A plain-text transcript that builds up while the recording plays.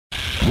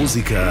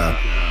המוזיקה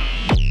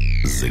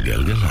זה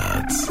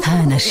גלגלצ.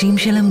 האנשים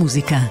של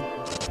המוזיקה.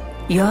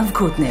 יואב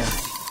קוטנר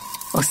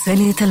עושה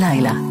לי את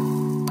הלילה.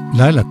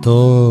 לילה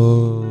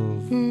טוב.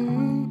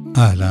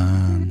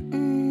 אהלן.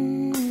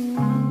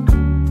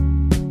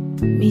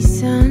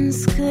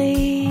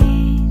 מסנסקריט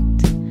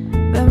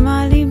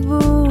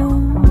במליבו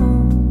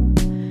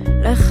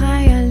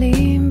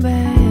לחיילים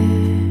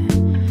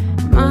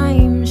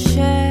במים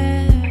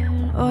של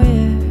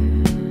אויב.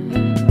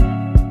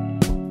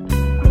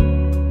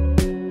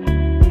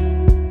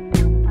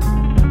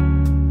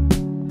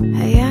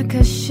 היה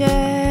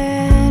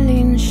קשה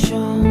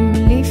לנשום,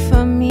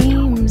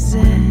 לפעמים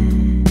זה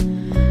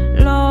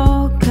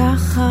לא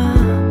ככה,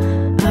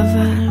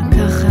 אבל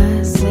ככה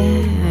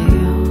זה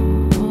היום.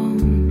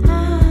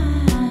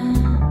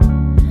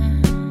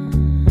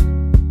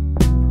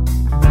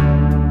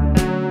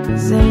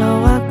 זה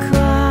לא רק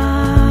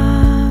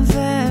קרב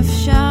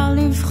ואפשר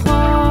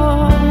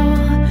לבחור,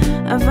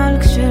 אבל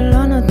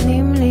כשלא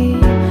נותנים לי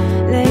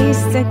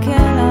להסתכל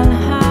על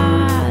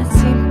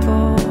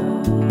הציפור,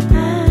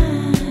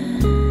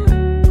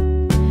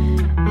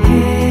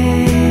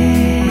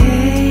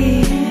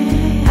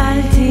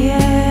 אל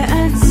תהיה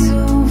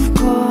עצוב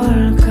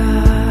כל כך.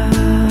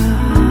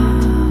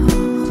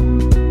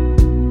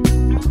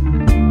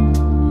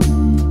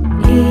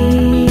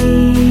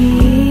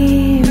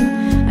 אם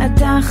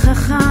אתה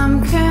חכם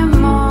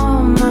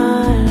כמו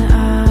מלאך,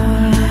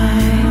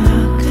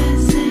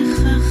 כזה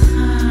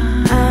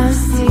חכם,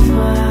 אז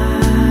תברח.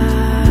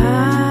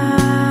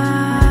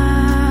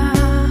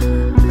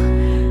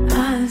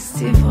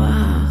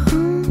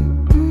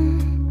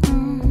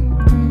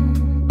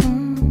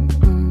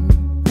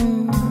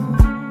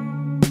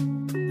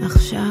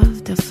 עכשיו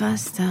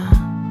תפסת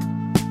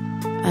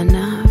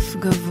ענף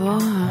גבוה,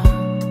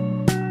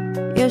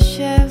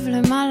 יושב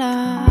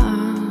למעלה,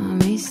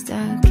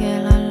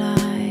 מסתכל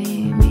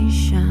עליי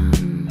משם.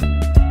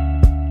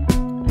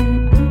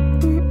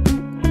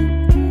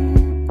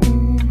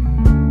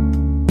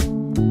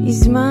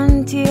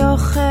 הזמנתי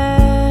אוכל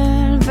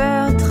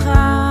ואותך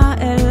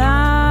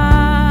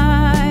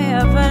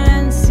אליי, אבל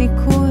אין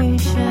סיכוי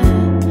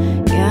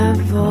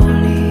שיעבור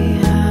לי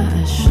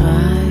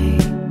האשראי.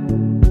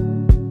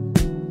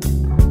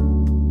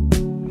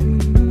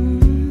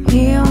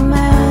 היא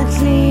אומרת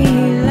לי,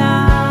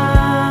 הילה,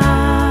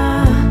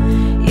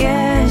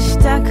 יש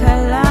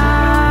תקלה,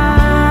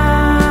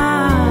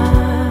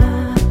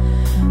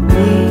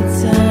 מי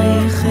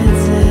צריך את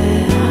זה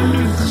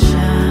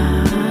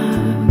עכשיו?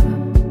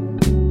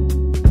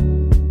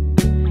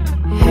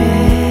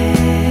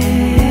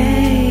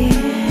 היי,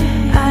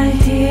 אל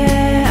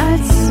תהיה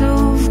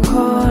עצוב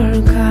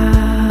כל כך.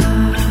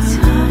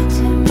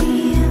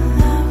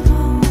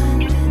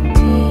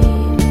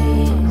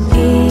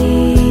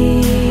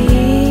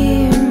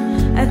 אם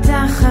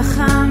אתה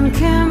חכם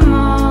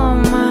כמו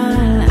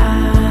מלאך,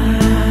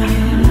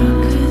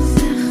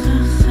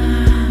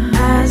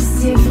 אז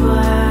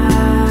תברח.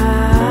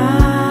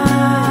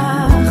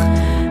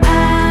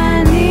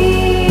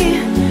 אני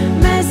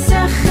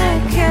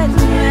משחקת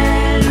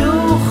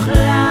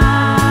מלוכלך.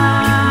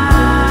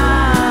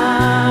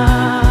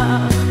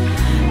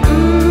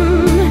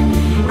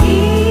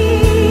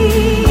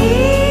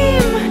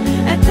 אם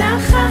אתה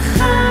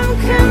חכם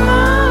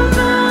כמו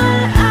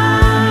מלאך,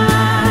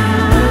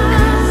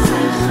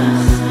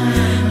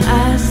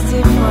 אז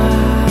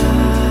תברח.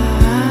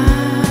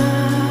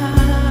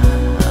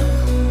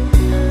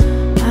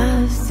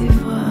 אז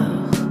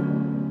תברח.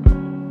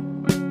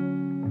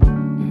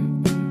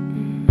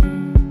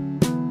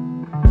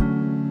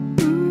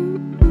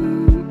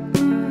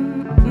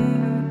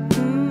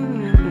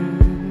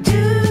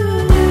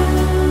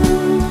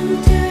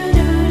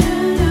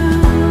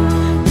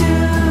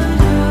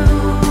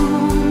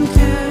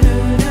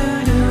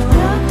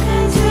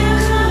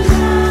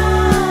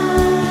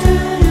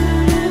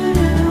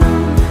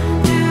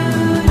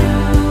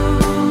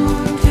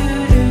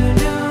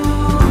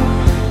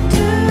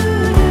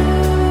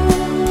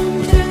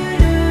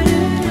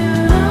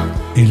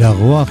 הילה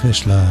רוח,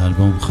 יש לה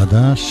אלבום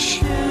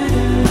חדש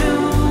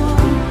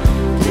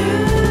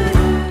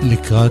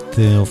לקראת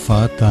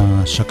הופעת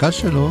ההשקה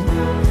שלו.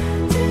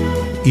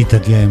 היא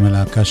תגיע עם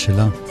הלהקה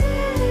שלה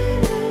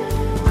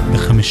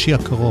בחמישי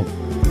הקרוב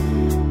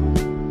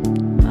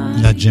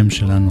לג'ם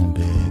שלנו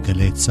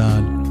בגלי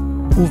צהל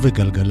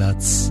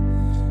ובגלגלץ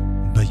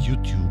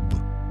ביוטיוב.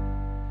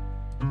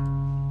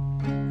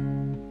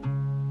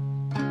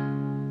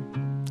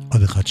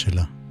 עוד אחד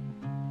שלה.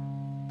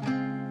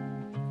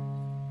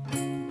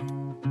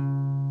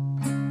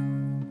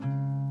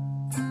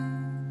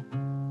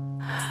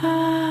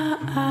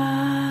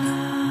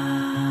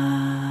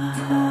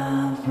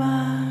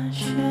 האהבה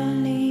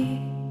שלי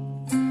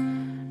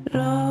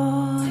לא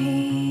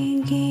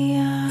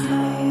הגיעה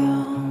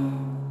היום,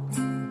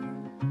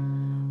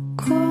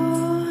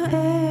 כואב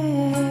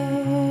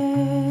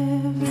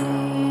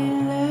לי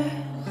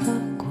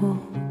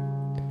לחכות,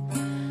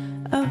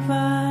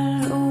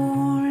 אבל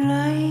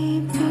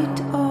אולי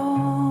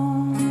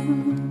פתאום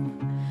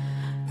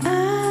אני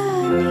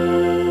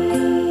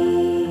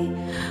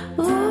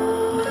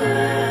רואה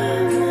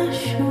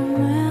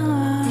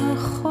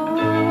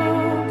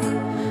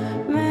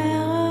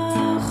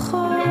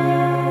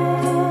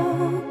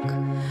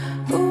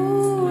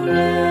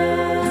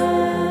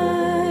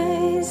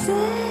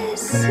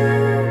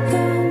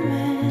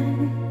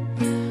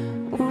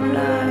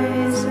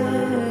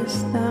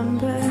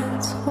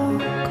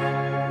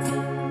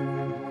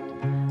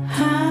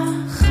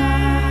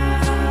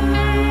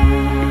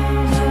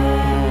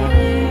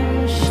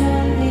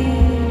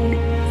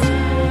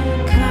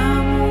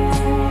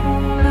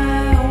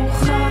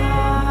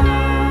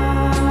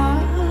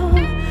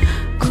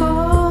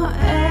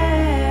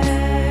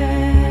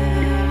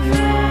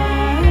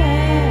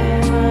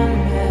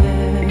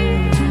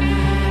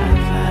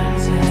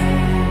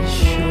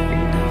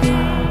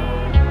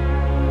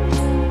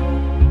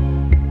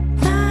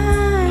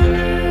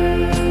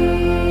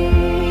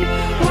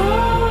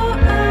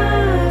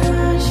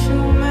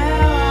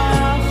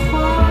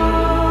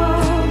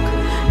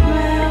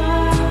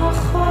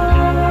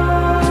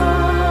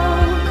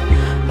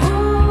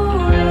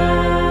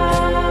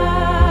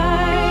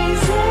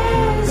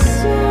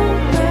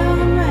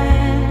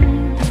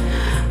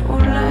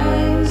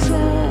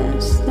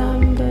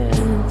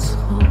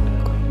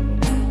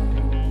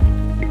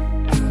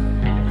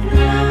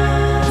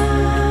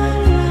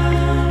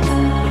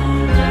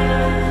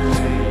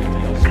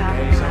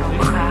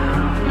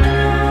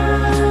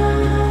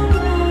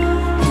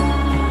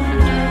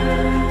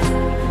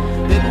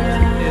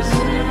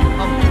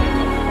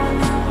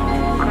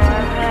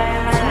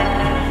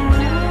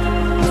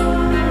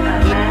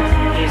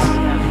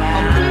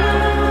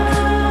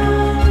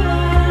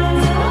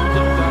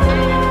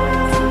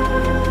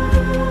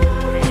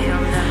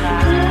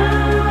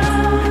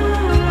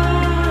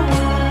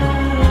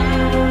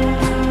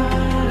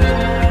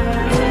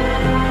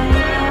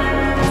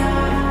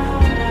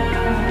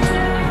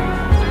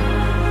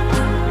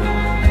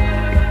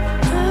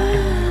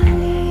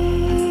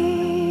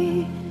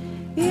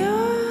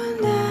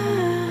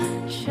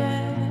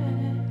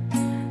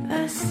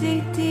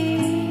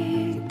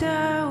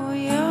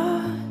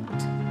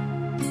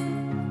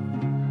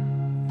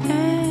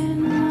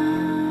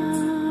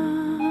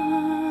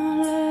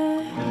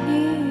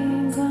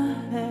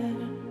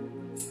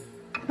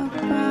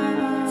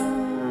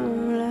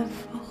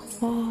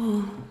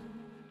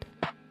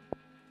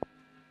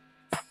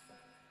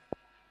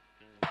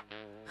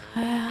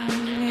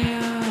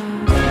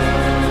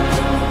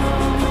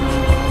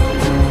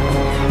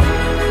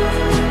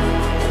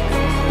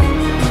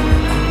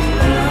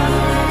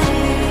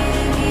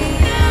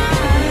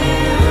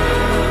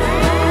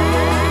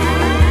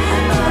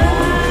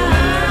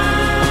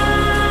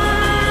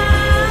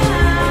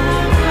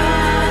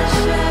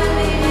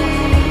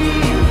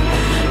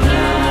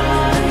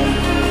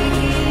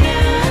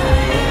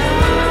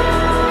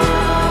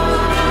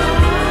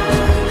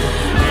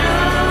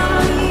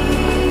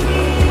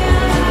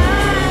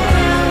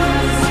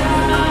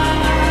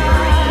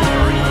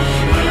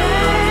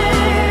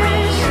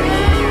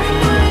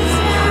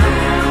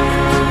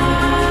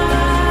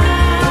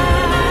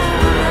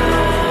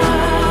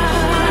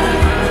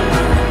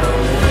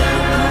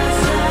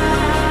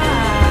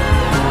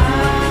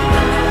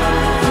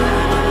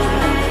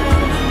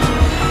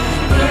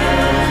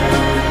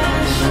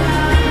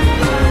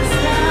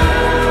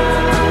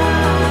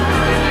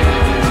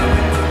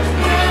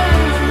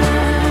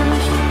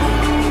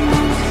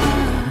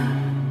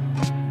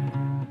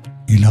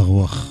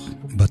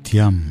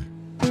ים.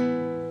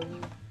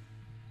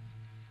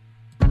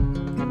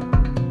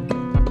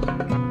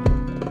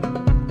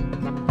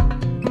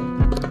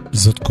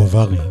 זאת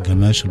קובארי,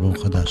 גם יש אלבום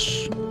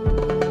חדש.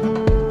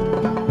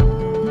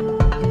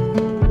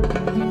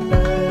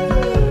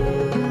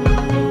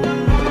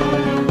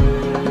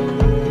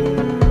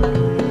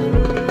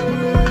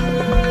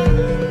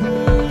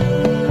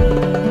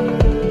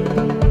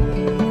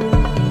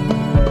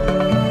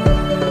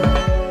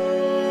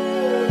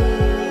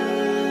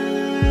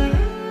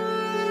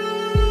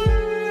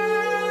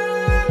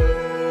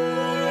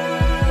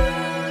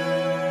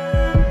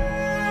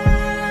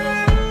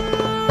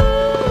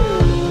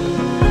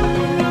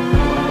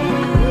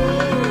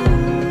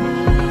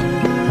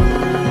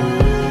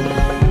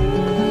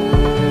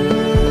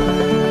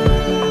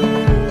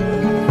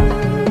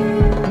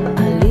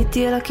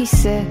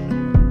 כיסא,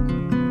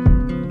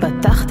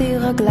 פתחתי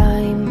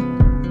רגליים,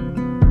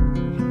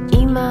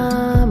 אמא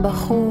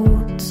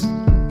בחוץ,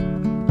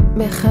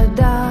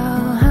 בחדר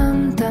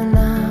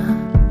המתנה,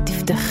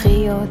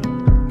 תפתחי עוד,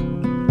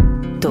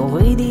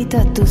 תורידי את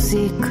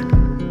הטוסיק,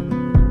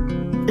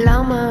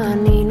 למה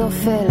אני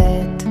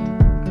נופלת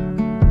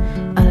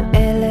על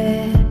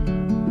אלה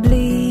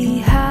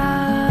בלי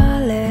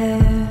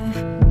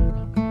הלב,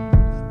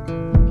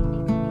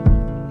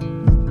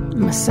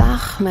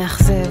 מסך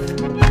מאכזב,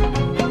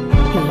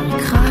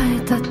 לקחה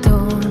את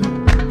הטון,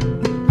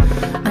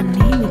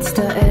 אני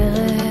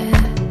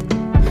מצטערת,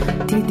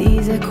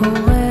 תדעי זה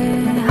קורה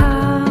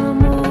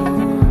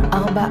המון,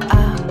 4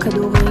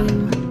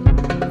 כדורים,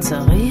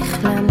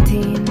 צריך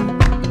להמתין,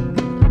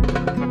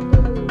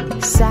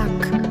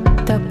 שק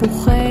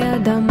תפוחי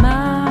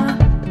אדמה,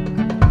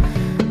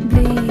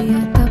 בלי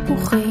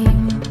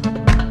התפוחים,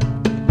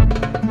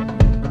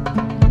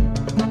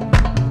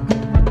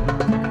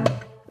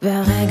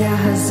 והרגע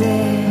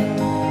הזה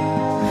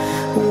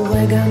הוא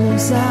רגע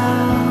מוזר,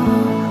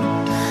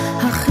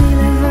 הכי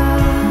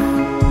לבד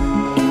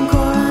עם כל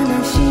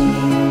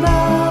האנשים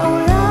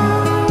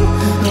בעולם,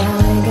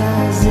 והרגע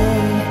הזה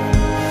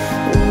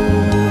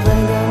הוא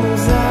רגע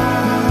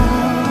מוזר,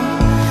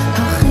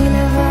 הכי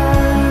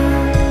לבד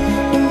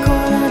עם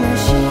כל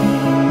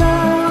האנשים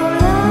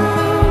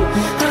בעולם,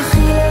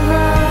 הכי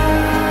לבד.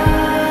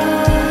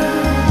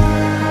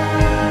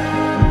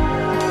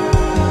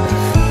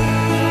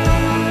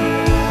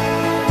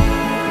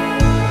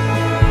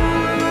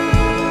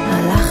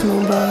 הלכנו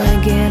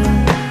ברגל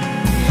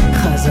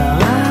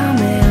חזרה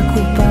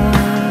מהקופה,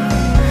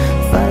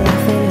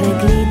 פלאפל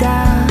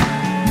וגלידה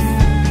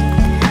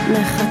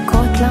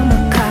מחכות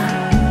למכה,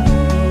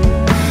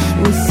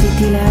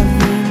 ניסיתי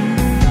להבין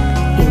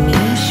אם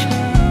יש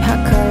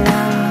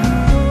הקלה,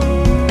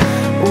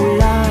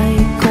 אולי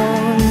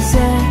כל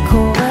זה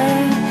קורה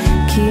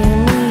כי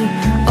אני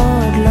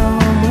עוד לא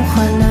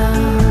מוכנה,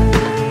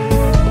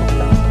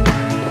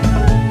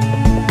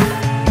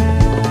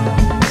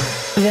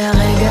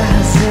 והרגע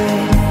הזה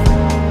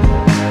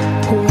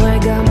הוא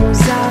רגע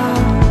מוזר,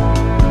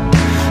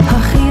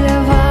 הכי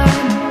לבד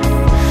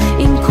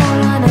עם כל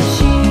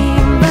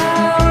האנשים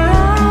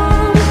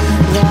בעולם,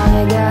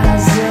 והרגע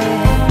הזה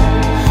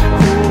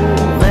הוא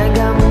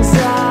רגע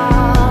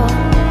מוזר,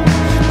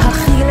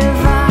 הכי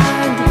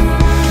לבד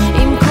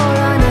עם כל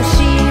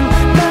האנשים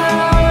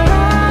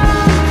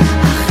בעולם,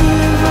 הכי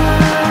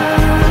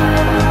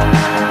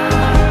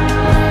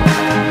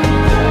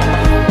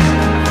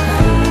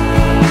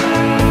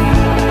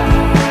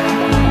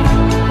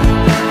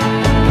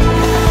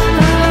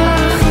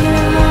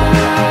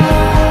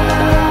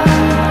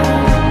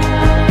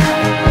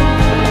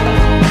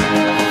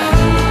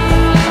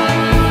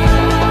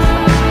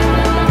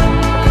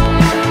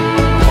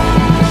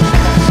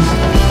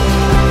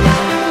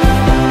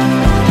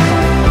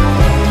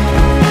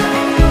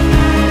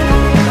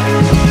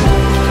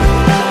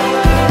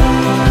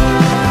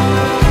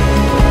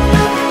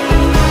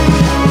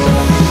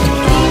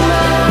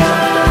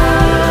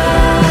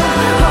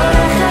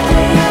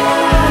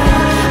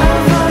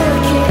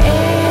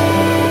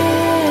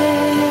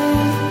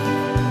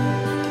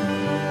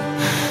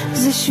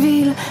זה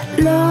שביל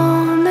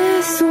לא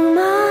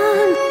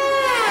מסומן,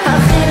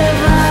 הכי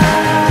לבד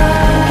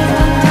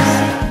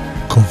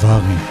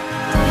קובארי.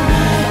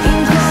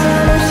 עם כל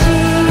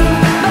האנשים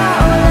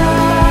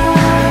בעולם,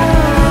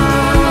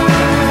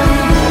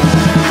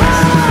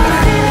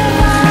 הכי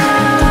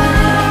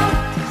לבד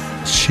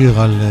שיר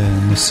על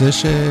נושא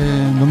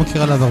שלא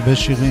מכיר עליו הרבה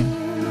שירים,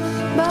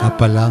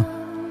 הפלה,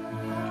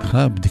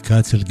 בכלל בדיקה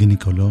אצל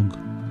גינקולוג,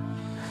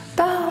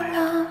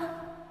 בעולם.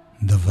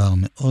 דבר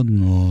מאוד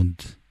מאוד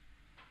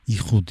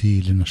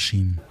ייחודי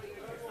לנשים.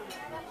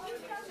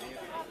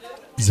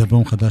 זה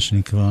אלבום חדש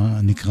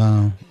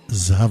שנקרא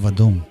זהב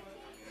אדום.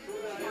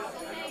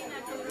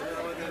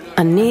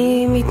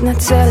 אני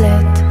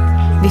מתנצלת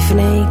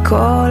בפני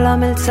כל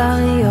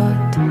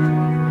המלצריות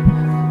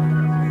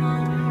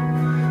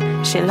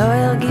שלא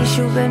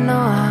הרגישו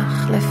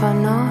בנוח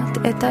לפנות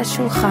את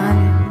השולחן,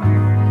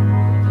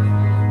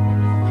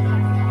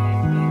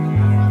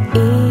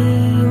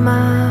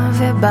 אמא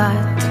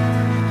ובת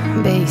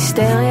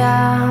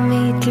בהיסטריה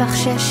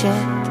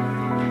מתלחששת,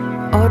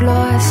 עוד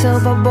לא 10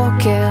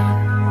 בבוקר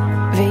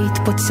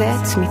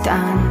והתפוצץ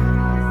מטען.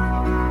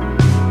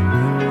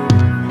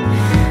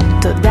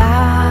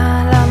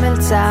 תודה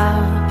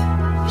למלצר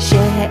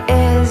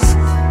שהעז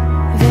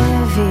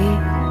והביא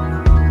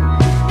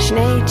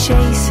 2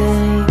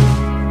 צ'ייסרים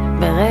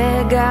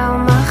ברגע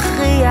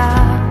מכריע.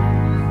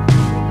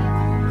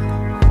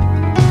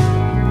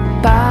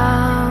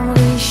 פעם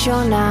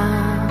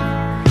ראשונה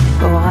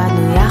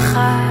הורדנו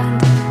יחד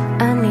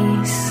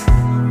אניס,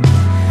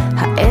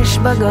 האש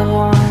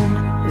בגרון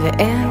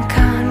ואין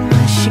כאן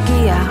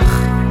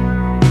משגיח.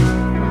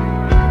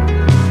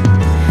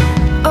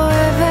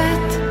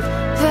 אוהבת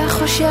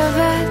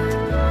וחושבת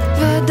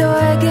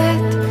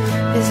ודואגת,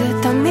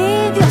 וזה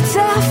תמיד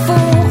יוצא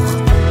הפוך.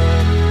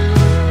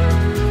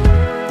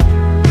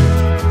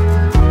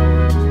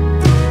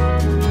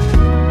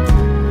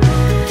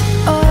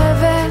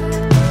 אוהבת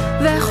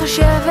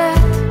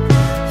וחושבת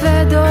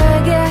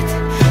ודואגת,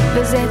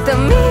 וזה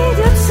תמיד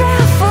יוצא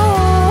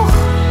הפוך.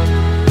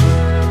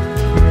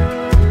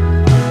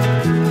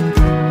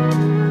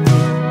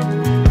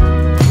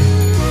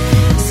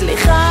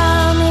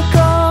 סליחה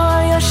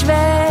מכל יושבי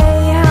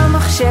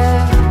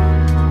המחשב,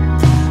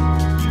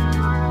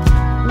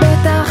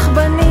 בטח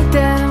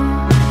בניתם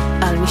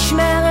על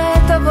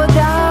משמרת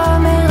עבודה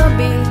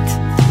מרבית.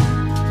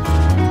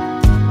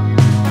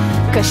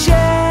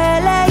 קשה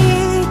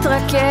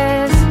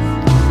להתרכז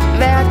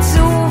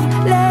ועצוב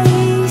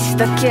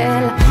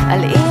להסתכל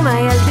על אמא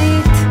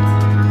ילדית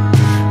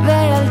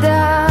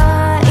וילדה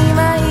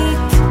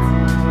אמאית.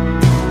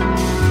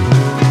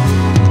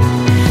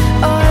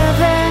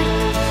 אוהבת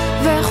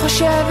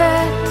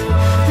וחושבת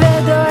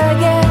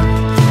ודואגת,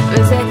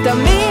 וזה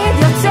תמיד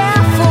יוצא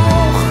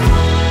הפוך.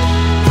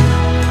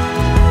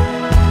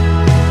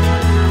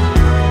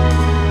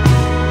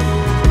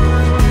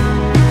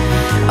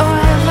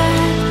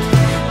 אוהבת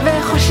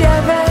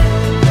וחושבת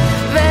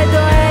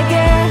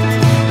ודואגת,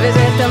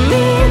 וזה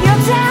תמיד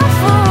יוצא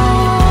הפוך.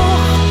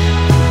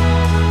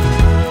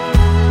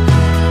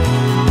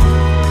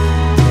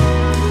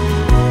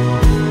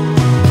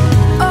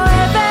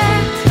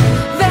 אוהבת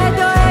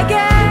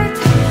ודואגת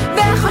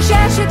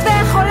וחוששת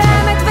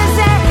וחולמת,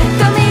 וזה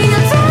תמיד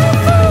יוצא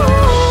הפוך.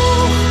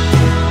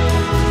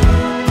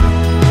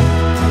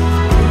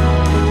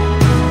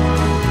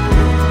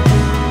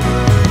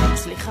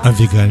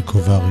 אביגיל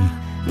קובארי.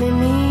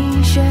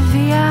 ממי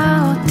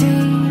שהביאה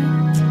אותי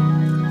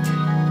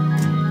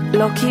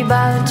לא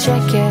קיבלת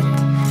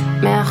שקט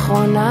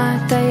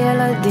מאחרונת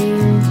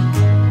הילדים.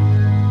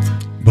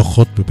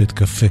 בוכות בבית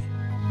קפה.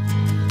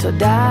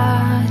 תודה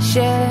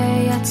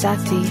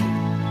שיצאתי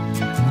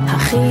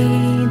הכי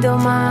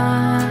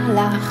דומה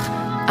לך,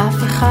 אף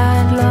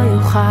אחד לא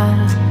יוכל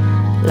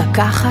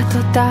לקחת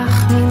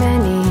אותך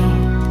ממני.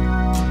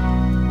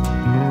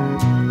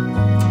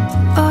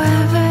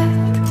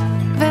 אוהבת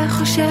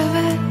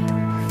וחושבת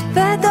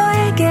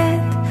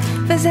ודואגת,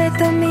 וזה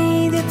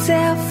תמיד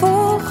יוצא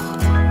הפוך.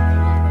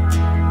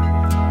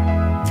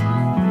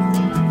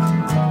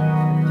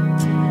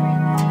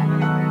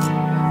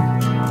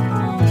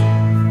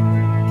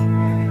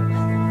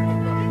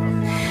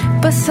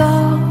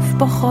 בסוף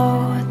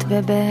בוכות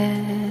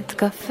בבית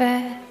קפה.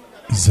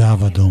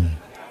 זהב אדום.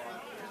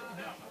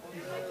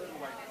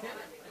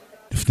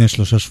 לפני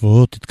 3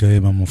 שבועות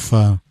התקיים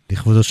המופע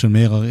לכבודו של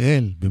מאיר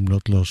אריאל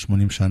במלאת לו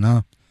 80 שנה.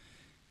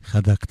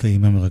 אחד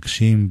הקטעים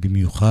המרגשים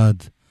במיוחד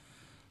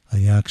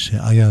היה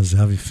כשאיה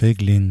זהבי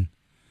פייגלין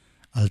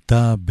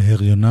עלתה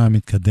בהריונה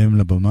מתקדם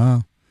לבמה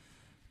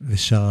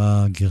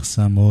ושרה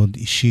גרסה מאוד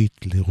אישית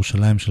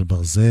לירושלים של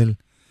ברזל.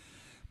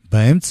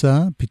 באמצע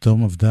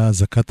פתאום עבדה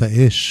אזעקת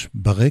האש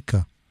ברקע.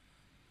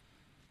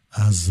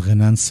 אז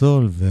רנן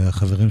סול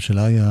והחברים של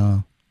איה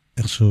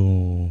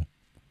איכשהו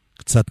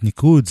קצת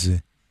ניקו את זה.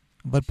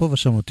 אבל פה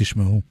ושם עוד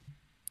תשמעו.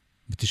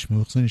 ותשמעו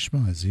איך זה נשמע,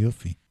 איזה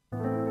יופי.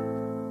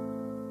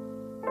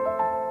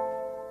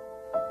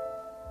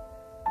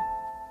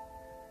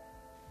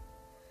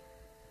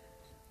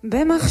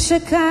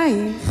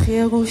 במחשקייך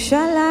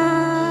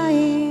ירושלים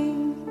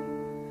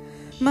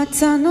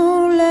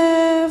מצאנו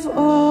לב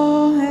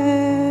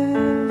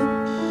אוהב,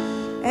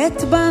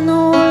 את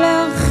בנו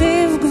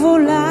להרחיב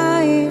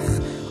גבולייך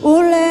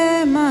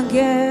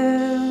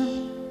ולמגר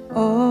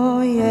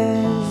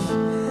אויב.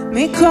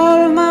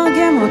 מכל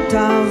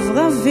מרגמותיו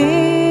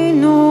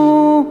רבינו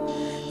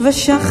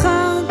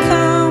ושחר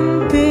קם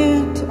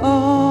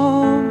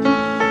פתאום,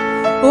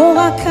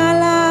 ורק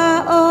עלה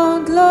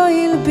עוד לא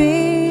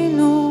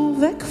הלבינו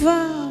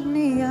וכבר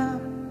נהיה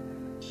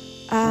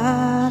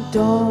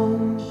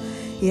אדום.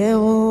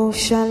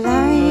 ירושלים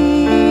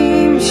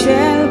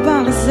של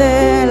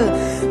ברזל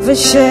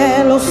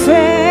ושל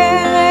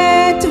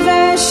עופרת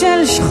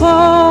ושל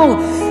שחור,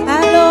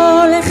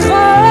 הלא לחומותייך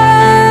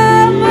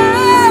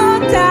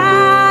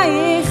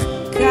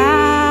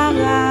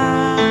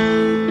קראנו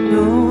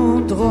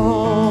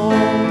דרום.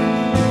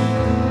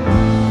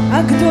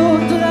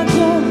 הגדוד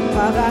רגום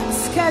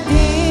פרץ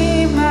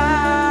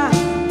קדימה,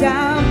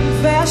 דם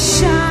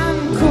ועשן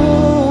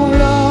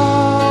כולו,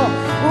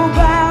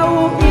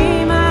 ובאו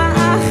אמא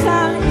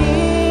אחר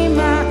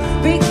אמא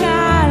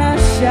בקהל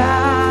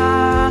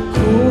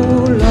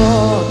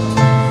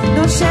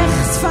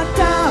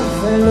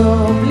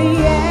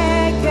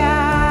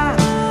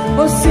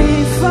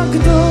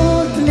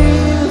בגדוד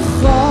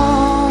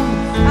ללחום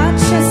עד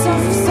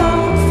שסוף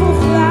סוף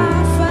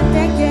הוחלף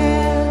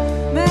הדגל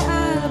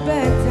מעל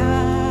בית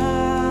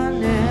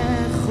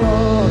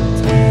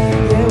הנכות.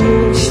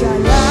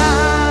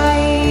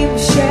 ירושלים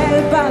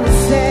של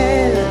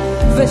ברזל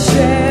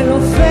ושל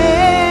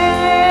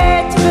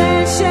עופרת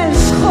ושל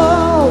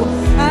שחור,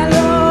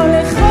 הלא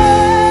לחומותייך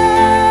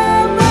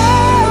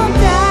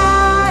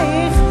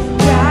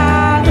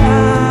קראנו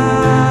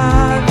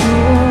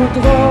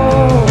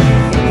דרור.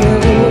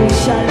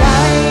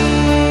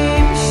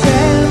 ירושלים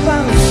של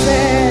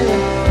ברזל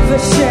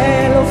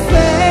ושל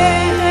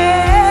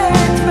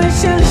עופרת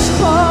ושל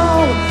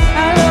שחור,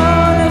 הלא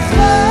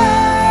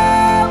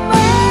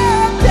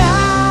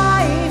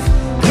לחומותייך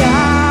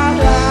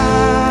קראנו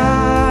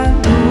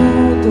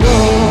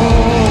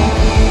דרור.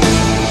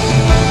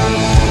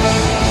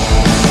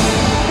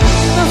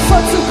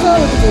 נפוצו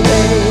כל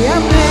גדולי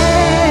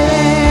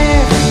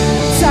המלך,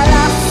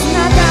 צלף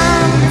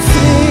נדם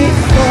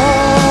צריכו,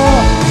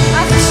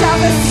 עכשיו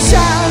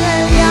אפשר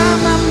אל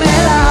ים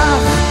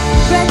המלח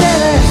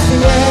בדרך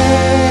יריחו.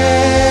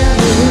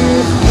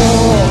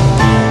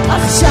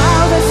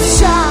 עכשיו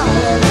אפשר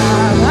אל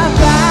הר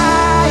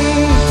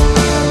הבית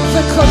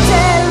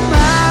וכותל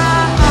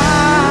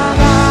מערב.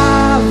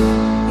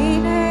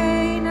 הנה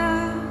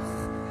עינך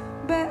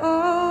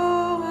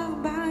באור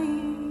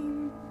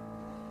 40,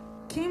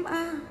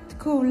 כמעט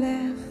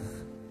כולך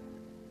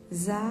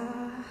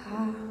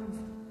זהב.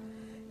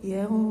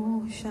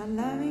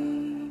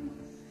 ירושלים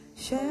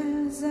של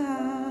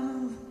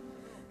זהב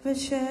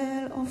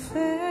ושל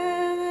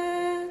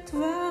עופרת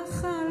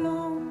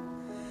וחלום,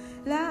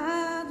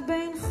 לעד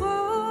בין חומותייך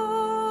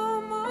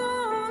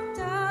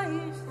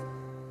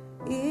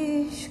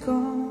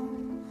ישכון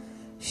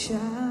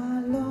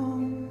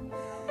שלום.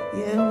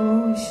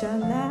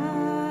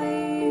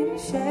 ירושלים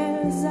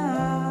של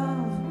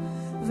זהב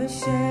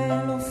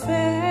ושל עופרת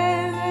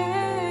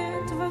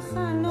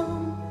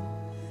וחלום,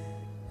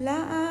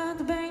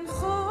 לעד בין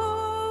חומותייך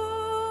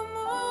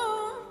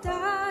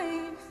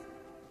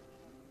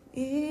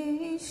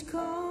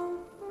ישכון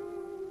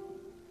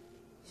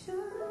שלום.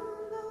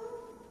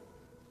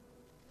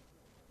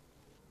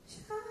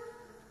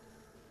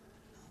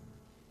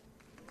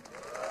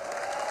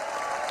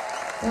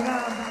 תודה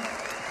רבה.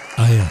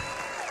 איה,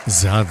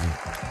 זהבי,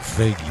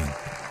 פייגלין.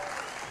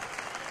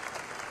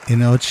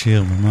 הנה עוד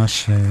שיר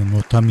ממש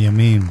מאותם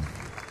ימים,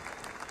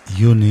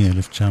 יוני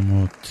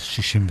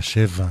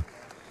 1967,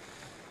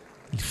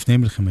 לפני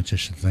מלחמת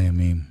ששת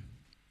הימים.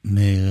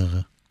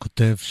 מאיר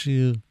כותב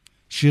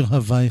שיר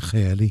הוואי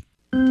חיילי.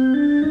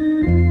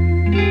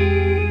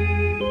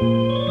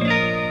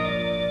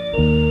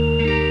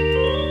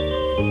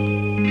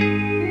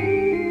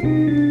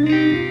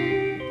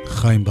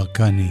 חיים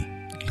ברקני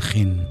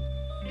הלחין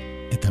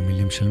את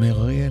המילים של מאיר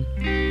אריאל.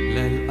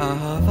 ליל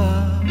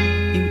אהבה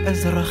עם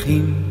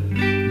אזרחים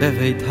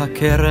בבית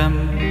הכרם,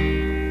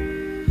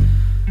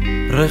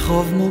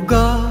 רחוב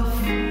מוגף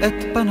את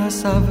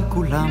פנסיו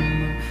כולם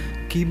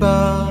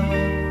קיבה,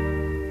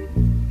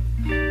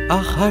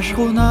 אך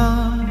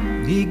השכונה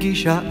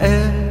הגישה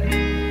את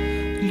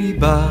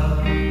ליבה,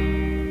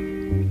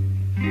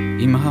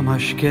 עם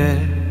המשקה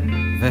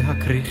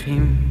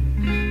והכריכים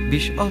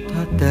בשעות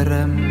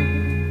הטרם,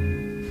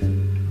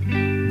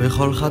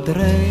 בכל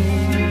חדרי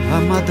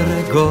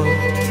המדרגות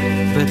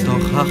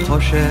בתוך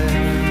החושך,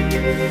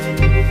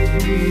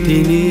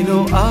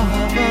 תינינו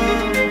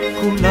אהבה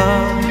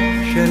כולה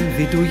של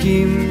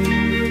וידויים,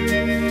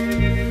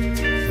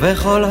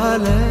 וכל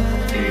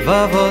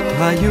הלבבות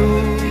היו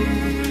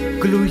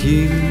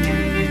גלויים.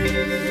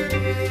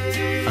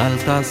 אל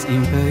טס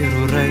עם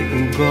פירורי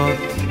עוגות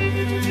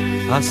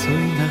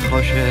עשוי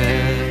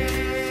נחושת,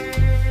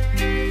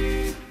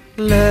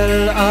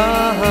 ליל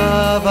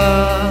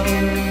אהבה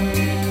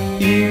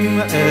עם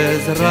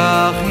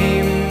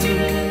אזרחים,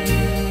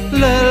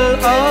 ליל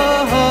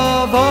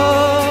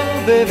אהבה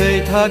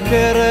בבית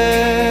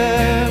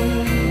הכרם,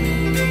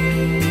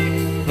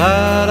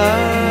 לה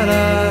לה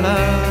לה לה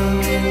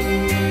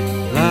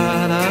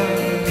לה לה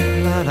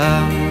לה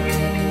לה,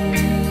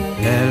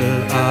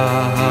 ליל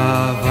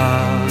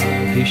אהבה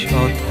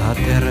בשעות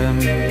הטרם,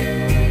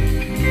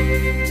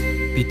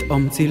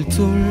 פתאום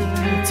צלצול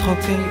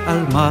צחוקי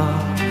על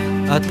מה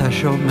אתה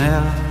שומע,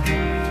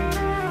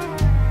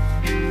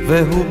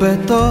 והוא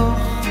בתוך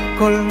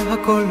כל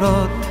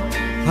הקולות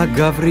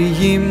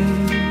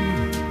הגבריים,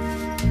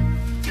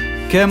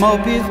 כמו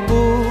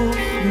פכפוך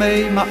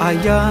מי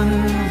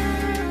מעיין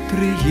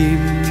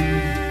טריים,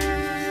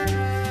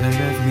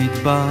 בלב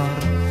מדבר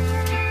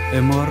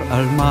אמור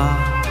על מה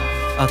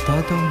אתה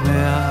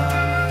דומע,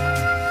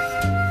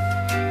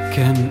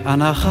 כן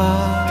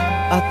הנחה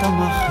אתה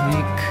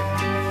מחניק,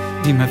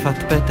 היא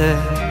מפטפטת,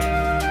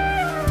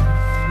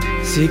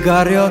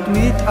 סיגריות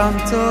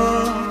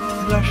מתאמצות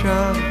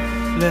לשווא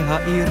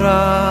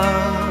להאירה,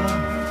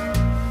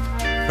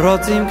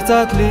 רוצים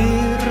קצת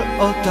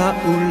לראותה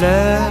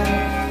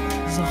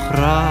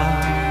ולזוכרה,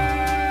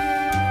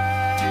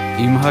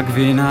 עם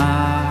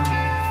הגבינה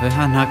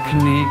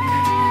והנקניק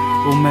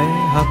ומי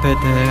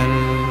הפטל,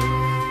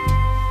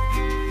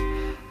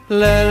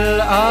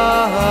 ליל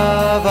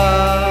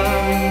אהבה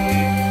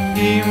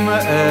עם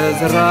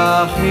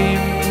אזרחים,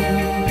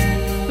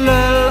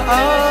 ליל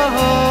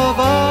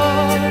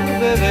אהבה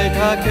בבית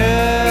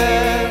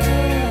הכרם.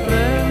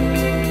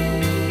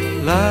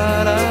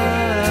 לה לה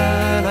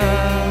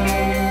לה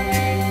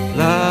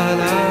לה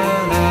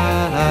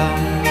לה לה,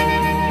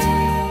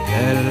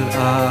 ליל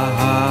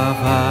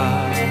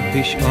אהבה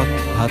בשעות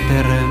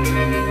הטרם.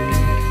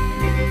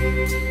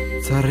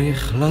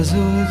 צריך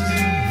לזוז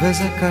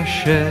וזה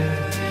קשה,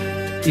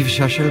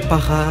 יבשה של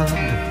פחד,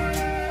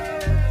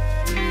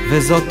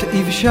 וזאת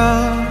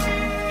יבשה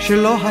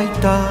שלא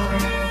הייתה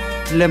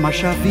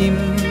למשאבים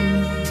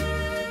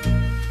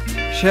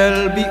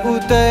של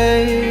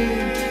ביעוטי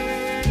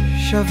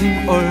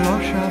שווים או לא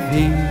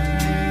שווים,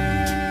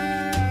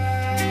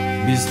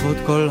 בזכות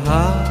כל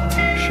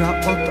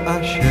השעות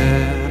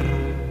אשר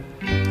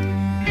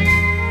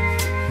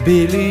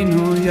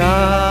בילינו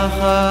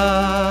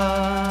יחד.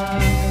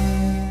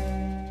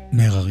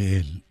 מאיר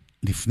אריאל,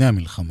 לפני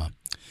המלחמה.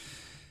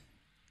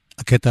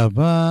 הקטע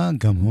הבא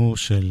גם הוא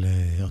של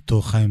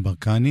אותו חיים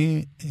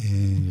ברקני,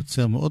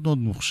 יוצר מאוד מאוד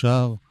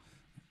מוכשר,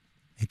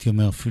 הייתי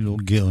אומר אפילו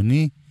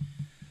גאוני,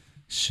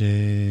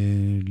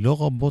 שלא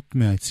רבות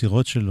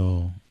מהיצירות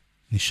שלו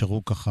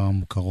נשארו ככה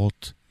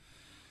מוכרות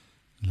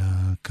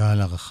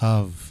לקהל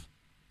הרחב.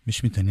 מי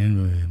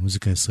שמתעניין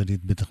במוזיקה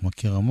ישראלית בטח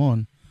מכיר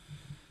המון,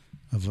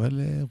 אבל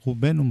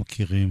רובנו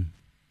מכירים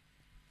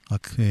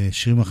רק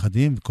שירים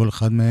אחדים, וכל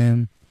אחד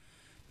מהם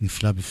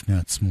נפלא בפני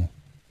עצמו.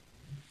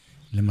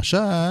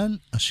 למשל,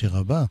 השיר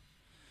הבא,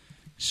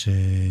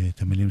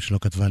 שאת המילים שלו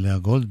כתבה לאה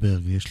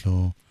גולדברג, יש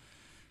לו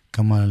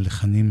כמה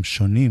לחנים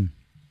שונים.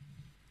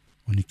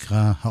 הוא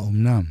נקרא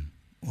האומנם,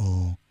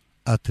 או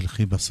את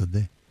תלכי בשדה.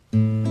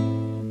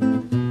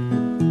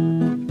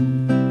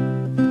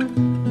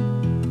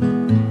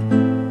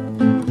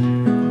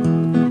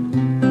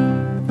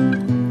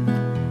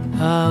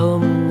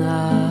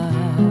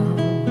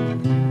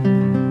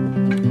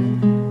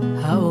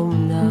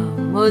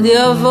 האומנם עוד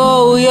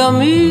יבואו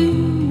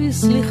ימים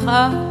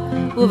בסליחה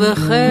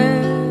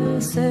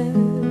ובחסד,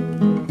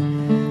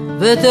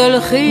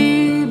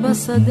 ותלכי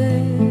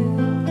בשדה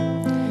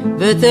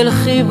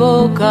ותלכי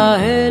בו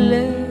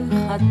כהלך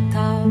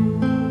התם,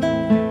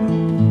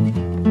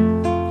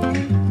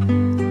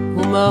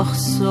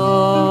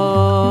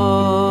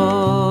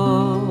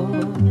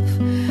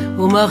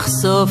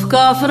 ומחשוף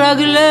כף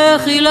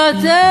רגלך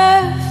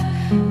ילטף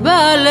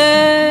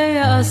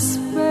בעלי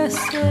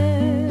אספסת,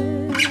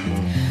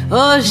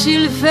 או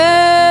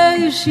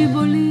שלפי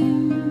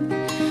שיבולים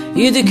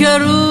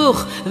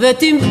ידקרוך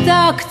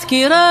ותמתק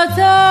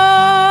דקירתם,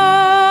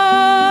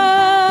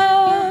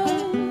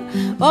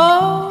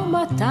 או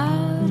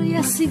מטר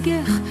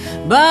ישיגך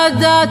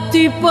בדת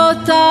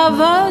טיפותיו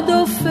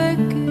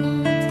הדופקת,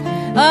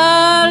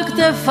 על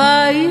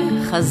כתפייך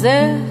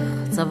חזך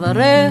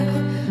צווארך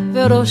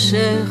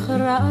וראשך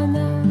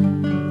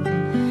רענן,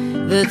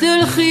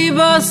 ותלכי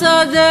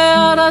בשדה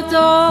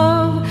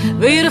הרטוב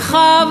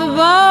וירחב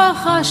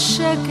בך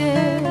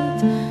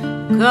השקט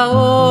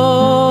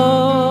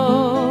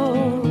כאור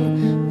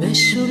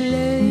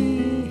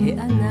בשולי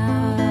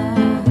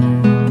הענן.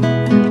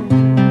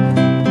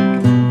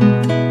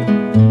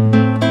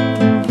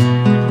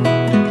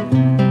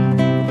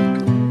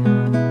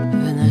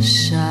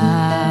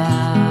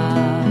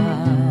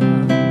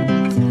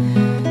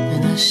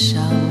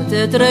 ונשמת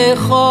את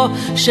ריחו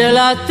של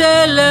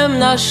התלם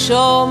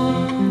נשום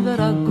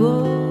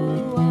ורגוע,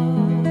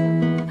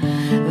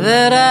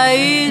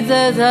 וראית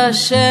את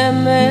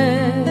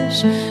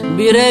השמש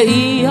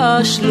בראי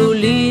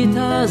השלולית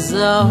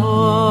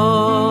הזהוב,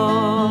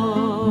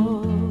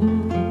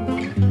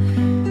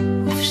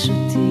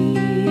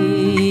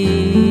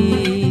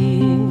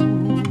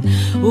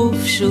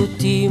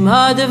 ופשוטים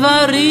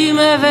הדברים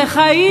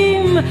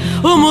וחיים,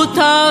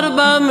 ומותר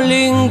בם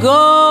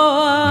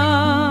לנגוע,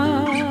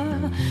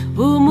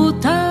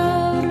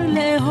 ומותר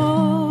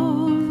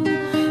לאהוב,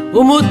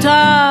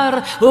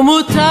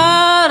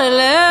 ומותר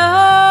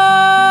לאהוב.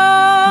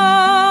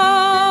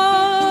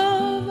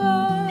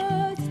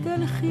 את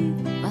תלכי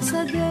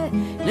בשדה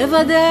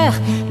לבדך,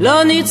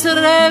 לא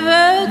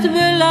נצרבת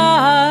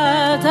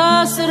בלהט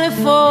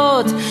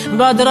השרפות,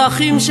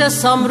 בדרכים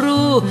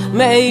שסמרו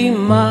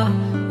מאימה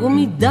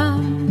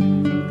ומדם,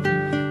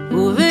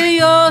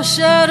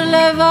 וביושר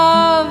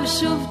לבב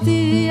שוב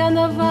תהי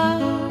ענווה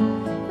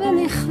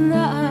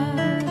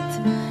ונכנעת,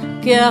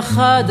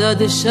 כאחד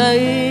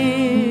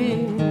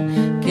הדשאים,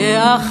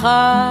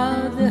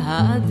 כאחד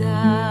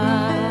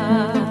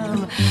האדם.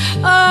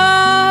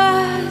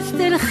 אז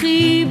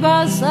תלכי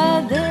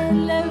בשדה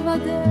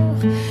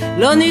לבדך,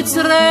 לא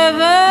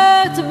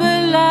נצרבת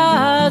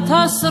בלהט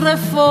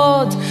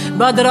השרפות,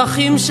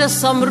 בדרכים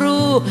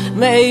שסמרו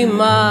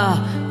מאימה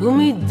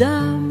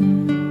ומדם,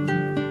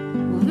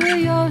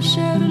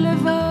 וביושר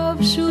לבב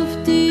שוב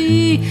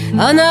תהי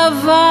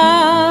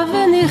ענווה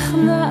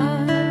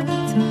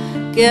ונכנעת,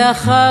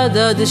 כאחד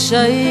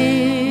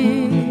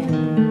הדשאים,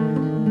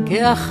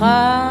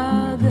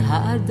 כאחד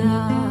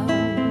האדם.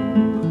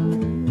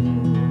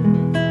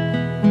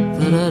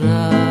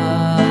 תררה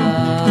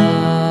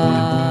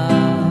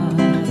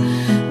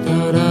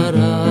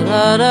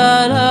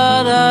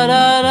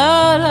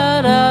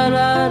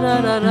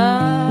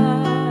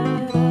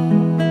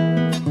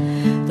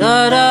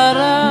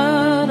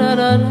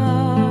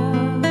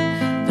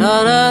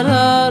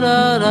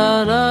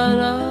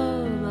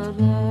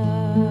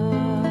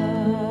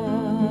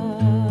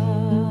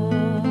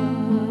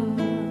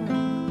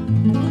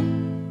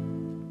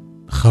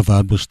חווה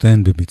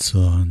אלברשטיין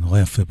בביצוע נורא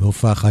יפה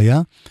בהופעה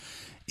חיה.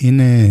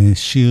 הנה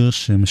שיר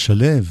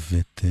שמשלב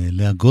את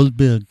לאה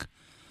גולדברג,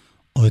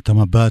 או את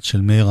המבט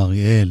של מאיר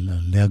אריאל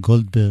על לאה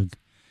גולדברג,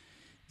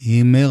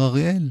 עם מאיר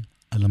אריאל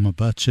על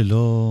המבט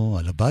שלו,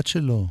 על הבת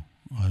שלו,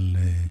 על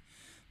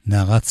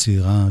נערה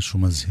צעירה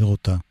שהוא מזהיר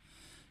אותה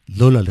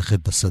לא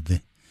ללכת בשדה.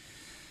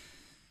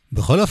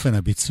 בכל אופן,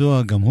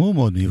 הביצוע גם הוא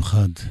מאוד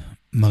מיוחד.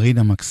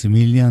 מרינה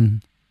מקסימיליאן,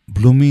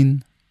 בלומין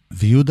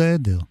ויהודה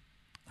עדר.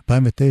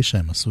 2009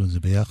 הם עשו את זה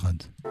ביחד.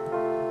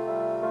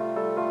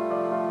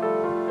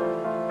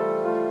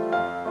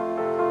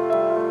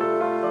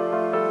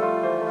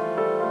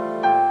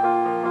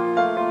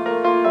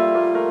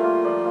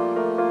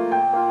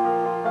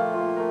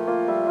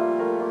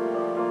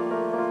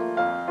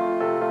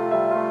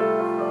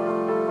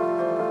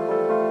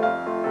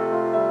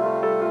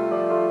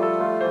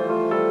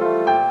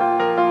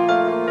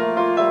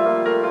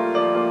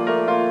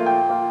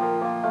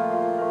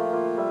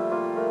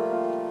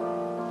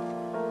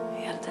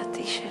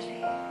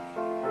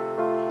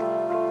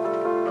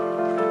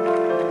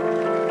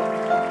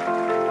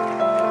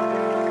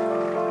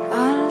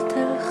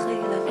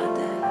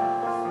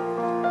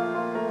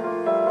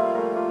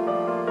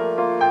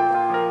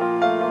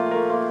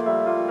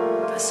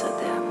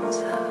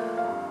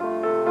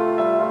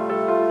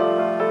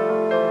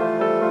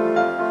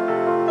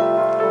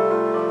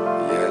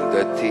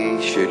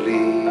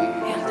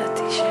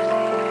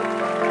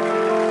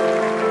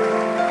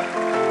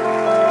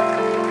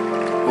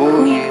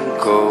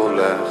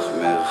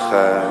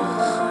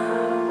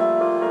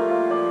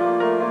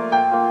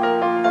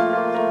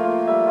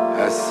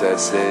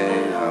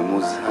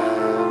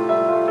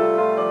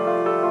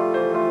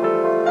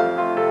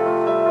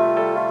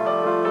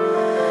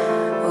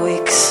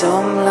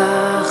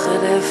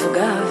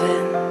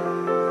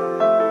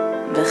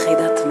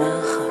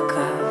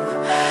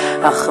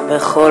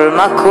 בכל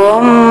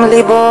מקום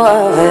ליבו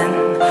אבן,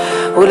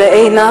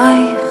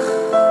 ולעינייך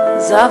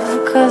זב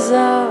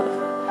כזב,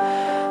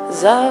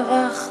 זב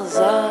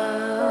אכזב.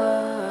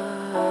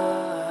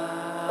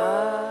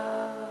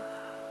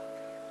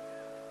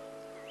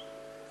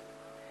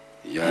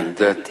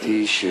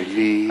 ילדתי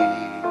שלי,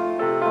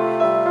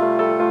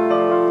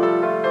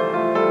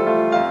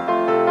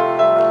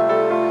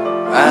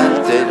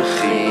 אל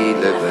תלכי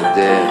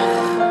לבדך,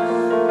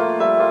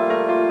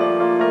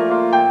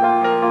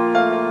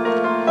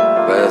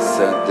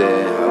 בשדה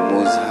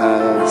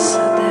המוזהר,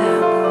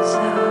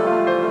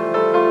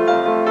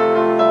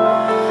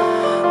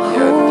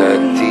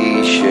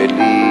 ילדתי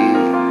שלי,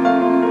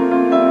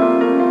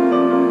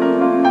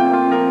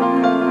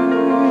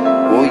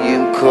 הוא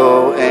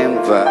ימכור אם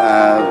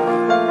ואב,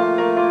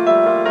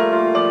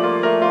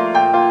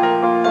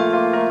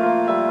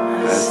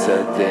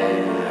 בשדה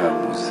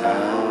המוזהר.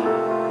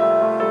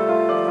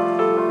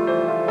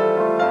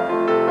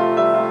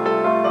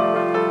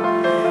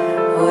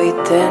 הוא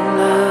ייתן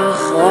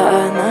לך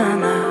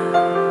רעננה,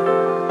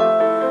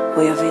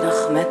 הוא יביא לך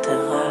מטר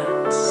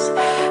רץ,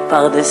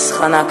 פרדס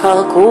חנה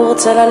קרקור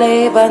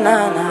צללי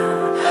בננה,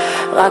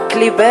 רק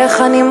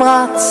ליבך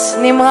נמרץ,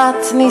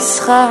 נמרט,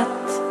 נסחט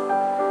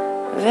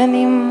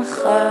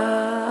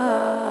ונמחט.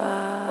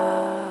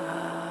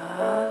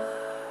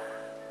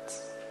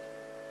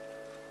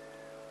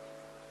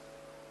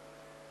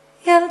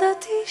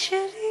 ילדתי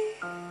שלי,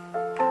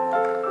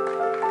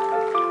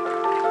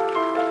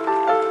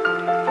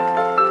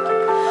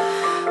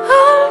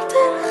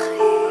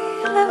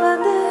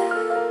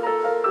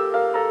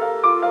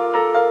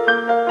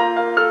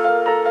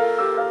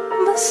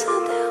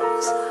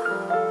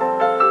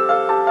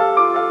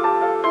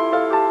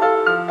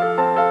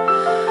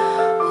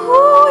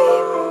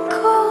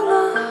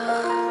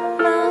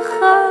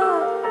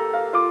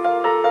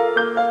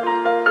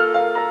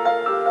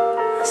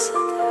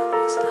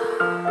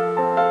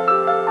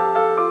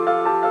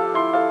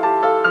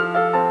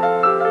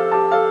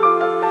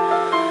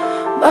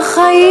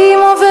 בחיים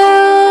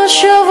עובר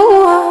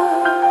שבוע,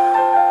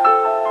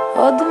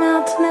 עוד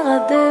מעט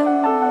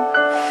נרדם,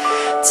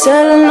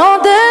 צל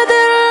נודד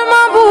אל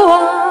מבוע,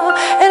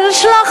 אל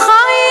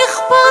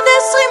שלחייך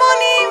פרדס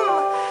רימונים,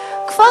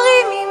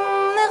 כפרים עם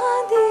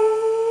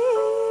נרדים.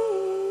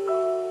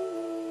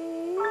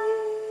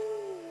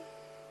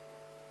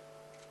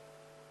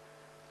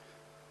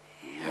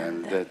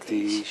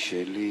 ילדתי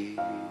שלי,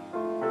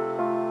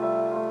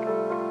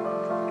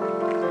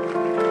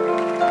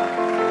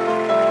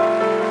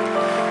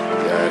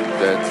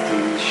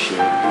 ילדתי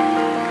שלי,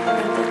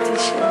 ילדתי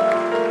שלי,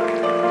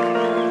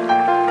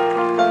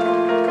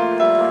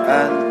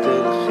 אל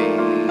תלכי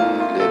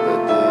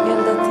לבדך,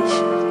 ילדתי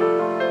שלי,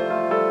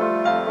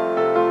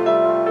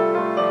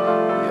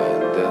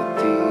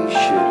 ילדתי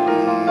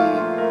שלי,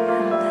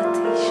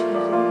 ילדתי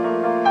שלי,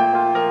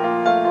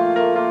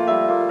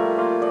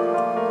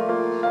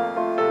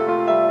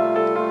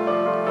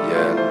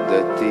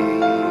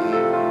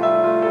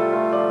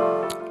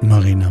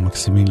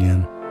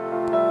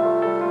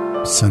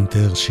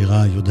 סנטר,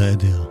 שירה, יהודה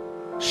עדר,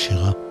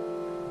 שירה.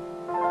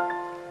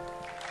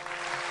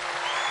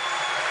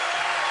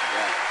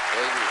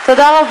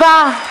 תודה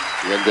רבה.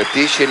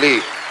 ילדתי שלי.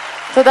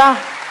 תודה.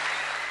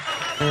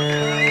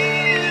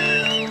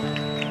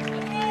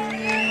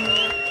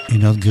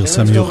 הנה עוד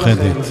גרסה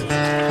מיוחדת.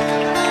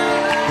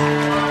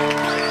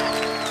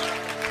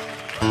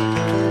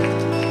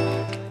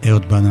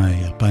 אהוד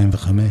בנאי,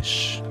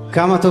 2005.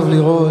 כמה טוב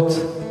לראות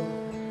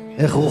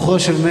איך רוחו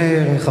של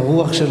מאיר, איך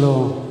הרוח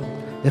שלו,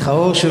 איך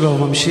האור שלו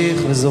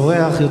ממשיך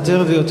וזורח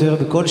יותר ויותר,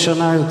 בכל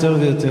שנה יותר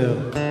ויותר.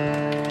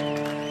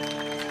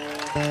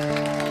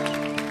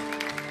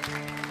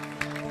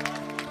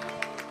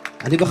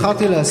 אני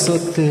בחרתי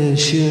לעשות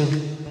שיר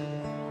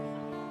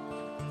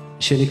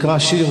שנקרא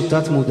שיר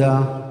תת מודע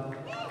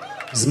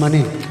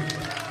זמני.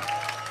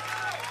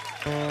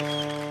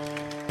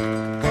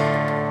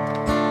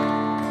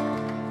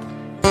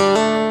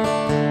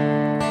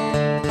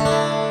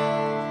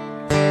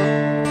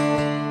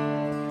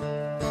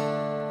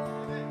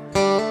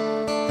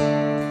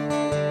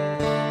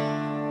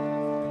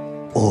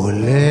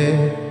 עולה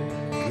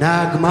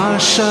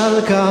נגמש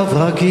על קו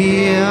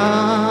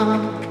רגיע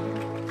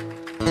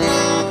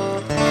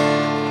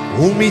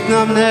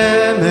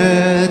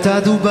ומתנמנמת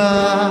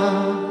הדובה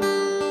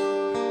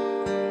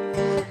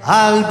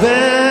על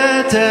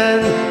בטן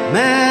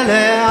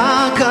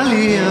מלאה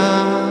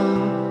קליע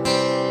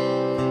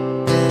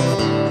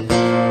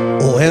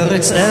או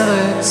ארץ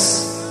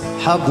ארץ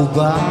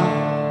חבובה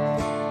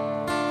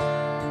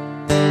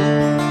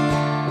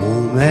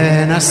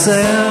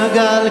ומנסר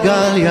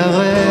גלגל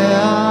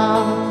ירח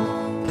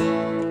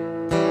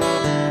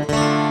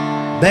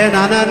בין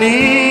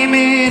עננים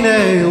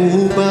הנה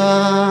הוא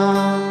בא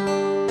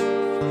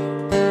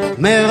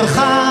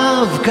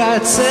מרחב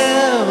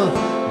קצר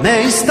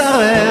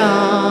מסתרע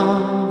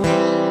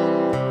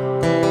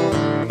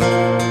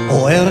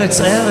או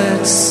ארץ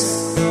ארץ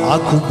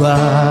עקובה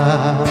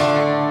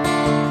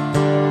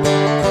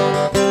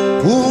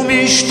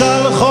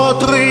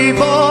ומשתלחות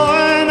ריבו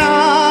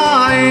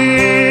עיניים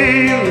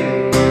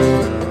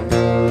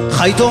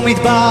חייתו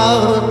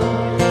מדבר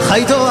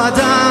חייתו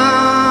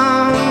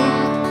אדם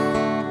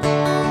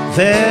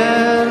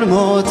ואין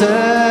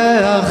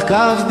מותח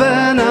קו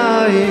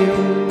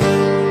ביניים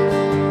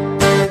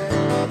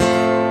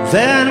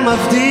ואין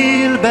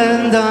מבדיל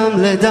בין דם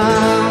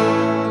לדם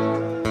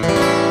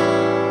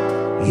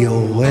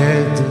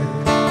יורד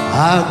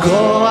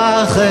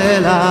הכוח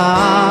אל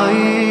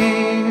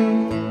העין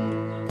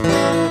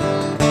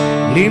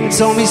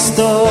למצוא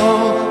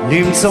מסתור,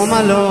 למצוא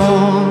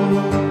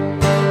מלון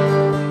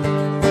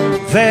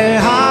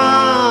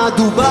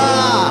והדובה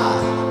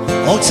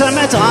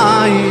עוצמת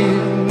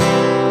עין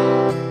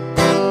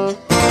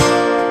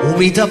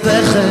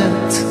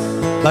ומתהפכת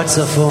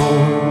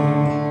בצפון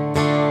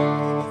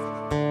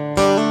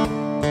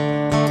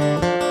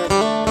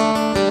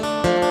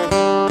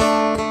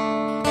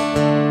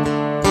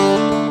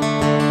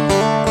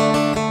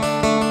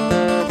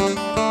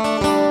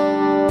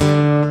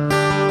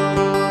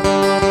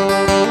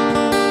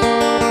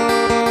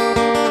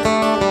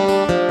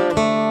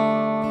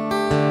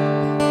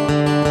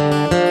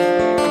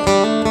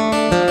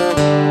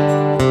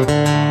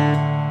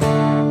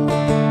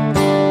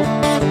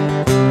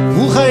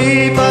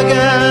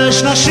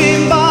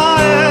נשים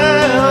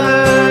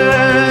בערב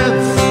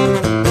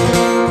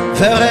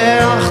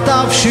וריח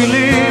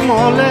תבשילים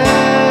עולה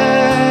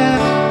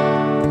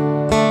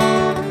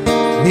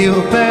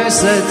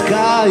מרפסת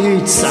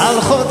קיץ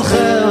על חוד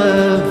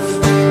חרב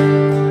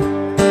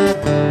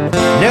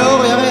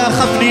לאור ירח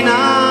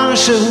הפנינה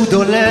שהוא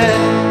דולה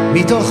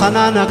מתוך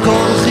ענן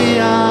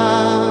הקורחיה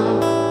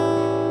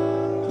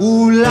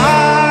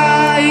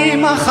אולי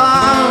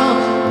מחר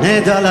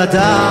נדע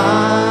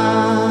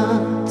לדעת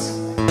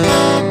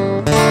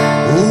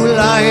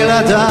אולי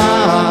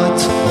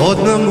לדעת עוד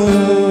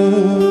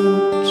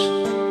נמות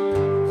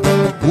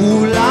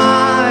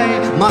אולי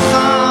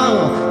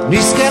מחר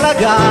נזכה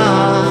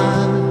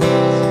לגעת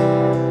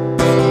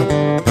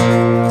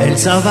אל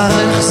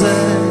צווארך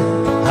זה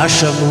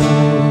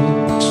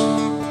השמות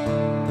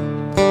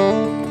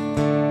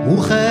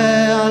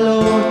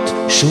וכעלות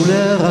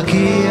שולי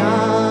רקיע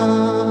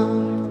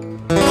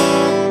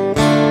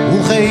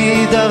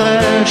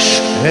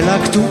וכידרש אל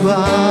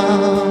הכתובה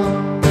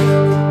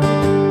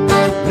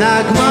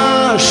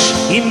נגמש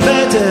עם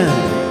בטן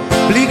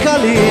בלי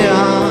קליע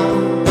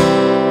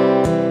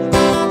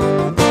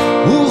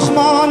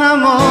וכמו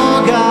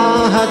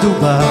נמוגה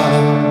הדובה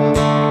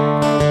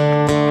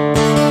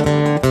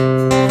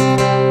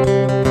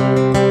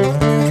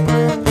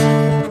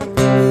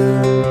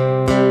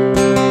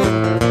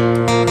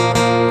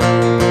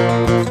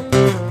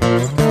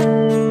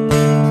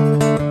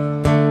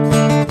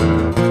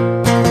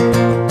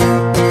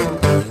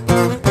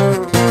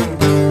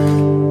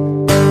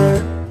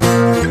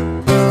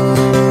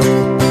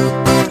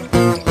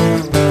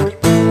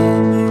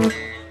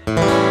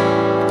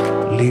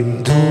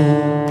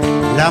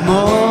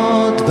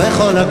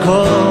בכל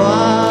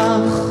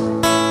הכוח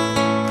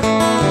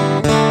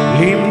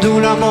לימדו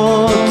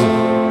למות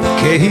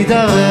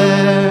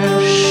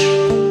כהידרש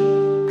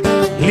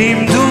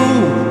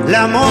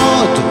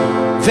תעמוד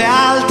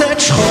ואל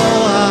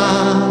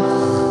תשכוח,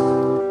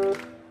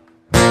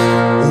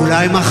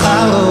 אולי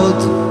מחר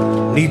עוד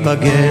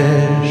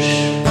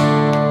ניפגש,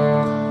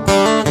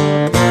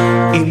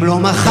 אם לא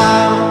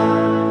מחר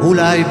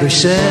אולי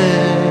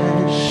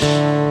בשש,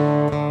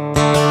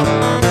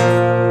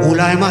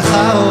 אולי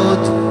מחר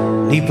עוד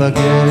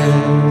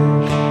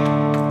ניפגש.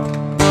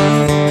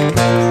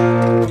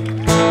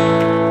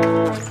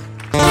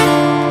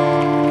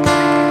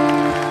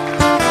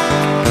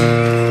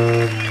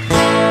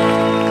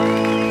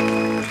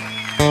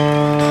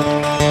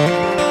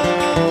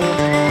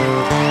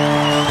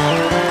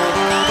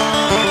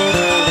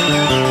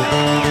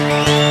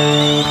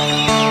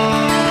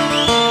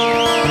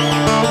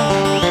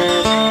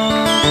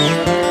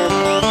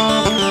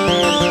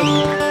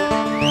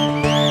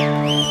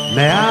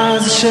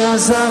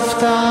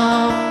 שעזבת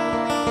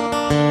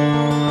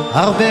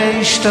הרבה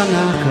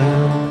השתנה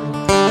כאן,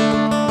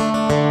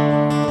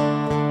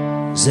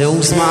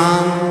 זהו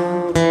זמן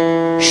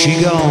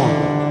שיגעון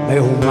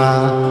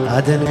מהומה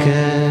עד אין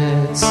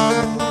קץ,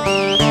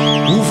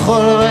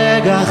 ובכל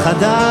רגע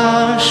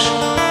חדש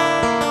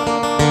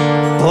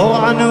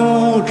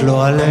פורענות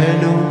לא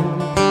עלינו,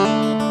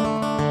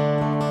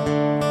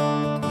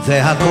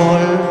 והכל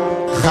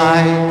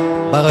חי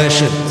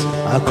ברשת,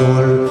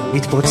 הכל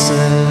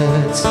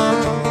מתפוצץ,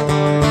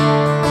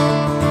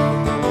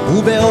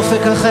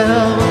 ובאופק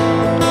אחר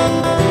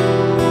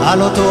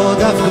על אותו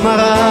דף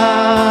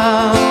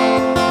גמרא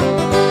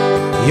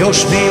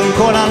יושבים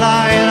כל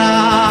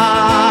הלילה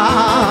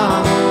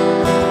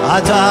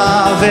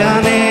אתה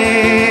ואני,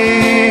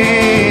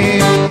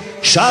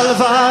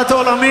 שלוות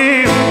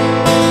עולמים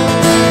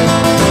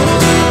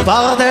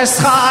פרדס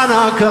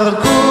חנה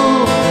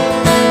כרכור,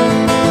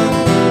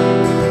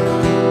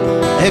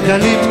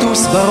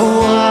 אקליפטוס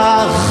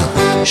ברוח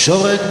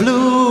שורק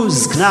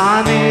בלוז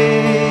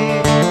כנעני,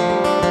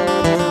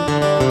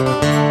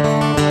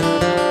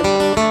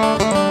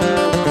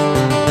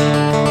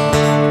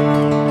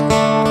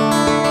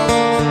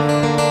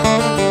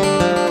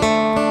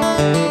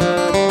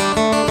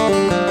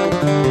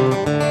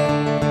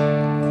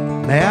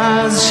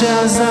 מאז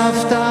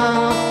שעזבת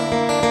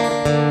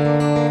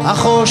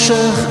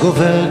החושך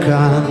גובר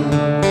כאן,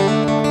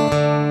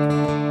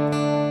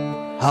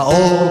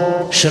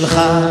 האור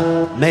שלך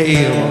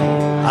מאיר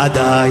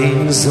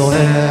עדיין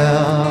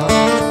זוהר,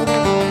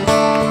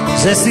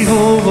 זה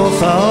סיבוב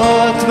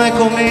הופעות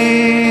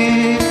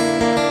מקומי,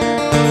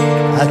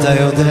 אתה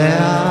יודע,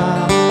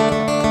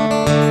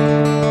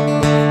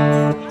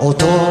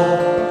 אותו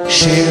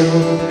שיר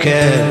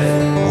כאב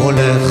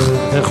הולך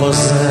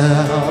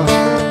וחוזר,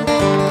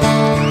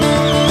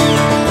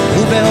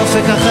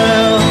 ובאופק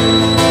אחר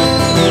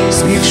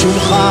סביב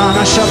שולחן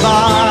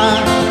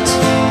השבת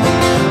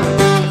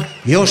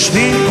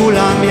יושבים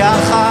כולם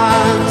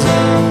יחד,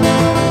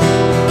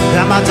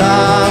 גם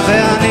אתה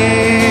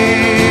ואני,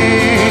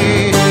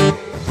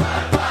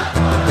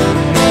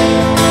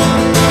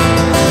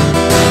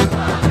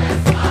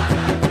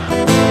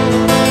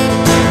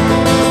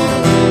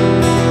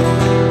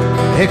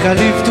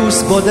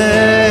 אקליפטוס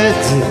בודד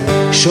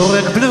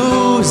שורק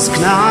בלוז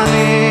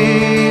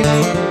כנעני,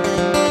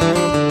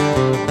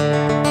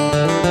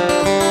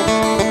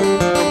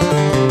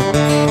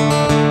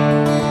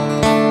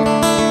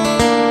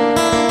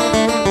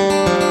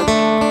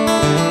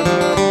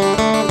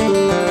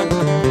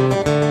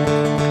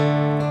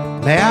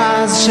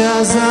 מאז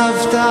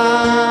שעזבת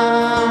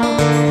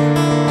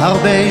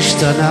הרבה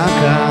השתנה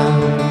כאן,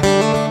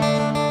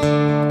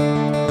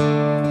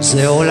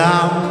 זה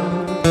עולם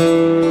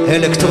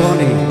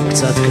אלקטרוני,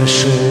 קצת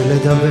קשה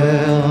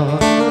לדבר,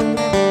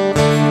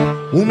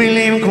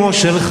 ומילים כמו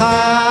שלך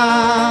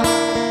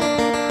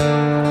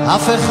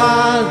אף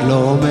אחד לא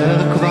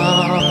אומר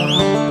כבר,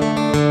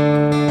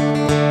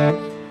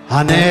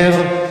 הנר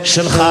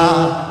שלך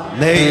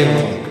מאיר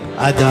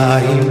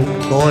עדיין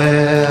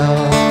בוער,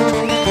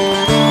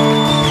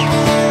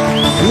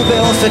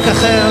 ובאופק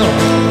אחר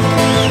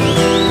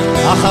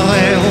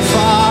אחרי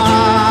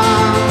הופעה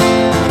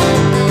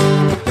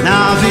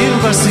נעביר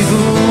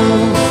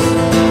בסיבוב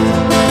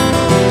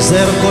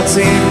זר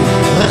קוצים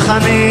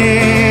ריחני,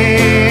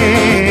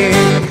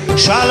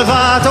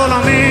 שלוות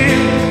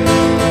עולמים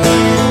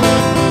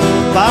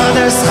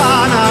פרדס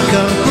חנה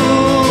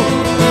כרכור,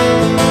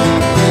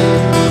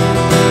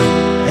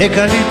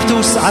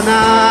 אקליפטוס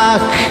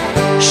ענק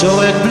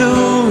שורק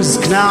בלוז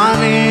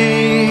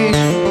כנעני,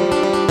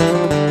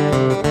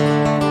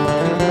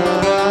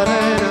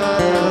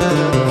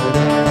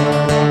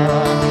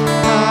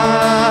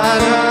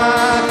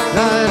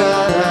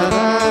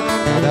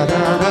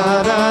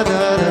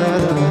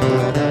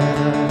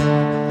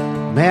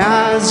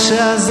 מאז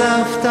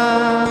שעזבת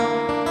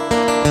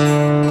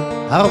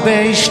הרבה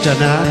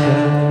השתנה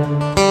כאן,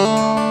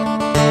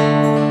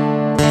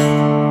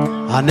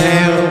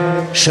 הנר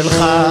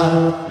שלך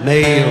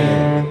מאיר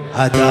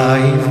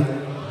עדיין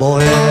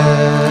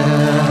בוער.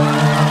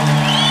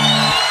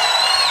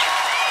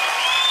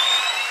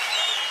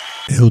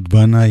 אהוד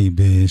בנאי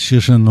בשיר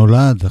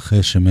שנולד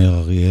אחרי שמאיר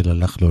אריאל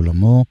הלך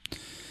לעולמו.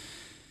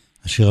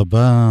 השיר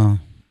הבא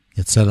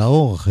יצא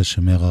לאור אחרי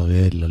שמאיר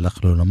אריאל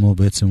הלך לעולמו,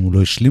 בעצם הוא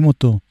לא השלים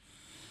אותו,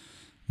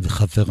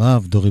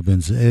 וחבריו דורי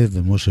בן זאב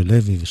ומשה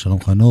לוי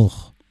ושלום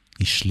חנוך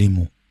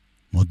השלימו.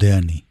 מודה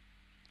אני.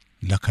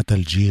 להקת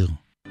אלג'יר.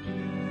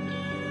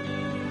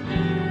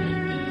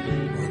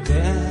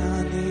 מודה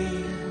אני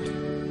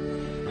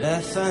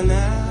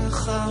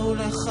לפניך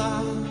ולך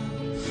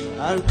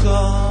על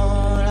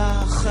כל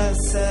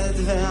החסד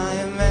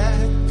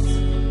והאמת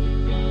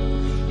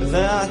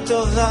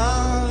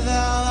והטובה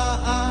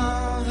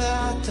והרעה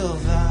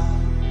והטובה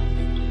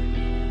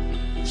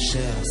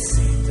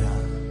שעשית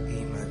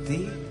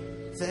עמדי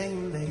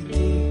ועם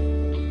ביתי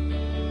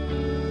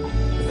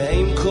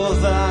ועם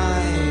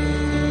קובארי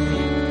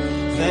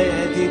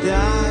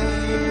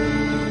וידידיי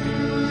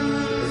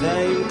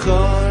ועם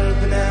כל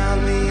בני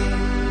עמי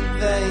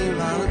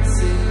ועם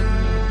ארצי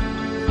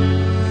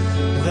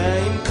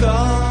ועם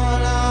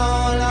כל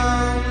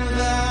העולם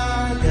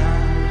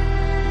והאדם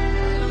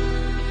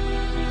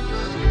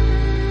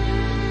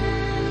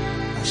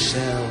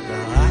אשר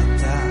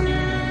בראת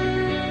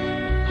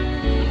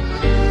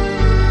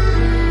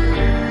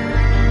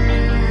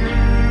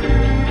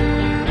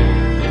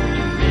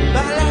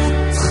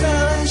בעלת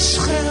חרש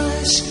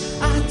חרש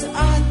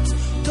את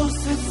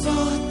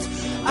תופפות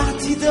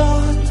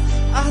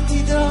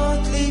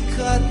עתידות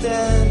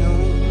לקראתנו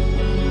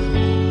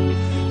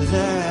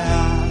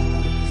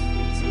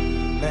ואת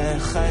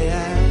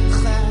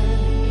מחייכת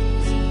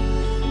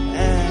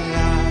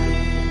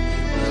אליי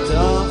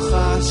מתוך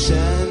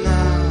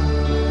השינה.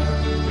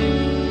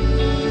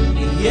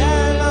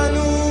 יהיה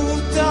לנו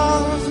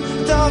טוב,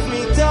 טוב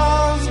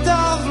מטוב,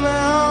 טוב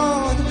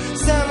מאוד,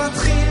 זה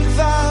מתחיל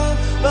כבר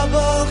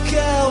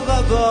בבוקר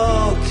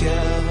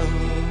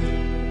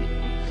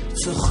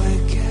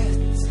צוחקת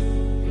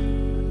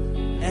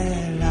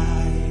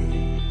אליי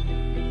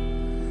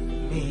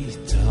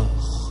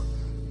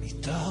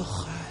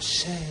מתוך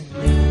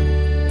השינה.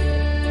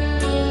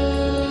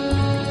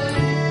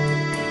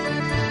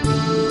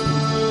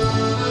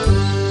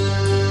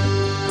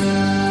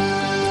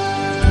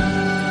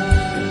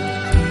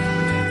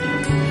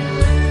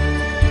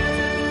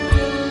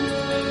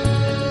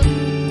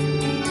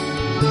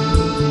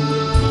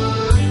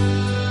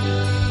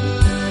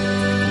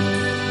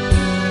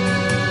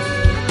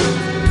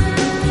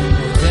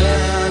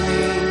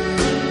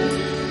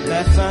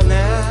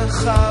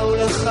 לפניך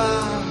ולך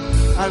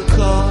על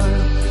כל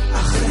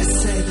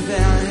החסד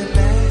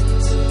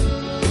והאמת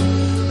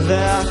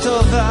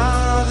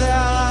והטובה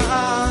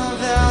והרעה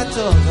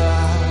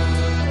והטובה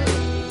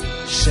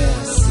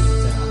שעשית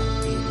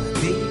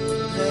עמדי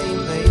ועם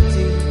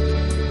ביתי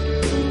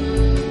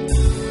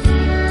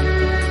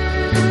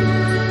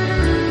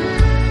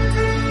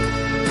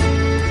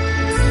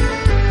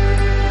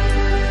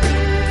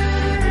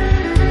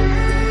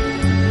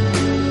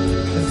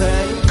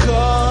ועם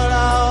כל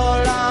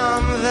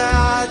העולם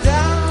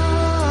והאדם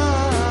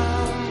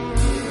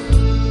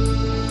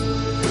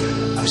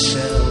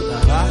אשר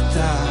בראת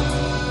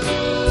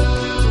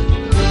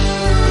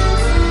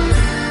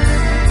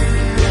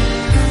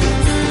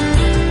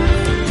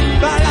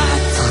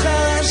בעלת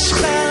חרש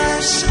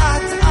חרש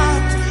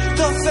את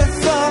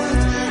תופפות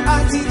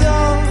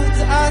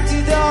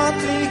עתידות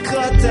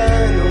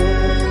לקראתנו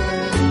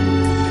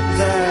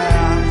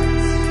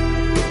ואת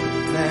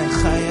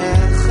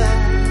מחייכת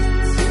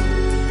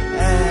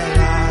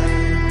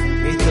אליי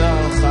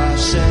מתוך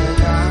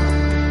השינה.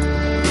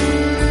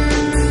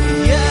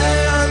 יהיה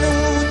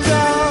לנו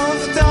טוב,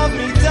 טוב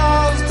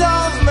מטוב,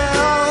 טוב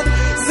מאוד,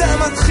 זה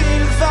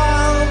מתחיל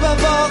כבר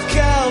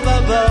בבוקר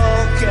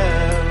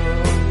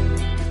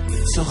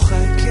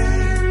צוחקת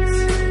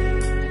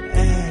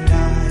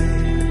אליי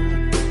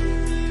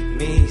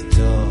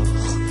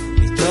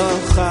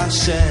מתוך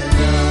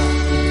השינה.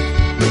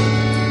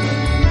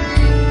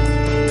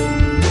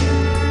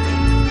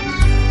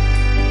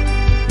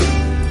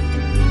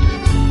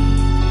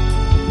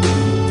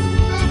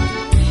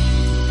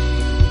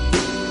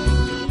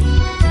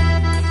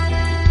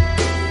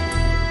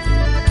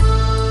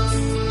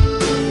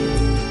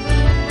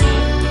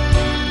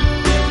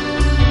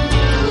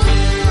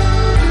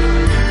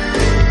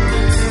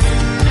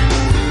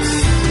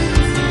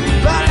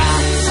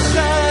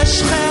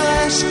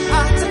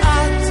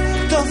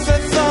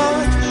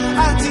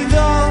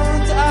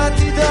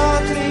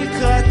 עתידות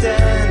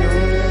לקראתנו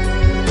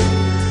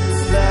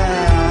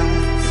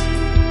ואת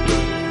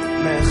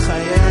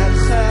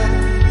מחייכת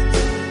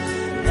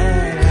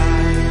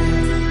אליי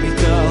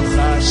מתוך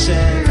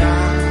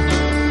השינה.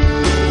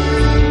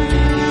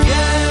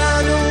 יהיה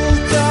לנו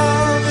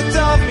טוב,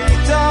 טוב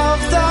מטוב,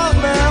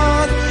 טוב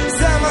מאוד,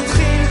 זה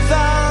מתחיל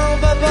כבר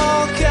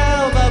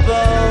בבוקר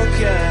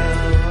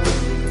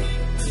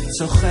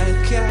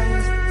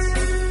צוחקת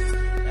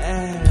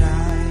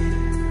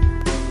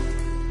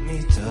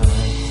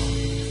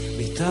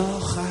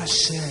מתוך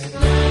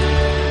השינה.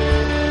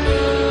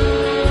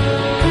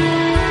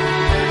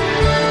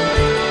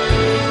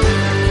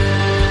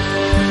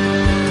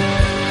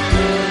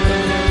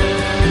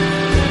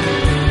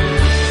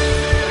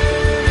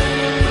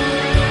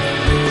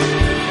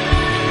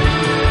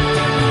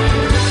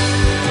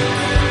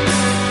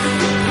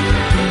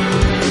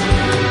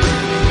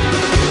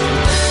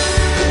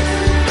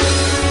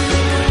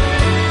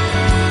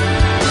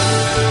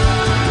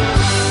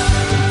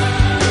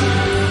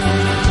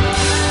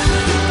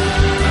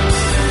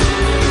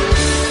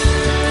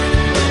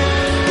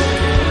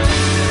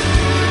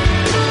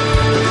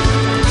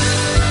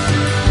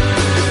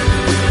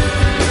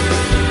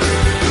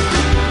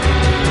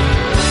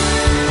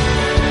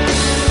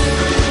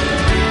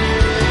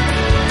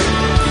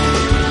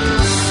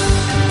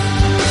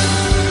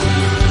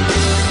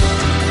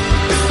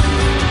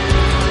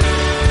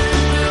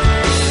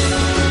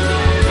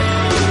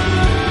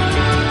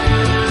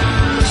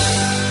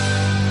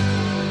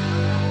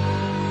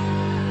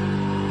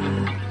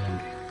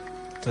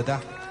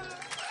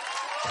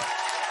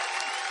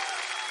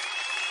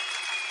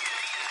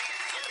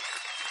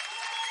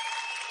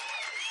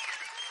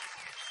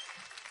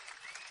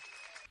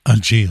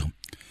 אלג'יר.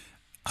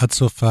 עד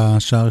סוף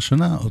השעה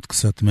הראשונה עוד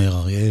קצת מאיר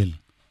אריאל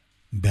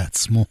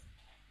בעצמו,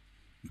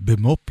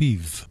 במו פיו.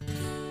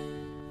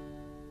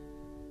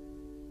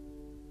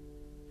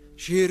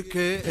 שיר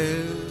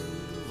כאב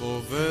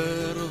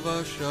עובר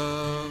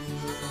ושב,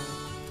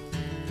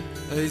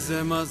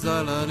 איזה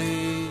מזל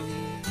אני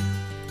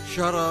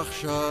שר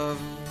עכשיו.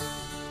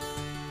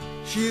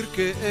 שיר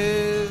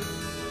כאב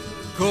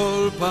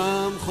כל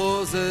פעם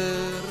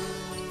חוזר,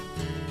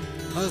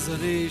 אז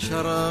אני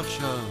שר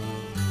עכשיו,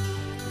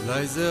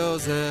 אולי זה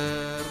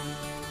עוזר.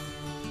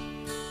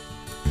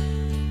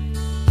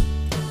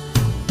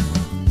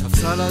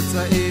 תפסל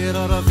הצעיר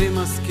ערבי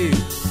משכיל,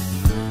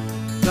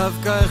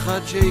 דווקא אחד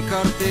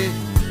שהכרתי,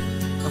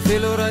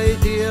 אפילו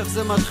ראיתי איך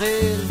זה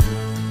מתחיל.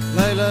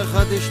 לילה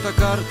אחד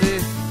השתכרתי,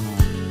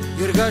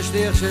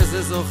 הרגשתי איך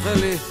שזה זוכה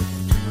לי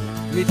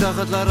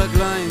מתחת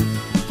לרגליים,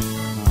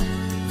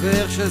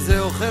 ואיך שזה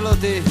אוכל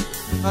אותי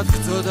עד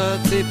קצות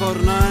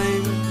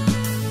הציפורניים.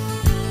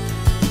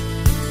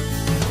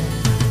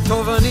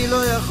 טוב, אני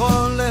לא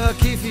יכול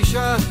להקיף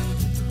אישה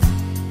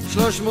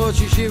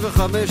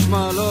 365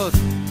 מעלות,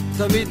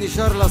 תמיד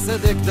נשאר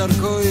לסדק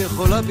דרכו,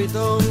 יכולה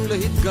פתאום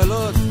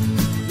להתגלות.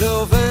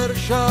 לעובר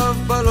שב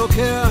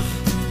בלוקח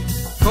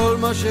כל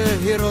מה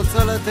שהיא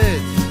רוצה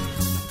לתת,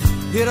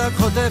 היא רק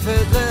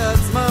חוטפת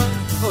לעצמה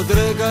עוד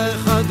רגע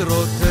אחד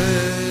רוטט.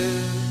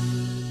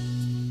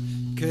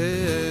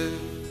 כאב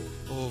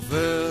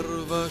עובר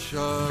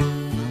ושב,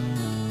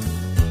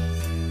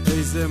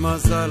 איזה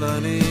מזל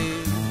אני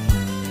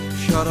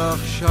שר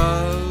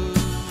עכשיו.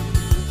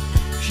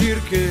 שיר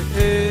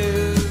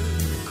כאב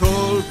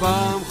כל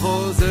פעם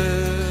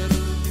חוזר,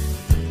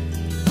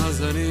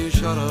 אז אני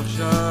שר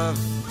עכשיו,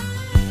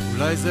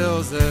 אולי זה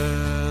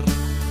עוזר.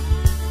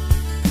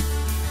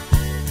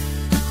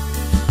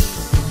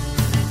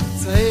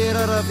 צעיר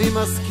ערבי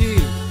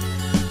משכיל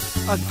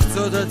עד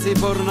קצות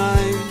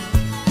הציפורניים,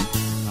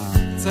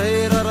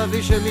 צעיר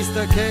ערבי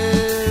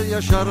שמסתכל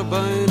ישר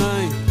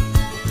בעיניים,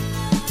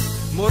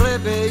 מורה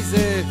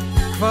באיזה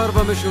כפר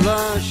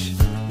במשולש,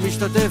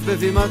 משתתף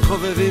בבימת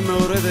חובבים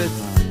מעורבת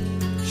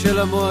של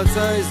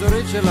המועצה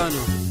האזורית שלנו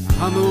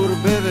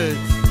המעורבבת.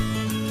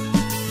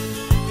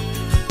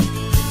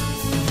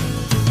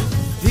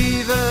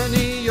 היא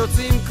ואני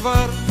יוצאים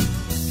כבר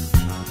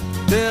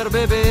די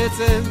הרבה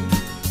בעצם,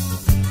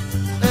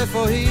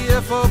 איפה היא,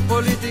 איפה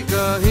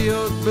פוליטיקה, היא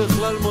עוד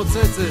בכלל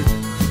מוצצת.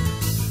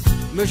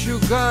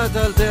 משוגעת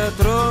על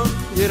תיאטרון,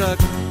 היא רק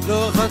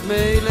לא אחת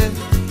מאלה,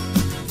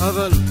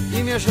 אבל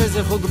אם יש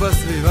איזה חוג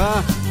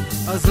בסביבה,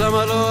 אז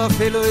למה לא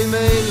אפילו עם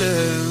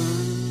אלה.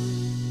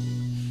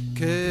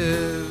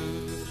 כאב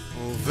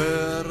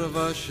עובר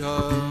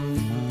ושב,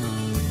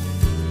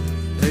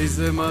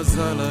 איזה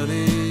מזל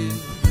אני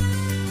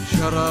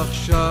שר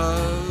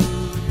עכשיו.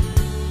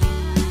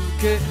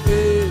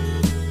 כאב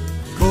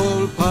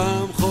כל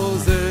פעם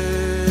חוזר,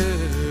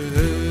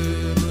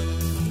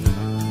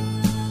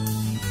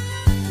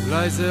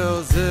 אולי זה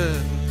עוזר.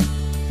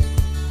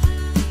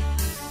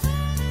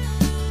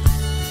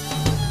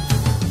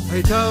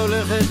 הייתה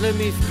הולכת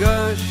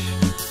למפגש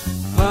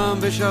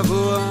פעם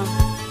בשבוע,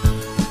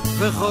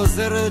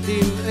 וחוזרת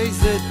עם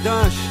איזה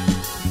דש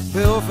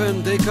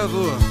באופן די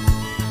קבוע,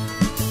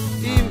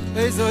 עם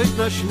איזו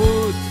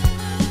התנשמות,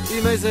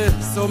 עם איזה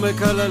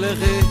סומק על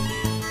הלכת.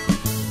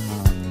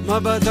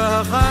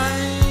 מבטה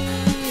החי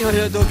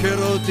היה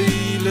דוקר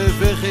אותי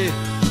לבכי,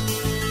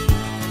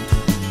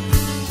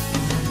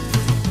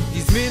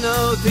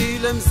 הזמינה אותי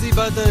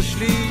למסיבת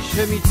השליש,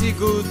 הם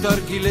הציגו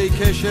תרגילי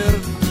קשר,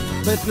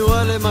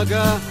 בתנועה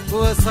למגע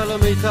הוא עשה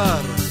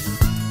למיתר,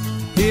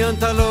 היא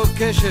ענתה לו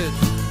קשת,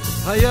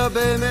 היה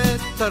באמת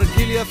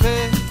תרגיל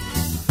יפה,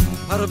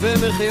 הרבה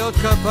מחיאות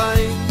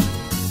כפיים.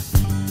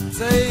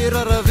 צעיר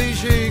ערבי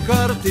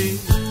שהכרתי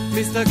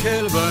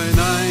מסתכל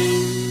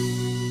בעיניים.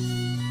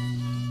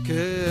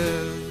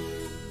 כאב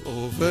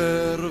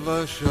עובר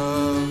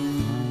ושב,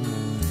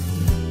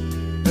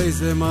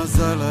 איזה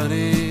מזל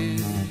אני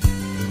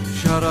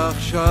שר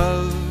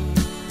עכשיו.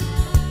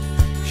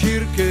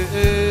 שיר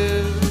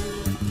כאב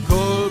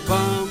כל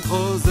פעם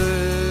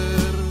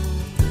חוזר,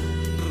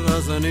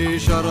 אז אני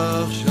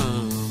שר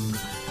עכשיו,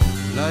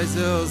 אולי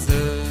זה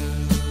עוזר.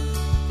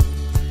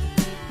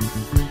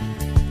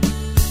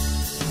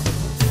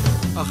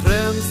 אחרי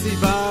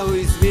המסיבה הוא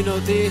הזמין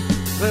אותי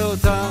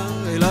ואותה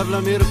אליו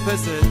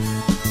למרפסת,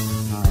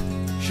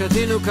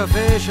 שתינו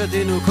קפה,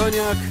 שתינו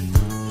קוניאק,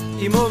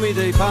 אמו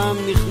מדי פעם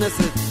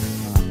נכנסת.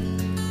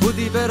 הוא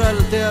דיבר על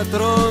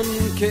תיאטרון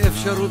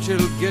כאפשרות של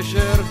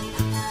גשר,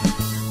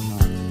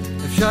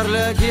 אפשר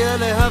להגיע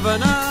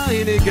להבנה,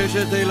 היא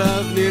ניגשת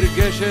אליו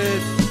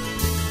נרגשת.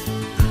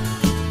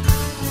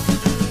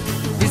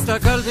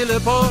 הסתכלתי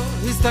לפה,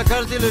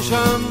 הסתכלתי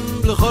לשם,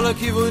 לכל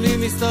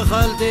הכיוונים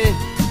הסתכלתי,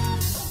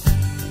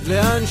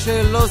 לאן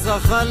שלא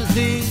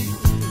זכלתי,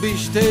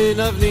 בשתי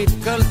עיניו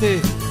נתקלתי.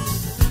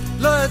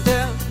 לא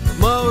יודע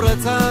מה הוא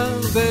רצה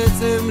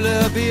בעצם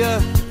להביע,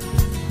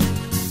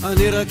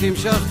 אני רק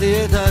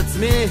המשכתי את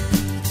עצמי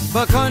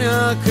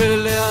בקוניאק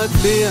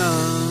להטביע.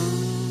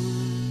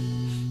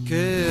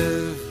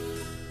 כאב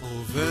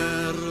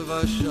עובר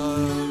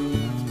ושב.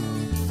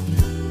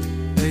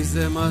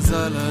 איזה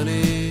מזל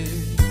אני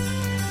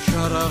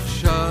שר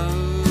עכשיו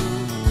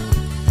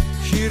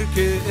שיר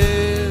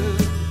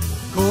כאב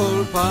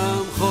כל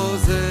פעם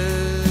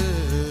חוזר.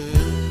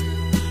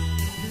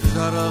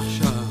 שר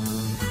עכשיו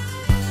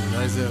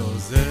אולי זה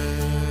עוזר.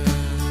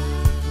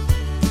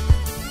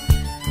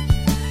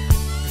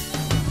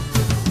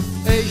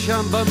 אי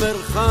שם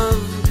במרחב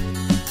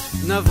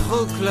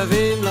נבחו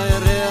כלבים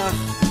לירח,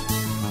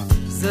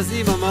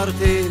 זזים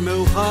אמרתי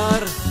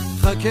מאוחר,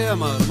 חכה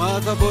אמר מה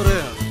אתה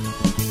בורח,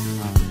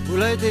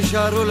 אולי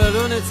תישארו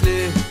ללון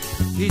אצלי,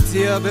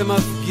 הציע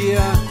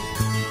במפגיע,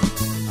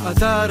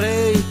 אתה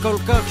הרי כל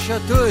כך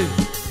שטוי,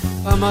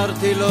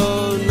 אמרתי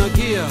לו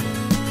נגיע.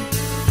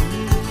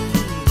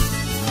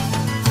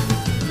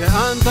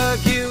 לאן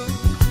תגיעו?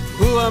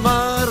 הוא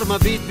אמר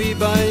מביט בי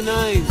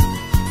בעיניים,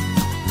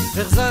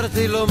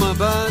 החזרתי לו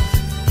מבט,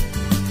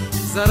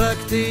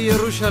 זרקתי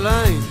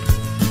ירושלים.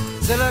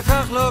 זה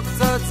לקח לו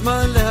קצת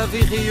זמן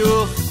להביא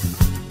חיוך,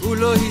 הוא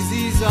לא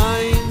הזיז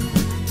עין,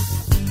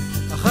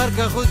 אחר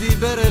כך הוא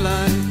דיבר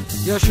אליי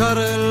ישר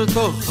אל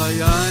תוך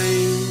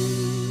היין.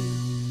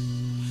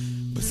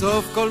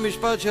 בסוף כל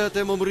משפט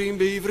שאתם אומרים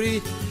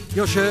בעברית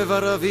יושב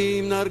ערבי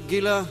עם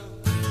נרגילה,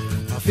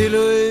 אפילו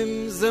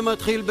אם זה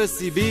מתחיל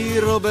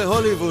בסיביר או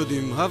בהוליווד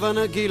עם הווה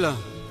נגילה.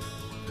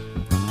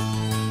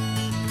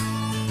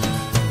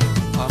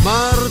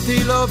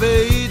 אמרתי לו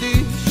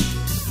ביידיש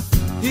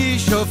היא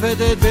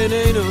שופטת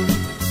בינינו,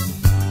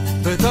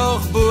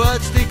 בתוך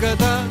בועת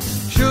שתיקתה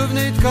שוב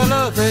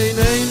נתקלות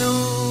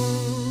עינינו.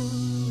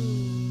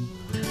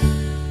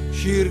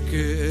 שיר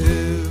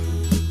כאב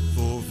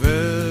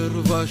עובר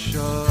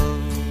ושב,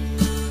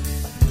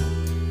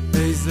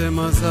 איזה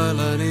מזל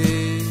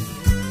אני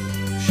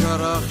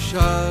שר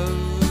עכשיו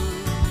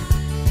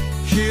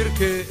שיר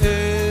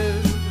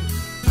כאב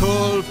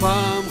כל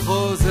פעם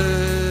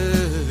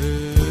חוזר.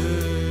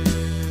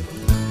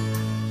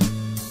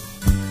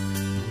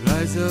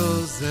 אולי זה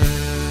עוזר.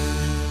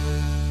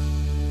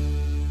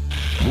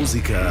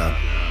 מוזיקה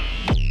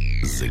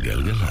זה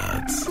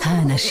גלגלצ.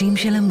 האנשים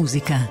של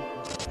המוזיקה.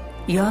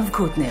 יואב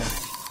קוטנר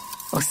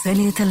עושה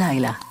לי את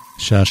הלילה.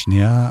 שעה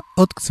שנייה,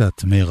 עוד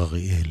קצת מאיר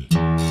אריאל.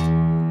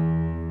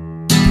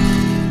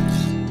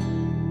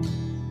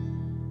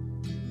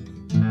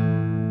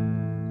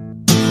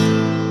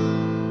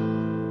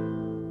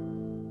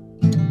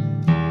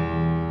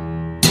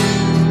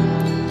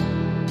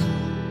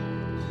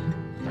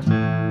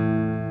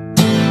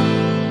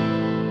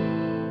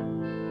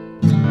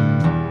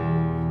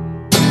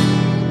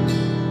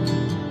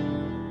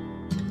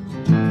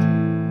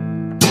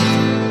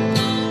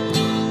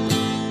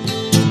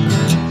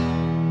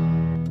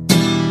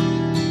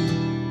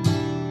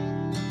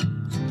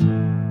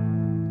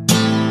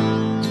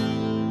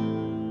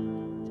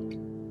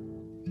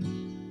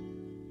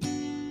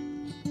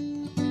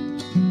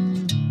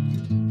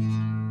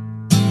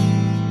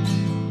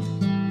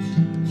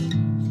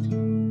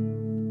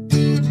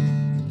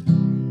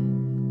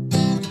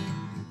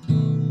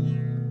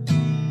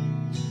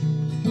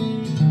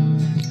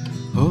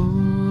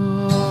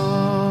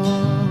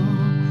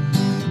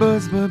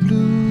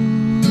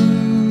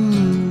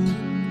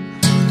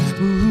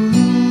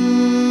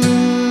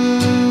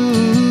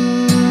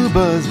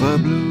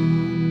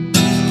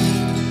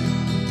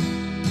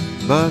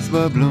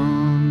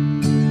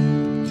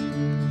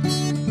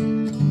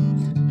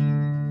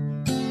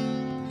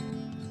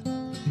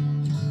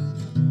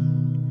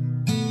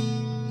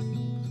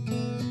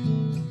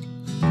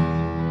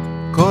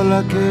 כל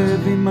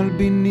הכאבים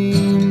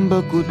מלבינים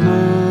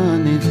בכותנה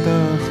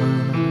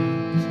נפתחת,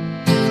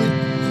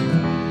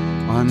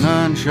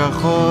 ענן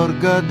שחור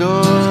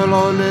גדול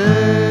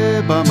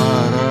עולה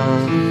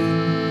במערב,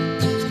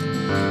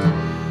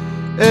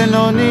 אין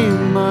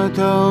אונים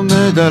אתה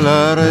עומד על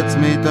הארץ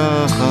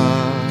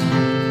מתחת,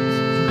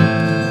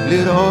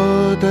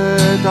 לראות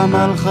את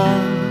עמלך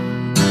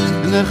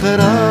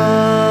נחרב.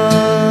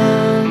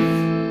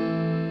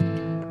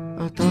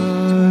 אתה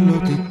לא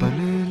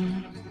תתפלל,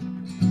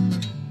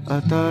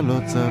 אתה לא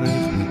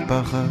צריך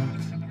מטפחת,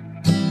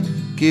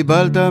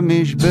 קיבלת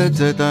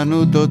משבצת,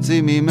 אנו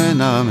תוציא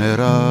ממנה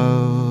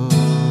מרב.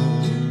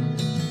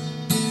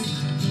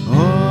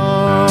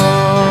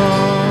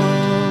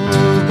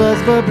 בס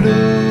בבלו,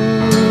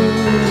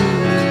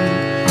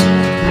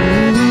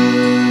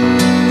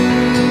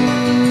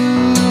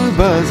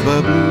 בס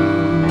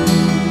בבלו,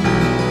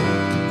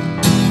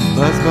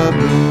 בס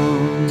בבלו.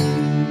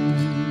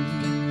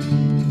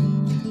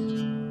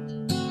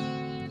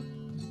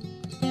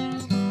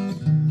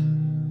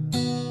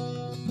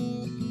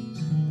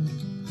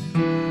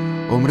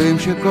 אומרים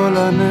שכל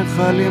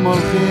הנחלים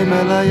הולכים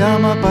אל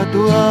הים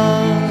הפתוח,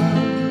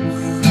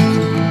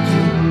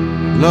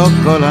 לא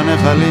כל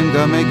הנחלים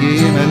גם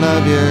מגיעים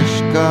אליו,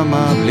 יש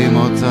כמה בלי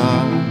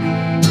מוצא,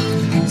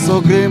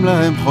 סוגרים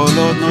להם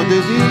חולות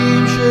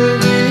נודדים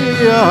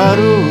שהיא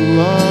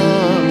הרוח,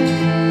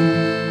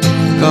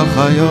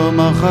 ככה יום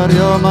אחר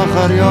יום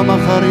אחר יום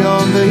אחר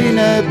יום,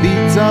 והנה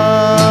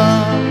ביצה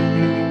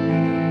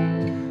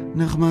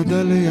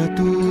נחמדה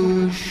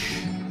ליתוש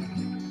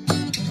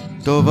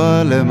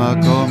טובה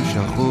למקום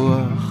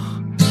שכוח,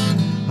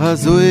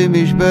 הזוי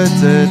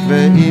משבצת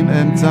ועם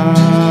אמצע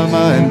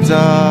מה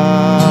אמצע.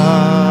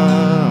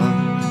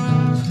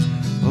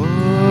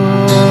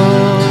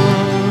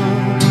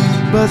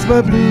 בס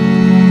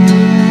בבלי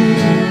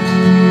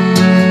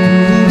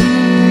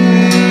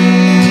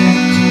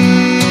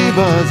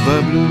בס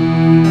בבלו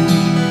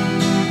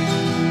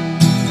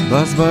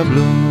בס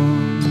בבלו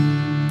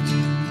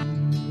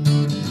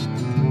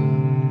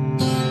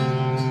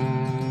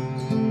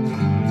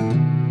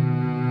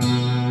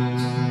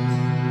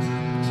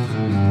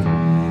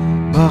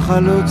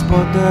בחלוץ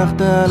פותח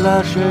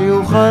תעלה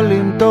שיוכל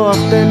למתוח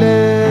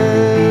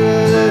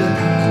דלת,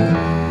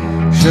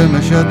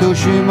 שמש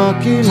יתושים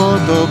מקים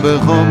אותו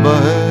בחום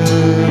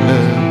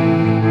בהלם.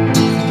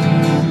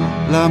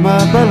 למה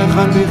בא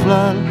לכאן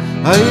בכלל?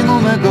 האם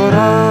הוא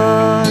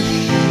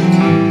מגורש?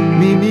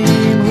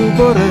 ממין הוא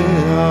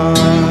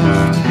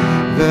בורח?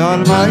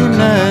 ועל מה אם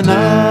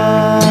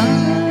נענש?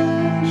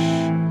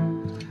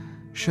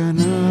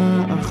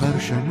 שנה אחר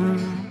שנה,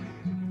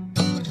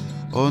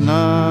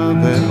 עונה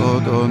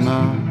ועוד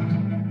עונה,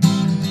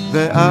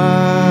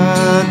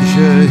 ועד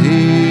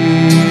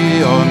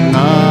שהיא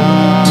עונה.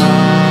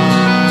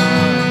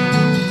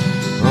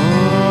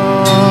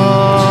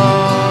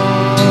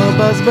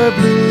 בס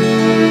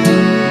בבלי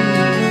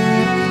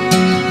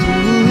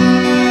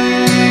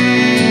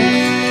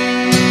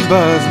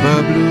בס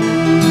בבלו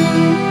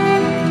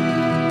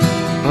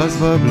בס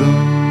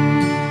בבלו.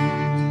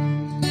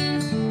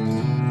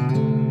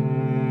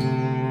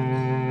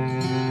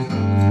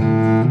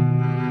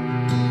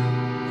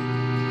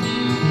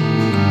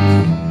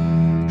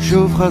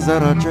 שוב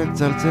חזר הצ'ק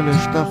צלצל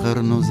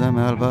השתחררנו, זה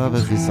מהלוואה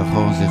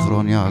וחיסכון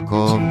זיכרון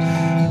יעקב.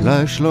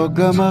 יש לו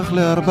גמח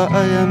ל4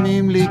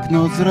 ימים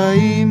לקנות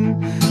זרעים,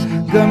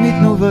 גם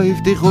יתנו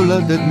והבטיחו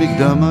לתת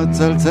מקדמה,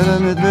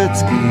 צלצלת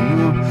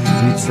וצקינו,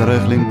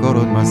 נצטרך למכור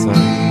עוד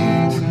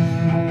מסעית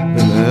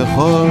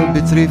ולאכול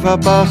בצריף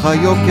הפח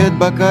היוקד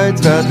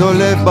בקיץ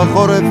והדולף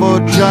בחורף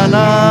עוד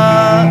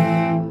שנה.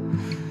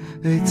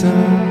 עצה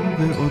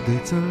ועוד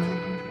עצה,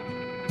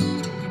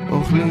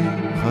 אוכלים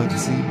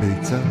חצי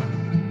ביצה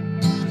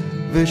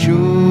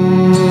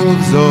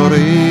ושוב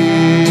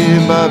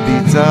זורים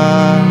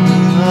בביצה.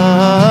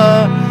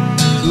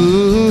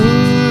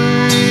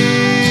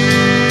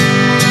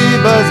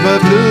 בס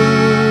בבלו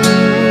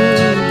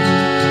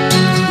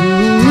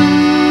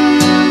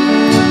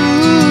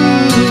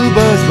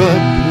בס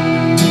בבלו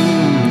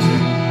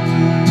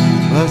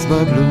בס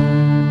בבלו.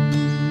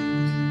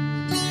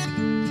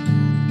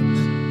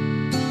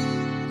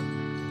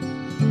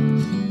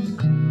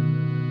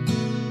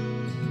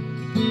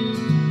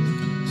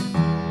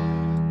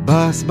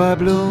 בס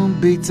בבלום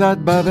ביצת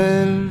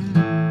בבל,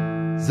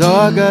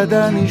 זו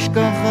אגדה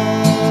נשכחת,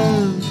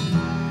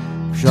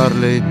 אפשר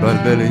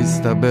להתבלבל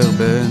להסתבר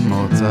בין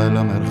מוצא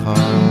למרחב,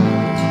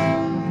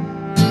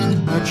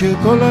 עד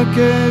שכל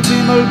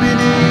הכאבים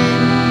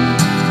מלבינים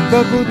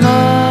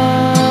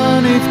בכותנה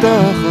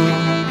נפתחת,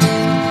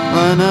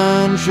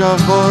 ענן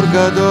שחור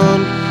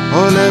גדול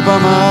עולה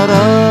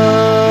במערב.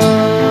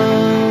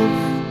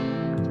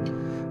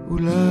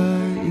 אולי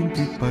אם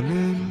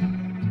תתפלל,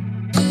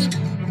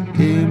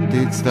 אם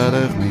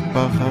תצטרך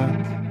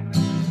מטפחת,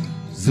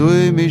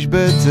 זוהי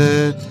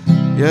משבצת,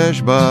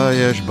 יש בה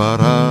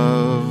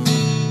רב.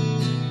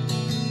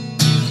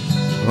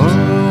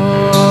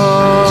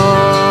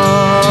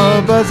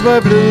 בס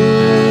בבלו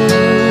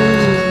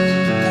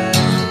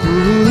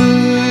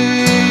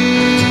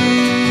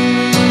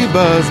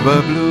בס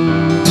בבלו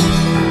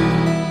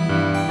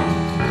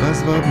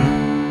בס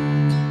בבלו.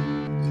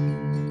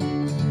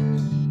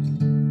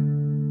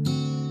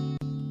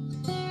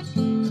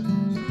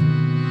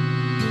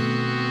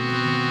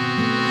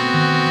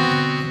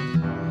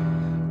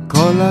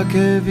 כל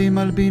הכאבים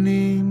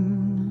מלבינים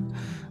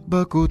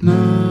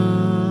בכותנה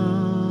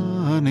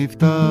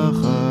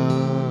הנפתחת.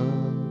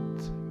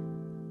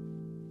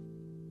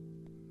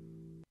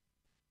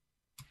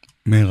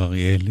 מאיר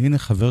אריאל, הנה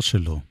חבר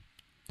שלו,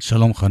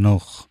 שלום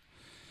חנוך,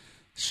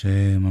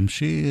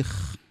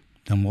 שממשיך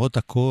למרות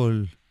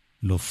הכל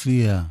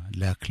להופיע,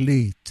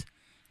 להקליט,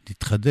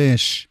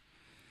 להתחדש.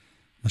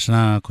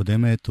 בשנה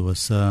הקודמת הוא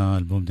עשה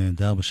אלבום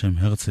נהדר בשם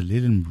הרצל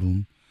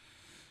לילנבלום,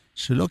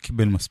 שלא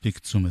קיבל מספיק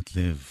תשומת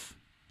לב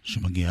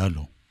שמגיעה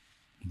לו.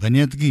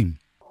 ואני אדגים.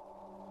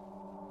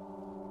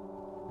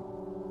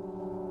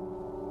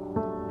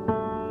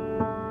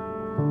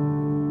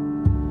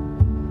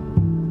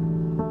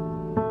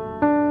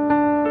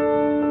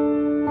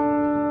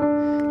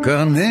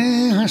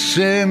 קרני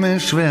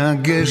השמש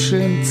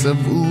והגשם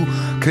צבעו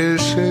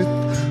קשת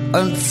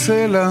על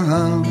צל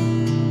ההר,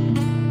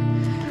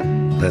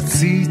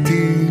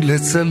 רציתי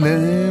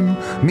לצלם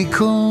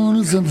מכל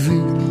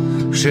זווית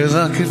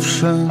שרק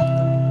אפשר,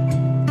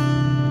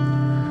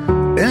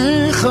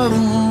 איך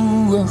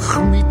הרוח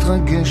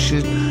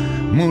מתרגשת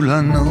מול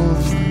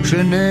הנוף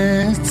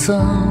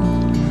שנעצר.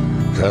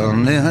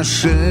 קרני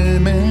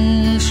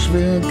השמש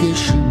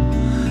והגשם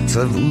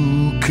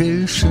צבעו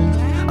קשת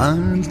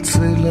על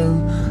צל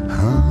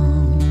ההר,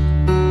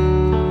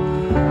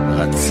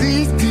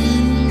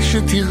 רציתי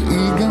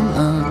שתראי גם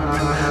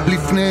את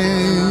לפני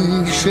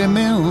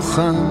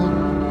שמאוחר.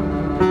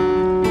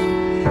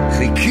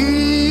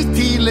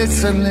 חיכיתי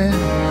לצלם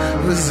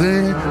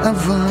וזה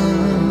עבר.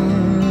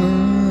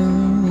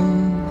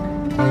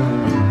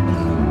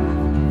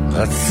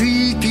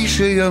 רציתי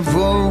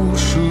שיבואו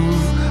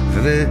שוב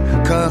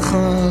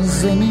וככה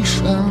זה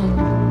נשאר.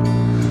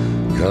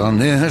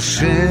 קרני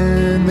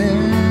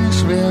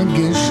השמש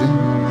והגשם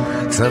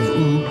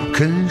צבעו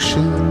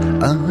קשת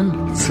על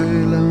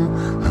צלע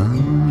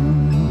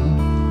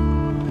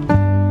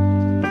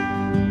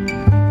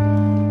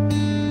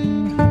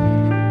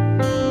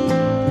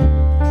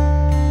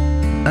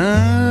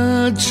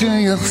עד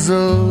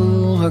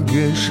שיחזור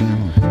הגשם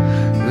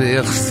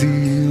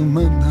ויחסיר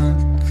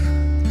מבט,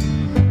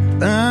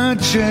 עד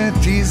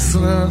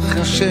שתזרח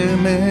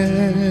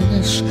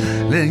השמש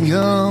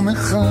ליום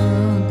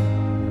אחד,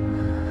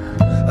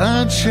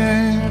 עד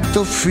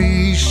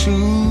שתופיע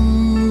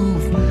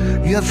שוב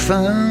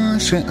יפה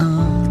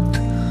שאת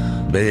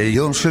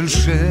ביום של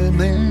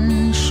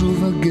שמש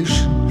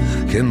ובגשם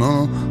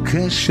כמו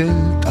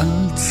קשת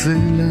על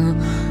צלע.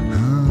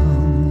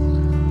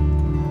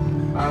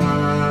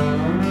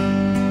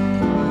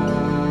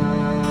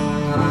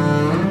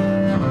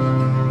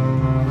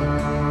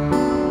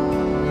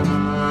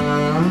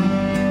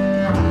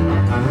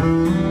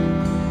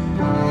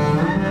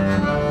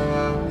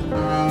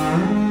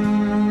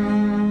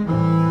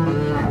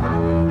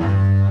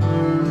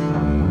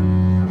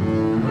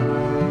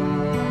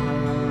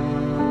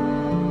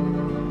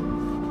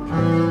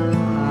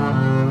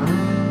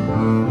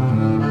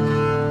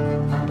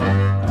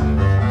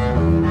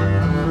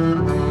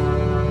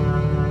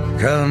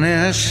 קרני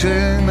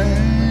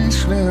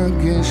השמש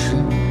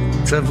והגשם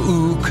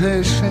צבעו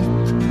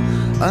קשת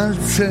על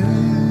צלע.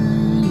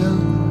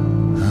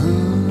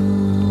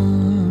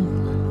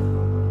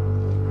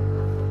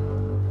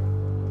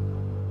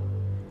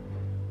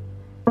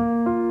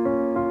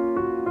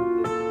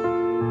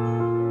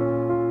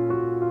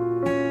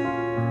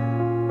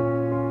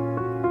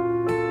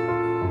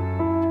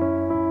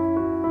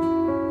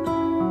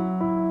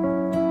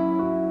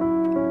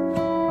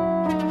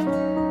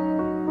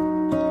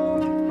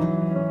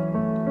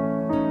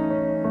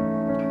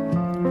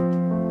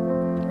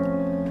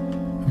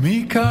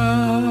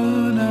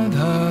 מכאן עד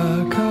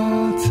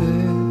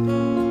הקצה,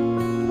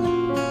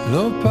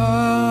 לא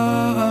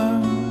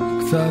פעם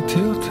קצת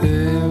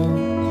יותר,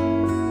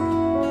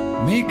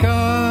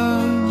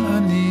 מכאן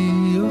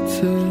אני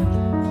יוצא,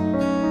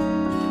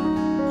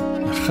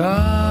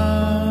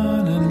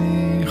 מכאן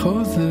אני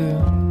חוזר,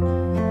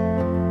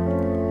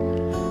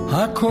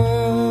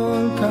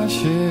 הכל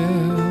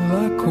כאשר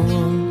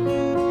הכל,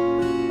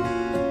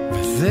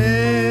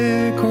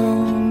 וזה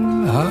כל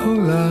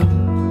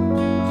העולם.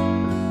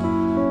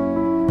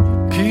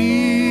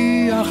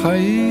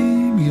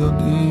 החיים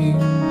יודעים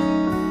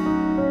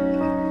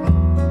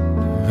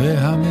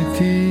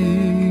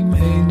והמתים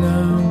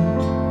אינם.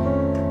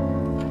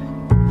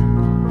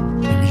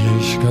 אם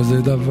יש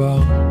כזה דבר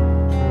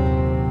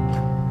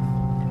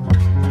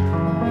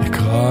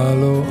נקרא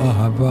לו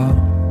אהבה.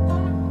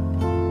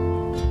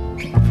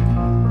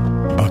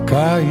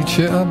 בקיץ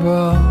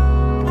שעבר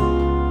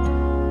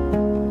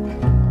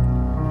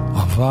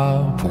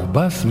עבר פה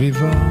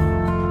בסביבה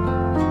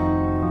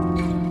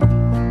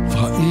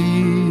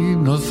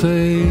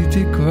נושאי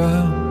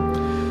תקווה,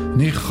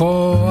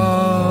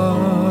 ניחוח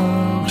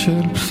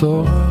של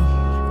בשורה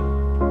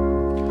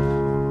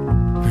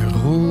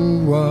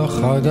ורוח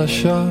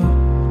חדשה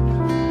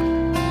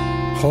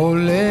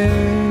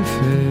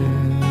חולפת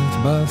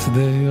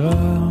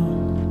בשדרה.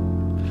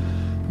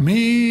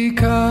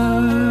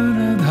 מכאן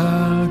עד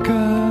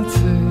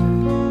הקצה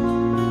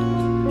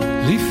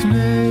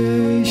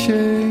לפני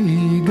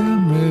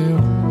שיגמר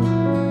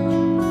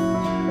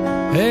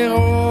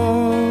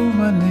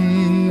עירום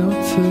אני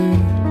יוצא,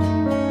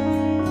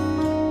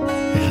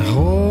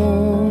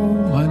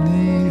 עירום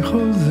אני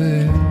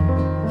חוזר,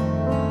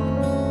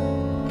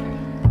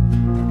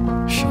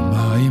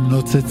 שמיים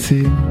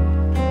נוצצים,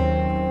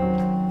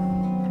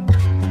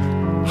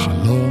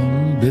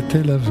 חלום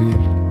בתל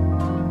אביב,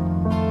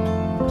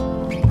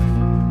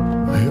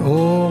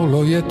 ואור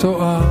לא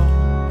יתואר,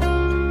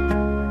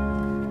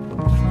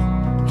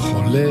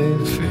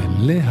 חולף אל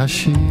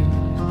להשיב,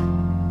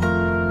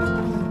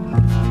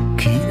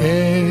 כי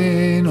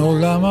אין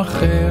עולם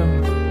אחר,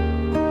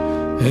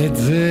 את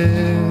זה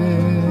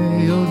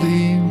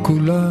יודעים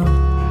כולם,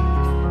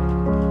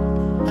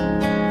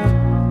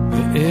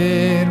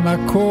 ואין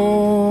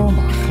מקום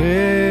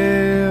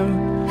אחר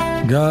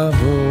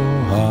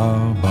גבוה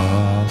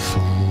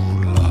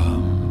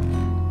בסולם.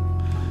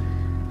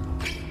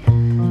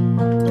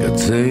 את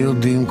זה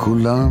יודעים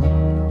כולם,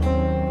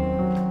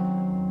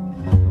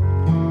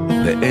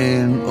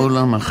 ואין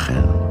עולם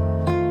אחר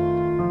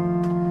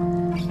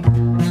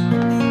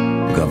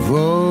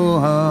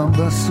גבוה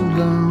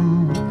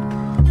בסולם,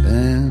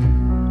 אין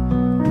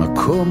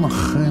מקום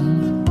אחר.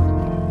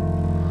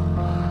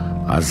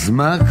 אז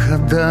מה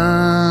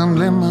קדם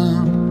למה?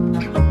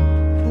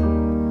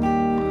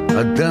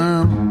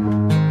 אדם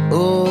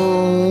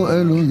או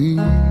אלוהים?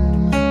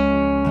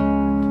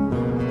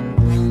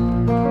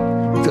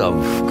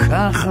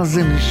 ככה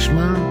זה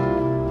נשמע,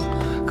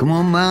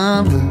 כמו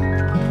מוות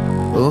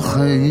או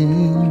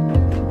חיים.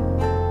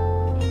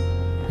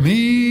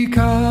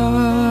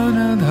 מכאן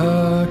עד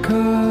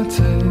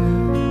הקצה,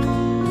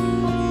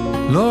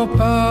 לא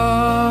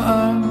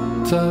פעם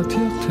קצת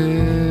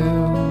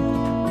יותר,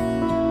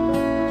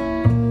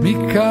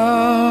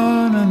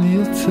 מכאן אני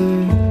יוצא,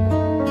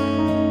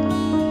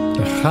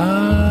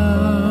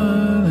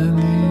 לכאן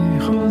אני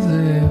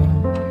חוזר.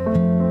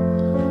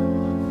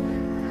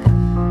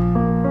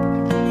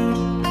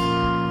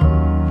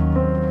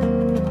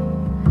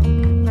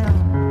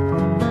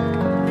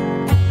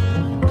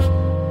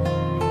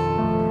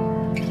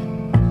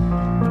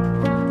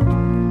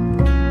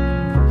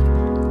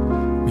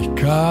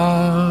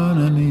 מכאן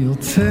אני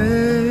יוצא,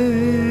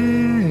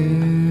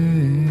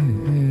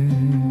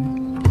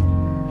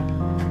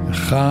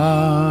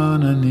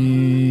 לכאן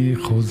אני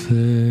חוזר.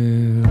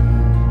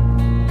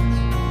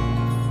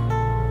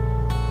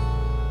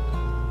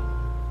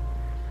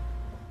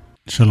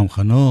 שלום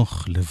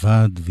חנוך,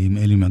 לבד ועם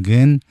אלי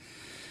מגן.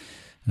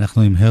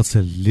 אנחנו עם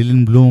הרצל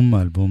לילנבלום,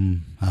 האלבום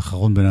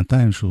האחרון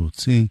בינתיים שהוא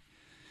הוציא.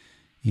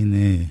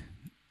 הנה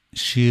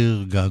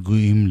שיר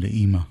געגועים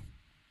לאמא.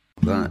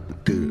 1,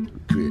 2,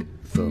 3,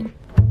 4.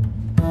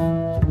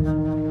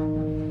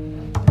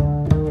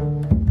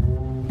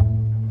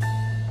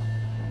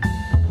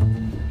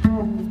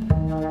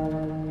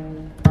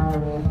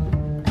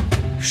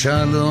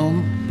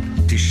 שלום,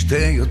 תשתה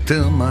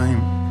יותר מים,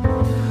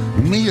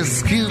 מי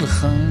יזכיר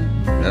לך,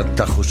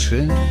 אתה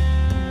חושב?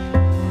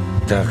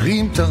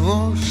 תרים את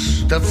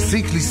הראש,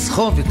 תפסיק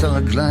לסחוב את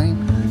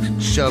הרגליים,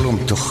 שלום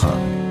תאכל,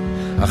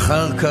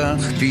 אחר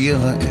כך תהיה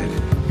רעב.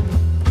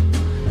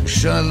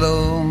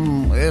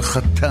 שלום, איך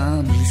אתה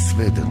בלי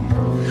סוודר?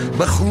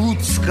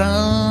 בחוץ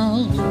קר,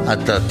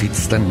 אתה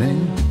תצטנן.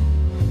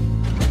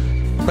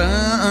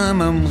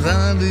 פעם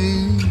אמרה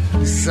לי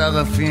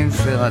שרה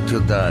פינפר, את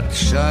יודעת,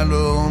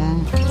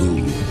 שלום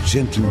הוא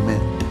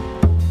ג'נטלמן.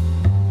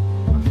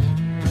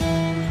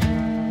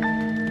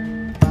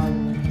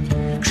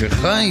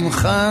 כשחיים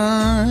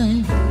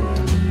חי,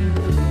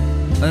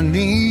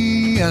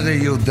 אני הרי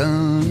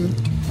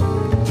יודעת,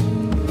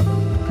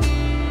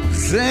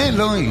 זה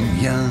לא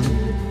עניין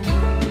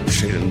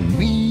של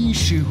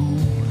מישהו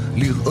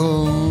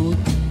לראות.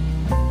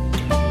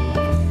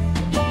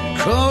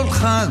 כל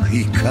חג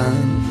היא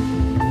כאן,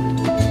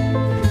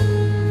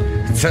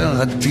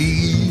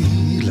 צרתי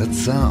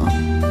לצער,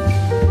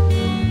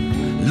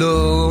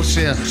 לא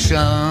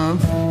שעכשיו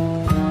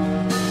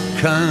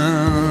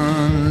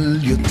קל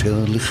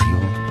יותר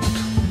לחיות.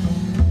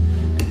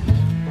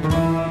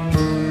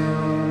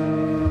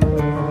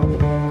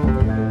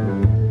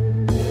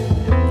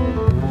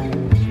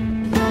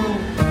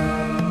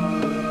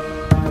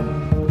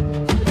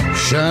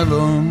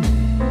 שלום,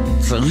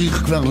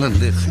 צריך כבר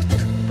ללכת,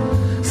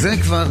 זה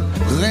כבר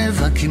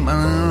רבע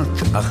כמעט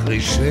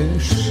אחרי 6.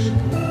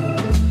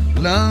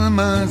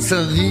 למה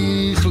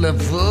צריך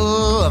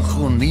לבוא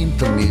אחרונים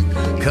תמיד?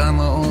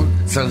 כמה עוד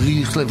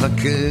צריך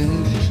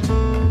לבקש?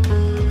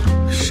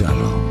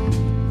 שלום,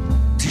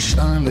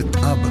 תשאל את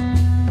אבא,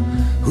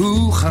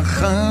 הוא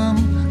חכם,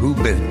 הוא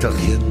בטח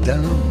ידע.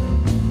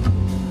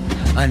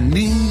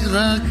 אני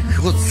רק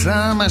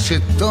רוצה מה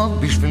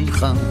שטוב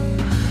בשבילך,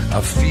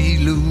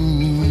 אפילו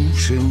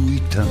שהוא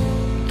איתה.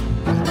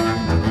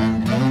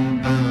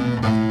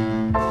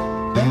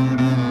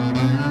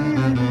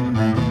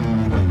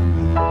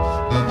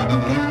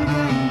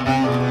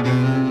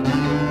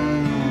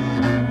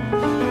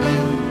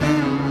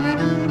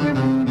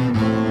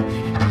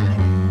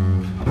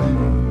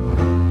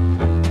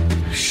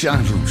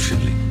 שלום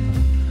שלי,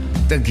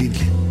 תגיד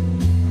לי,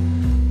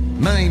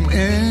 מה אם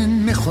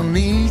אין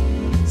מכונית?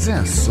 זה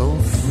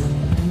הסוף.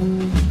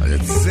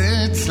 את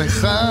זה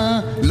אצלך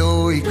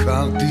לא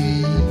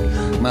הכרתי.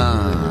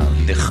 מה,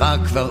 לך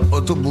כבר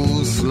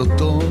אוטובוס לא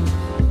טוב?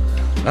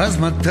 אז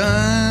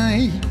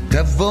מתי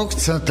תבוא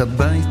קצת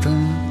הביתה?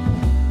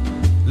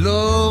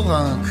 לא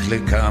רק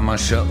לכמה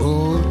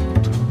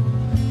שעות.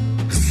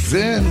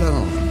 זה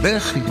לא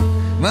בכי,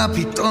 מה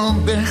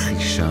פתאום בכי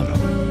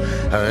שלום?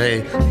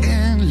 הרי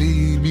אין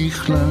לי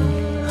בכלל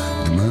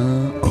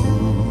דמעות.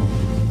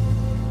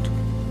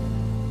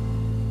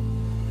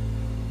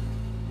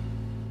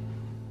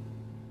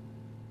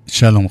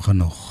 שלום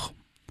חנוך.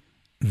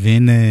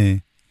 והנה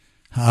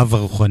האב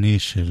הרוחני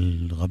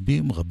של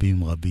רבים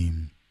רבים רבים,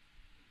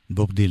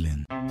 בוב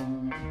דילן.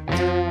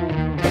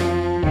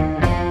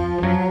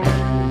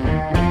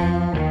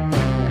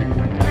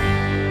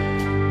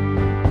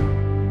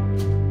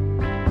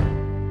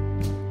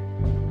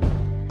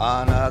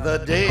 Another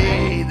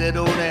day that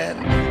don't end,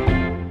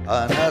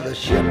 another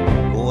ship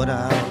going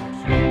out,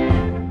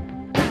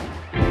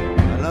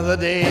 another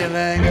day of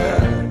anger,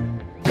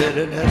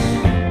 bitterness,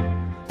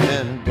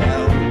 and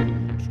doubt.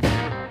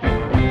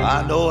 I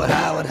know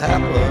how it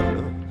happened,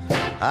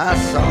 I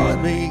saw it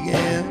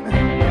begin.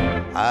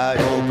 I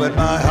opened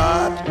my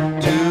heart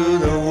to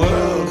the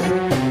world,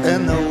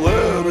 and the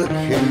world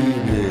came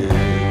in.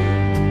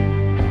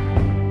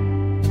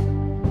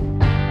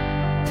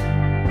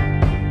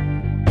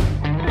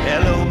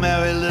 Hello,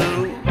 Mary Lou,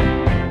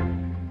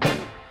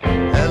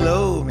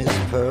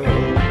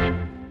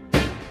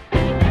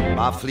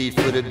 our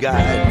fleet-footed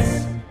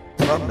guides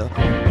from the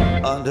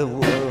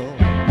underworld.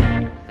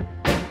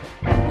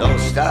 No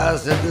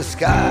stars in the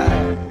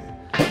sky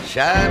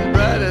shine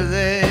brighter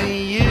than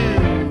you.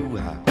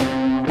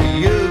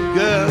 You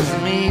girls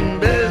mean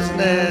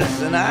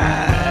business, and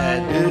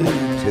I do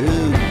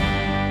too.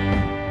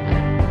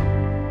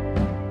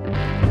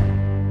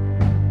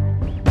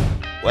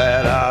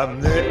 Well, I'm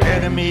the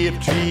enemy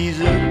of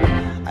treason,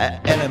 an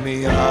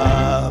enemy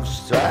of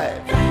strife.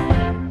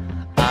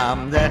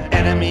 I'm the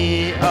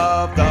enemy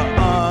of the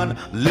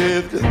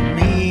unlived,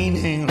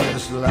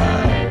 meaningless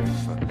life.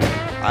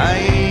 I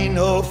ain't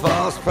no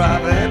false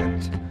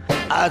prophet,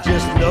 I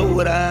just know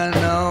what I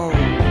know.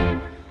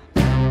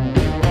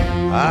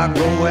 I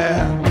go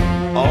where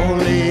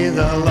only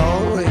the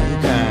lonely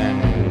can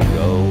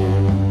go.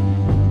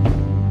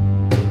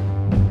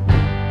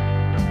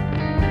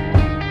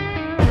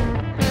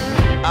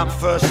 I'm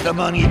first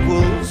among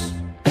equals,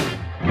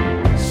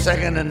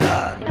 second to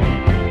none,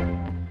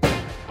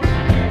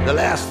 the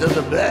last of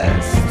the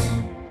best.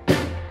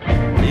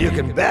 You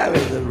can bury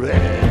the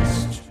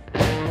rest,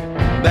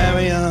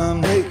 bury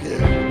 'em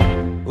naked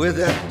with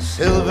that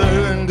silver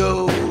and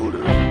gold.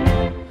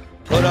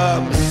 Put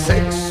 'em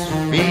 6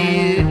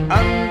 feet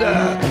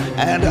under,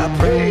 and I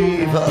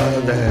pray for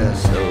their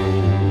soul.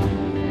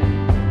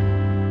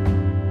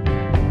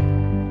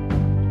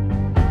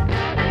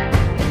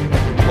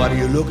 What are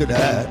you looking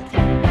at?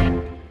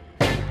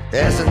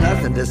 There's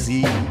nothing to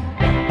see,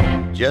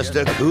 just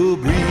a cool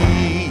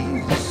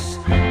breeze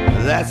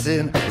that's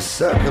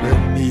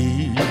encircling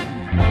me.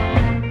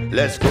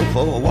 Let's go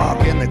for a walk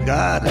in the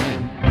garden,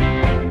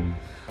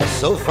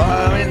 so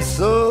far and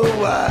so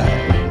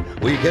wide.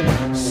 We can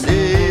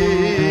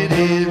sit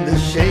in the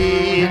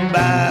shade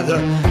by the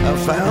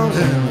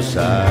fountain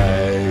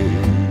side.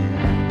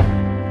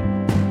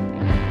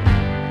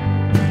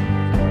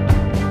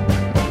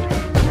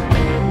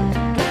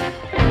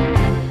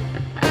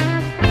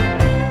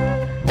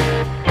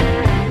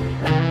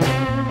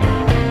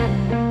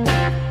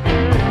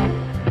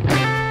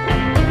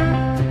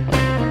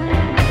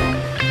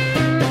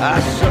 I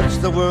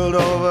searched the world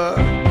over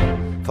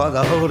for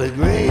the Holy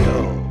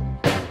Grail.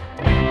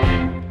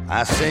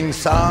 I sing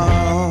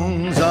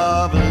songs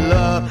of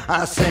love,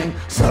 I sing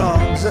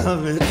songs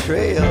of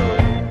betrayal.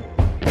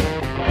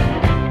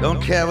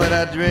 Don't care what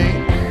I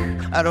drink,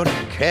 I don't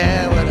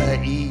care what I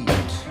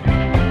eat.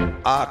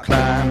 I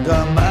climbed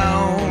a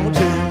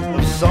mountain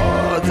of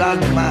swords on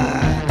my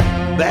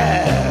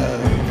bare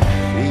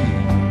feet.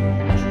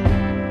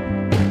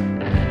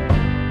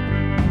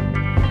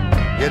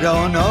 You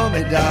don't know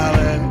me,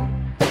 darling,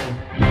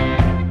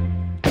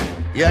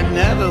 you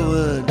never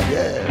would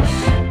guess.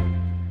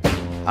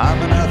 I'm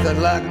nothing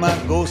like my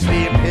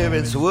ghostly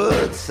appearance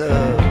would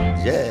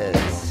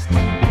suggest.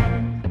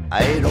 I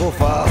ain't no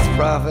false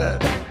prophet,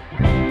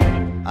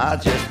 I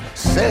just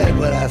said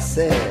what I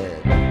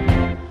said.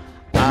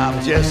 I'm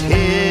just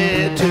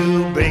here to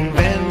bring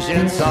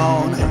vengeance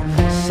on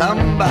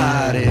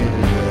somebody's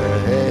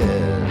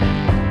head.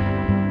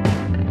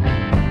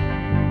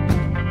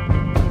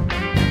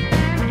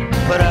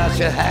 Put out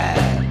your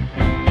hand,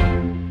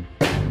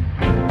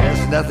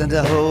 there's nothing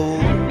to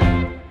hold.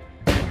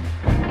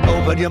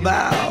 Open your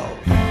mouth,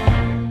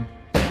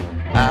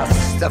 I'll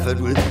stuff it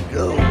with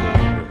gold.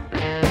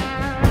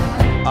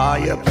 Oh,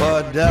 you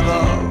poor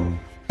devil,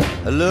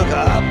 look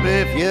up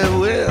if you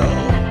will.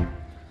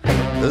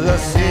 The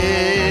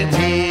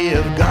city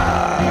of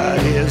God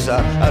is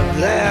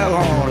there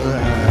on the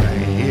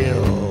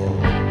hill.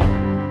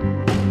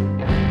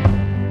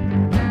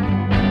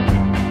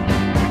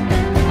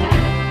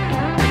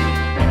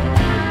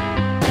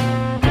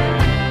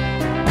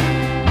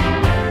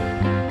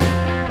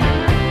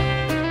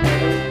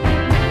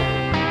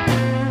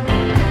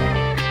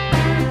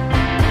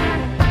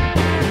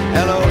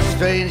 Hello,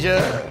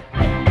 stranger,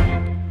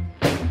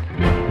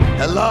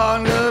 hello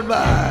and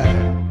goodbye.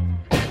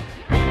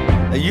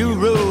 You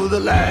rule the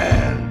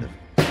land,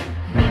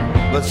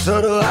 but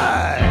so do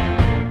I.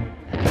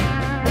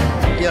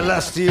 You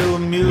lusty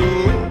old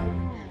mule,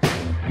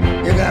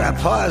 you got a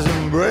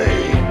poison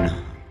brain.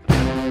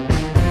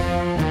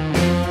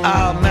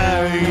 I'll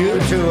marry you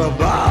to a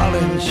ball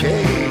and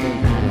chain.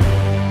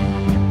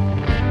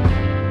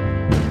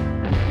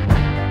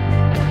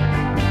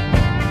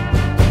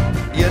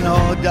 You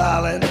know,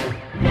 darling,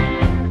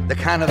 the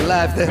kind of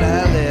life that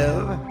I live,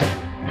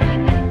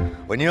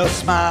 when your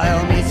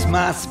smile meets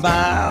my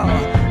smile,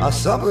 or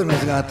something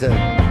has got to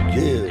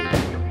give.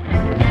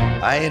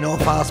 I ain't no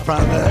false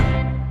prophet,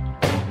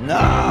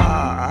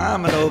 nah,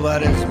 I'm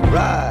nobody's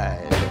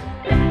bride.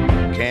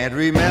 Can't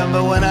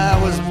remember when I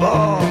was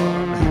born,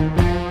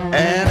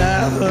 and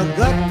I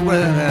forgot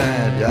when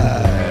I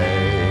died.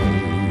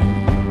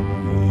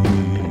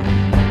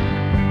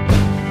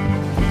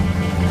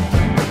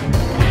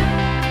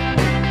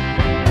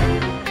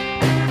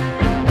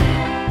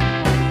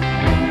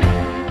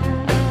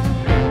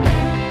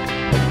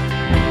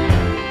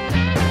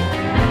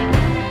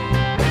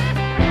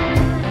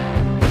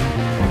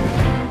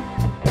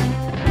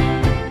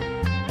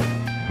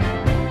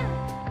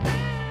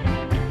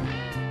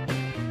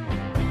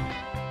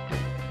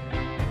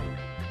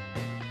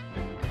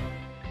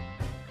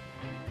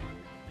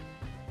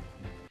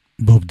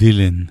 בוב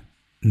דילן,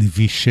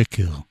 נביא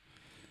שקר.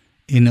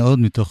 הנה עוד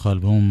מתוך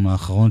האלבום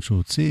האחרון שהוא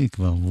הוציא,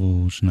 כבר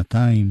עברו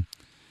שנתיים,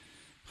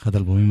 אחד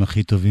האלבומים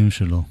הכי טובים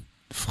שלו,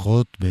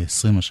 לפחות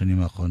ב-20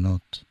 השנים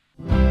האחרונות.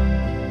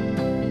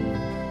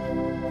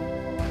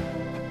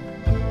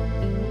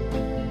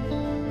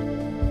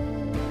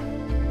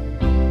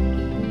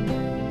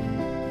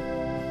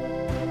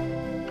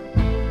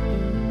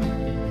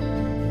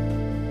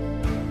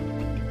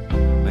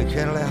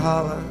 McKinley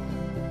Holler,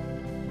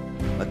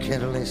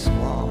 McKinley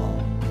Small,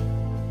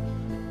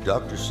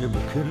 Dr. Sid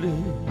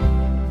McKinley,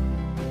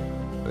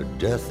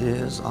 death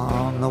is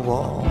on the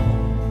wall.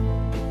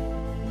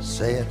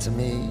 Say it to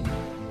me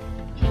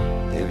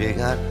if you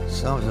got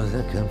something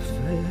to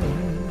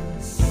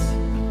confess.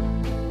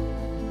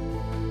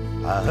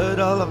 I heard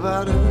all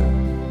about it.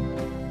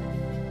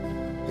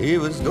 He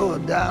was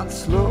going down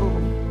slow.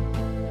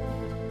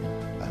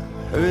 I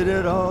heard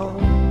it all.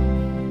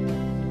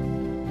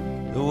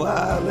 The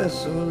wireless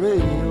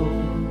radio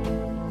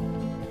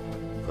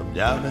from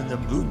down in the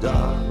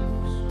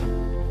boondocks,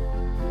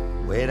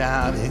 way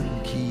down in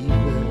Key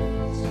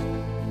West.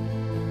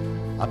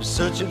 I'm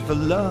searching for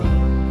love,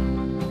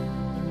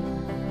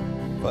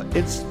 for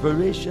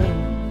inspiration.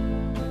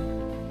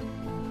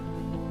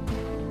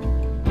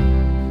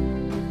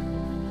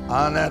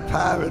 On that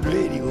pirate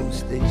radio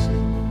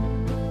station,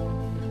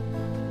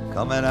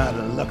 coming out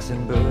of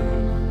Luxembourg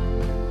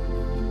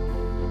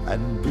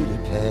and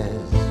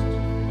Budapest.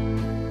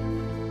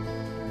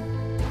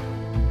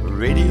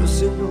 Radio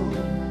signal,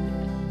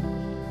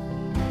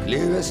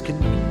 clear as can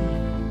be.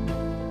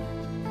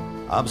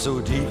 I'm so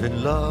deep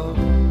in love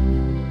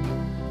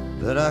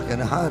that I can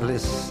hardly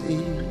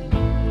see.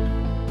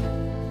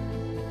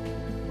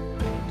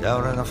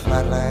 Down in the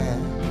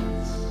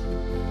flatlands,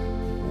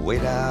 way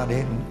down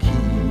in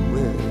Key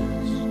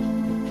West.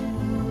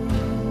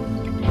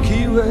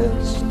 Key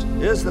West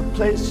is the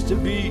place to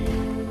be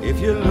if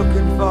you're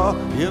looking for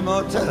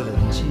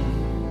immortality.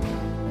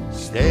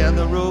 Stay on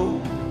the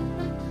road,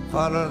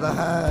 follow the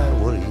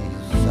highway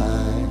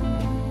sign.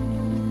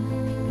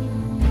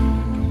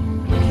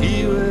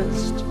 Key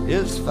West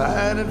is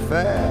fine and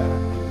fair.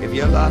 If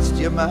you lost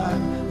your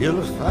mind,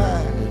 you'll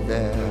find it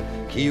there.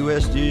 Key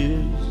West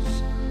is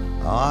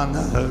on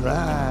the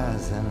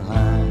horizon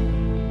line.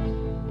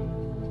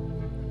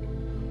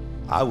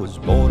 I was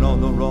born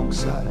on the wrong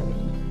side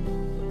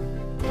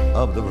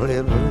of the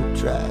railroad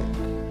track,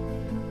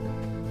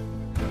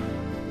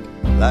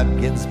 like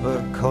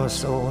Ginsberg,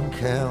 Corso, and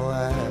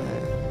Kerouac,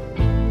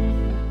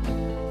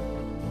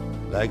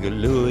 like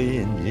Louis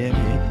and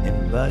Jimmy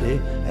and Buddy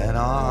and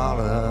all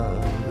the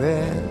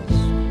rest.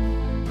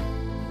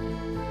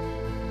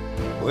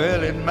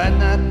 Well, it might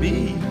not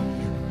be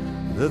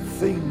the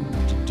thing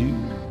to do,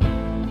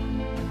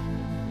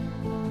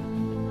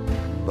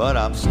 but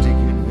I'm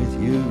sticking with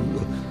you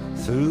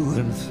through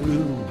and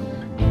through.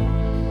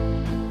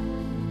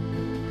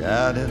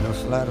 Down in the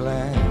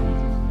flatland,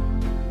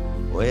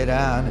 way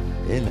down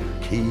in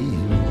Key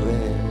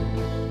West.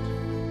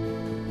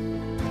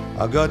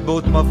 I got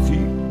both my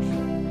feet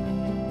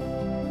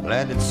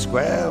landed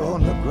square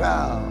on the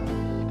ground,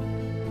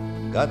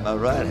 got my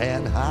right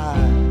hand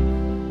high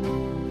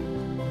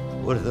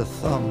with the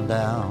thumb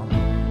down.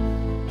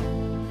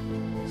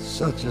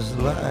 Such is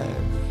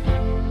life,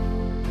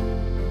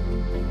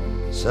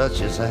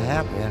 such is a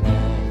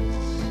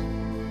happiness.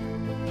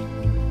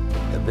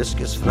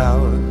 Hibiscus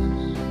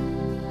flowers,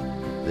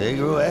 they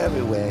grow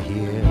everywhere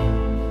here.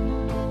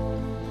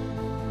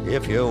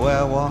 If you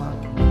wear one,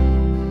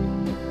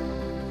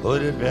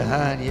 put it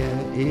behind your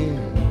ear.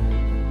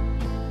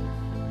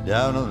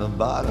 Down on the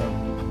bottom,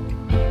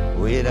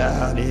 way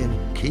down in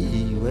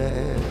Key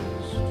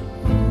West.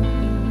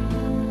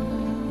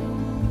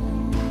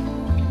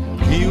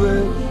 Key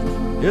West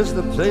is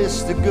the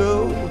place to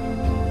go,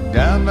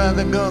 down by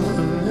the Gulf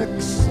of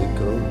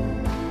Mexico,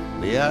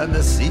 beyond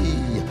the sea,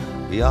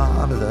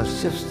 beyond the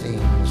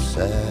shifting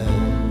sand.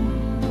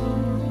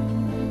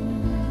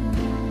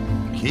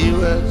 Key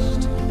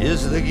West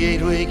is the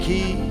gateway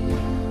key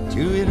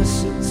to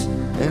innocence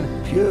and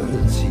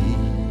purity.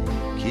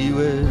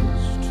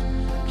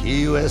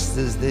 Key West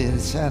is the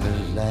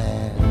enchanted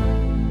land.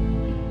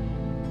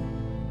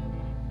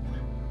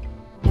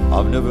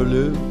 I've never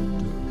lived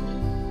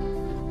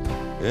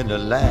in the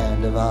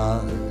land of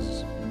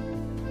Oz,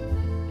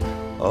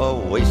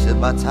 or wasted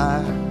my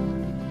time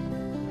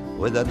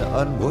with an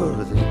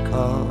unworthy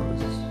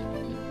cause.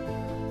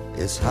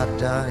 It's hot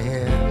down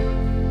here,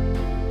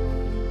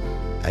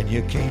 and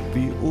you can't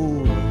be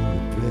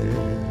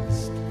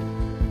overdressed.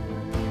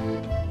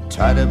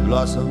 Tiny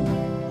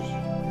blossoms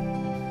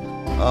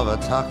of a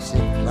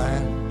toxic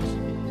plant,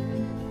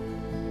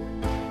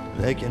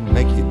 they can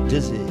make you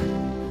dizzy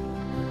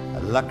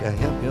like a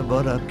help you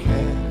but a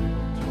cat.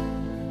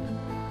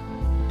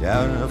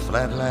 Down in the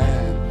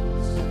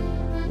flatlands,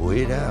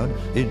 way down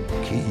in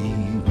Key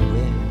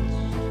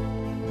West,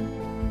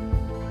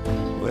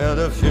 where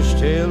the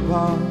fishtail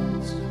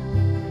ponds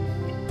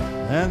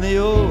and the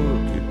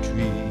orchid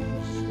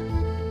trees,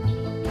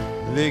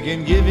 they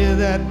can give you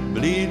that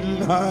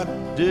bleeding heart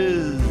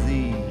disease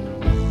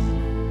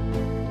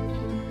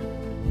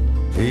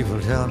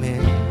People tell me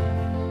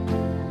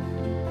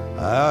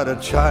I ought to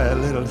try a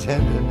little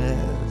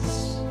tenderness.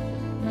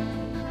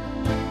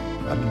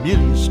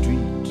 Amelia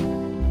Street,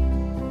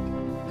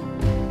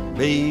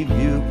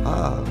 Bayview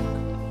Park,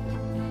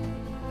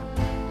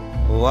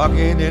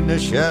 walking in the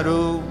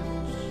shadows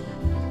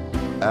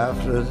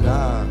after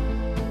dark,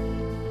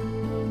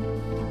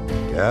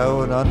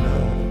 going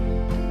under,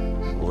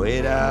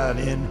 way down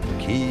in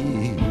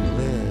Key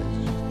West.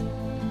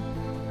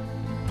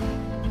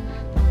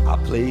 I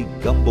play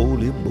gumbo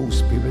limbo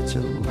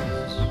spirituals.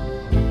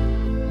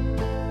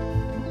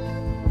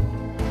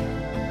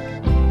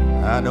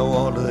 I know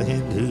all the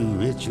Hindu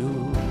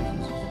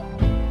rituals.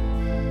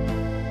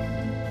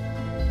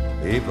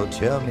 People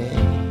tell me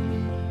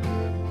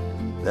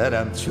that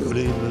I'm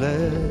truly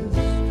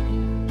blessed.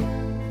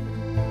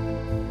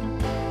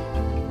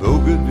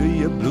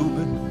 Bougainvillea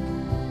blooming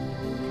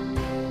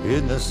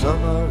in the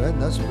summer and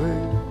the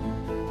spring.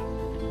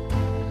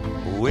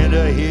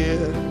 Winter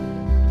here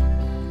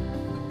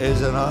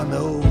is an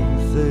unknown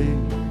thing.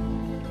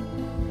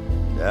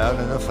 Down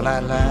in the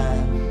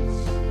flatlands,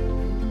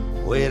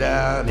 way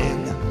down in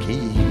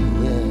Key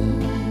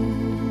West.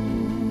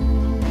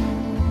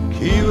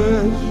 Key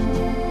West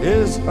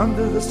is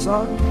under the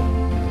sun,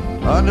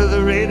 under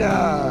the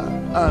radar,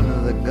 under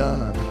the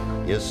gun.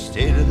 You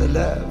stay to the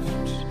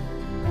left,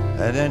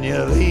 and then you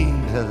lean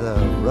to the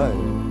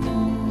right.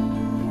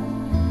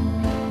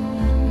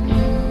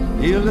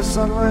 Feel the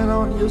sunlight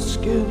on your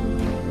skin,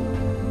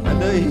 and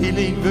the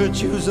healing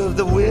virtues of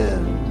the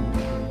wind.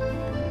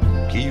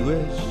 Key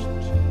West,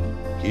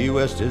 Key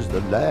West is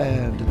the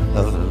land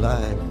of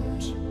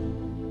light.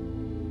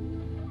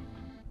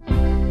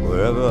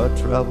 Wherever I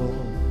travel,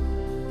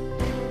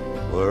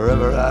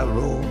 wherever I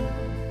roam,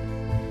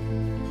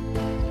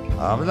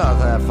 I'm not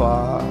that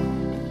far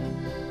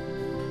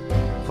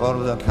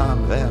from the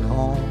convent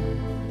home.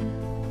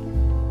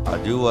 I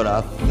do what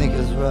I think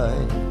is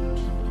right,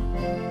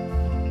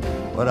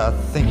 what I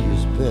think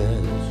is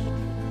best.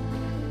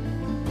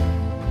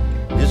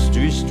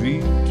 History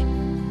Street,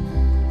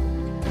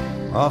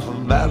 off of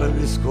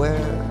Mallory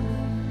Square,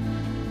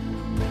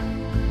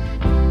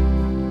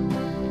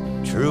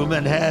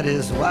 Truman had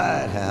his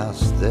White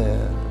House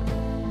there.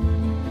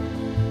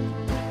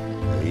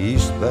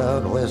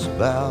 Eastbound,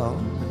 westbound,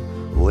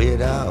 way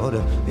down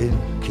in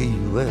Key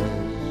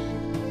West.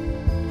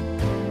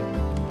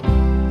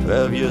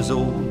 12 years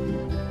old,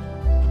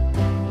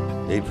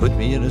 they put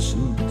me in a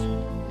suit,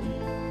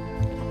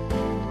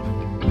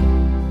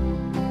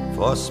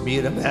 forced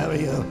me to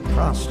marry a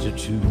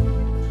prostitute.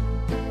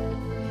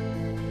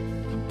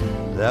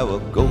 There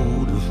were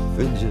gold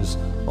fringes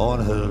on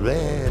her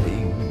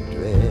wedding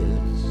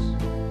dress.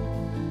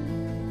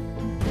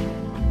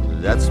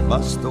 That's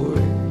my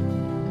story,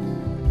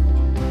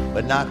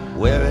 but not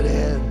where it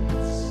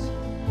ends.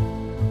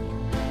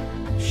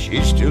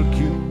 She's still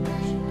cute,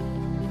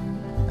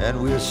 and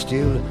we're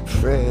still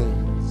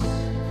friends.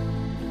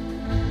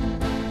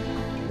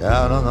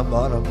 Down on the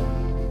bottom,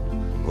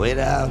 way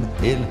down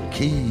in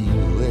Key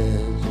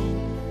West.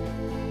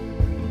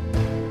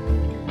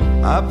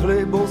 I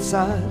play both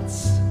sides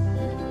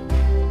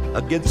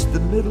against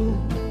the middle,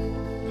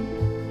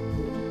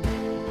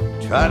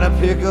 trying to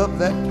pick up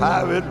that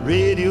pirate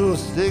radio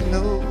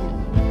signal.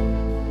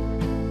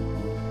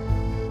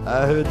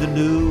 I heard the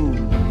news,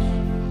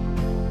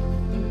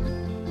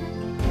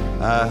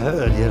 I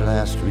heard your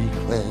last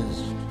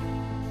request.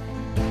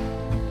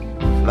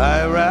 Fly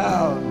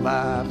around,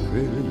 my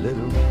pretty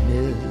little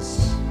miss.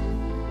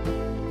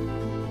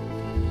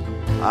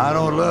 I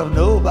don't love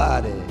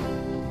nobody,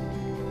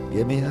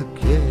 give me a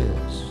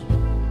kiss.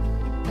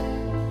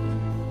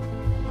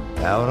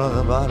 Down on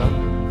the bottom,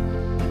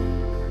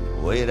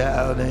 way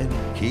down in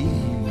Key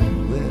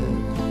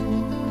West.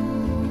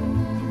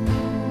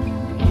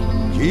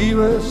 Key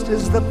West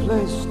is the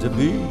place to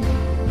be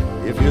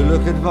if you're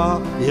looking for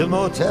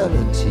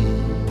immortality.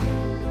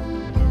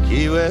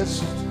 Key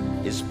West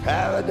is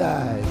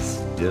paradise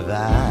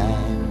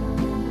divine.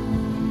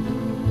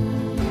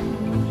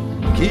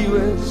 Key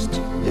West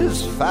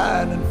is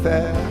fine and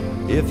fair.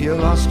 If you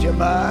lost your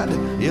mind,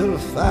 you'll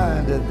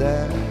find it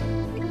there.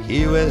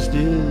 Key West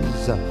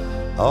is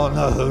on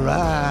the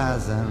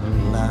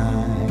horizon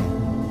line.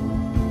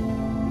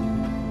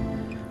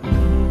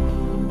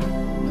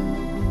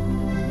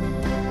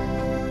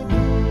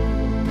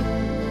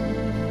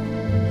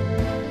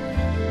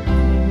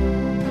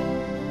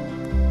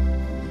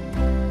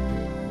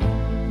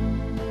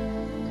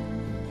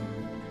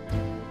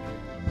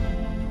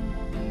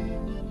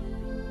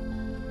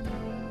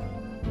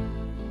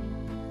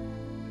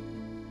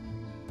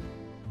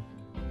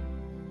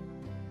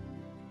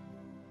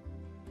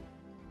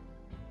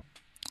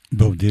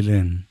 בוב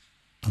דילן,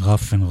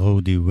 Rough and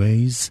Rowdy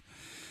Ways.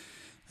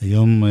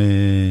 היום,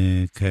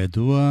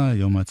 כידוע,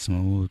 יום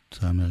העצמאות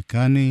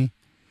האמריקני,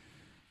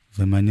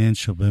 ומעניין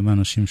שהרבה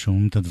מהאנשים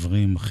שאומרים את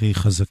הדברים הכי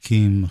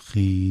חזקים,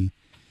 הכי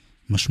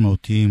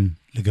משמעותיים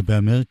לגבי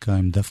אמריקה,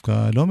 הם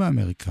דווקא לא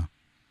מאמריקה.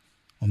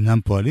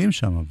 אמנם פועלים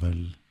שם,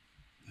 אבל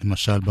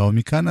למשל באו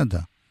מקנדה,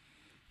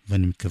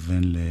 ואני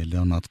מתכוון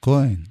ללאונרד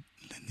כהן,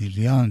 לניל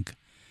יאנג,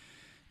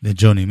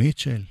 לג'וני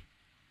מיטשל.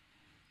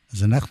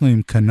 אז אנחנו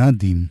עם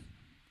קנדים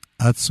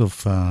עד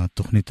סוף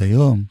התוכנית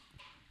היום,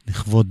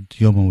 לכבוד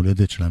יום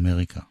ההולדת של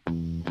אמריקה.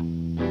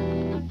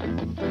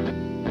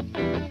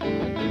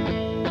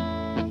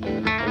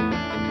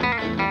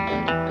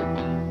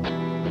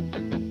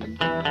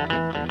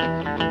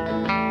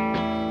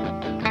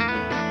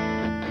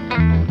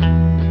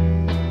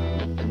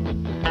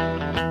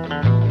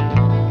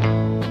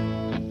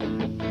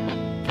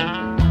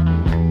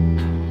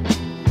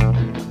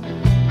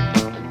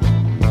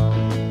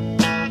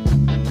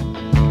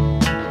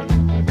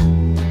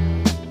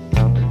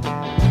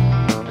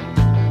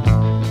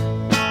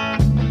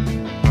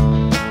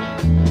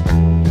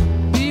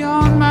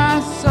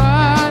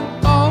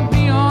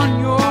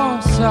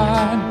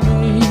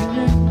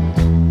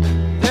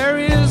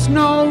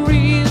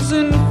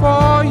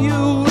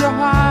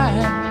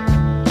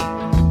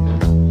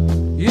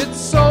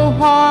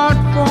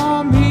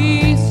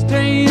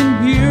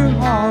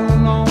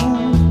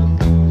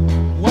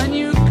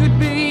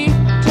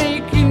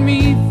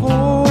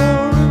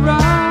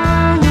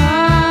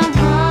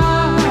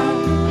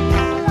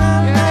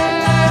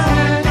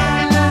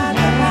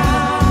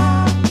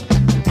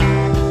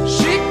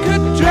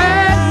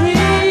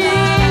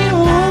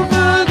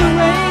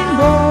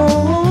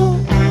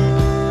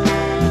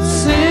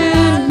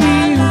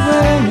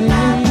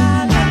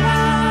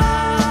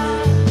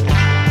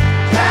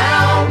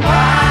 Down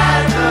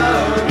by the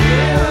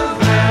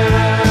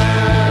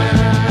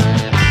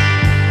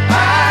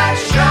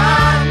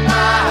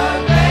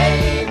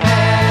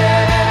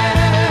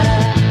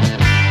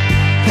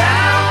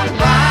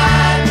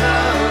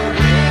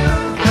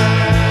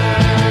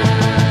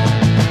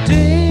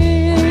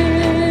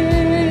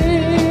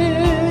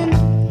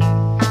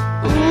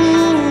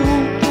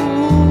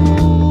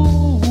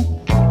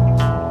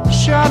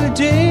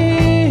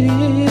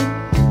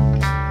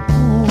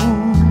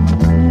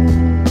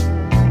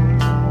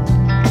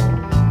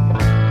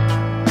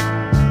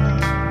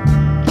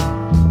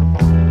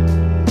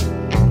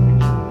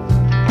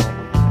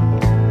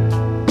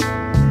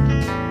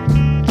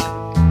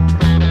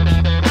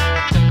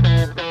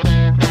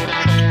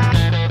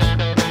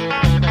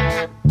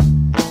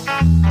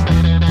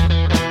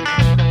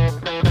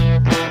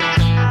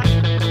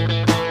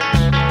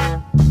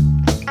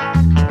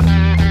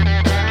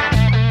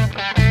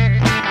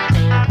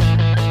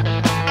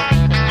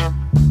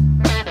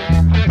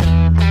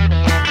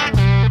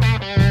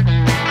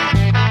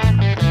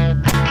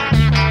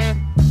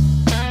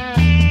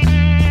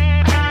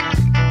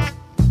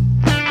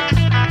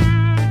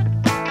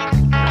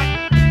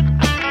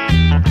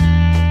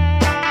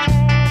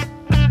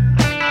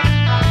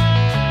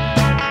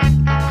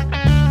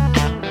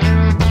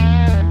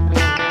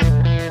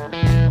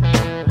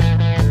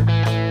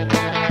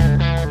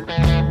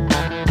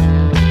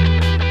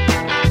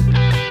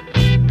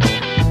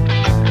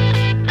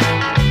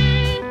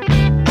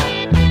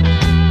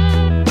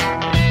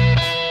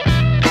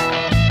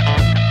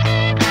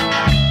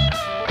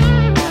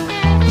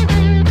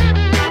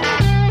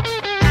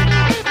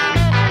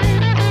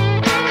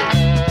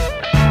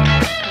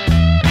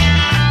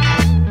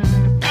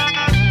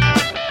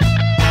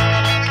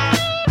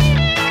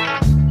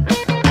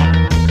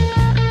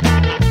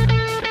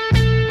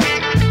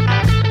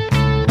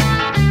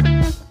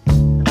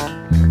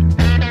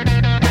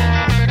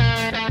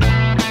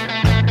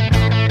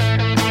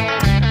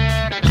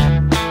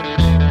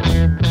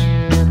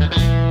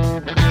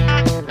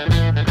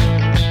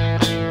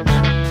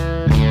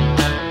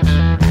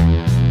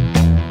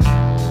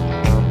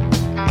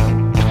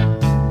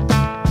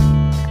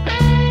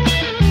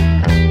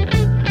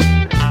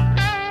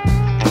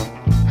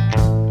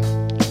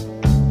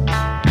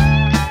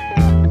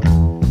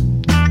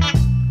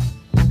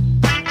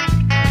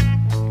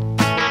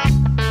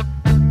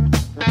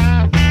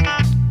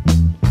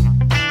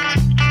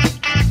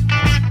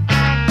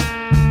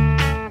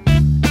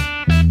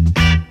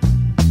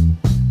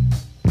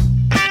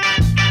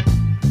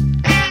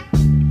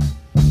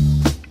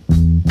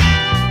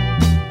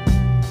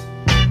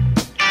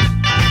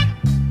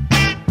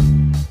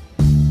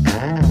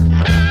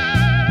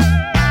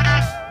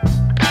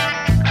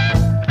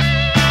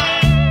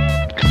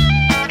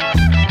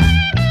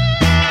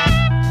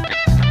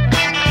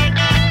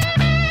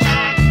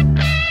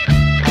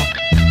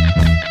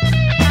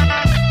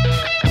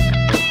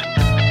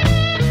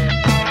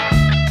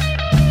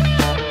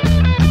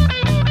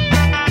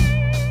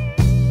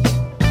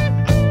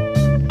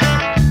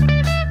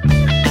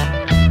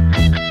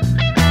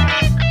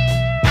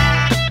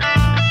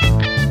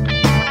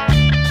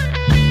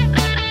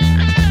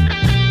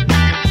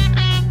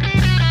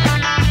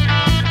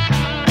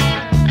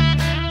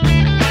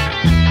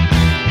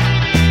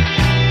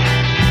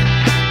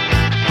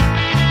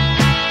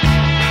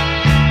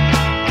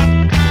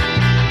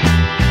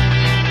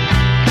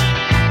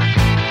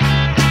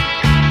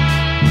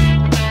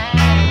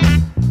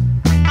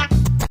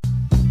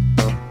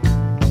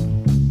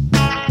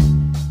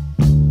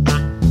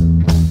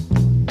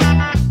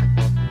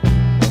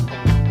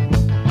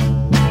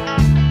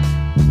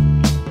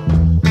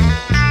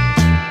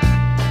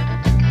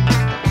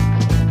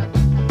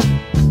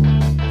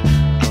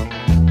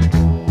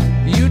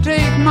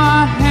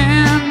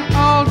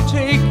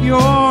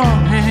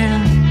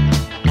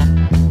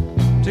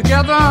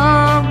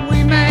Together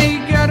we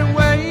may get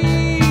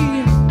away.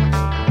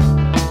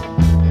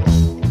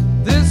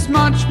 This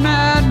much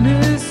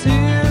madness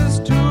is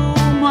too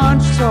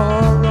much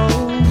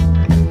sorrow.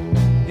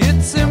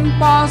 It's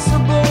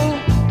impossible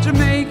to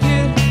make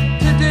it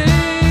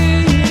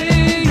today.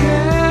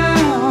 Yeah.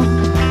 Ooh,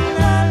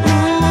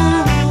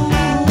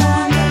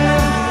 yeah.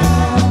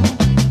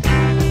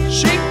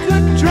 She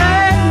could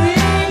drag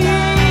me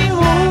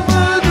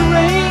over the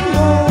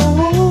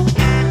rainbow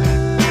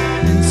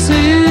and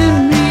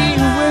send me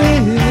away.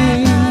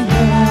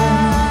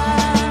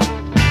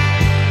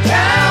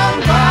 Down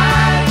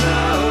by the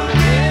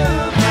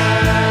river,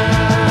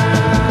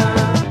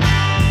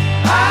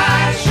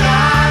 I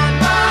shot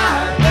my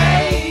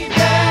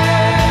baby.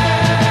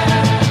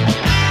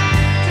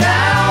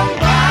 Down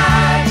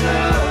by the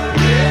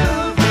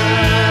river,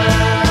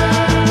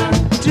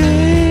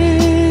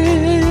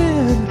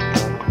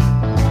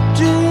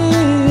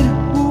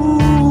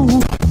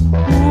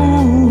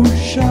 ooh,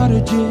 shot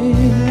a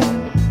dead,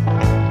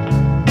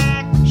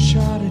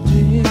 shot a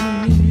dead.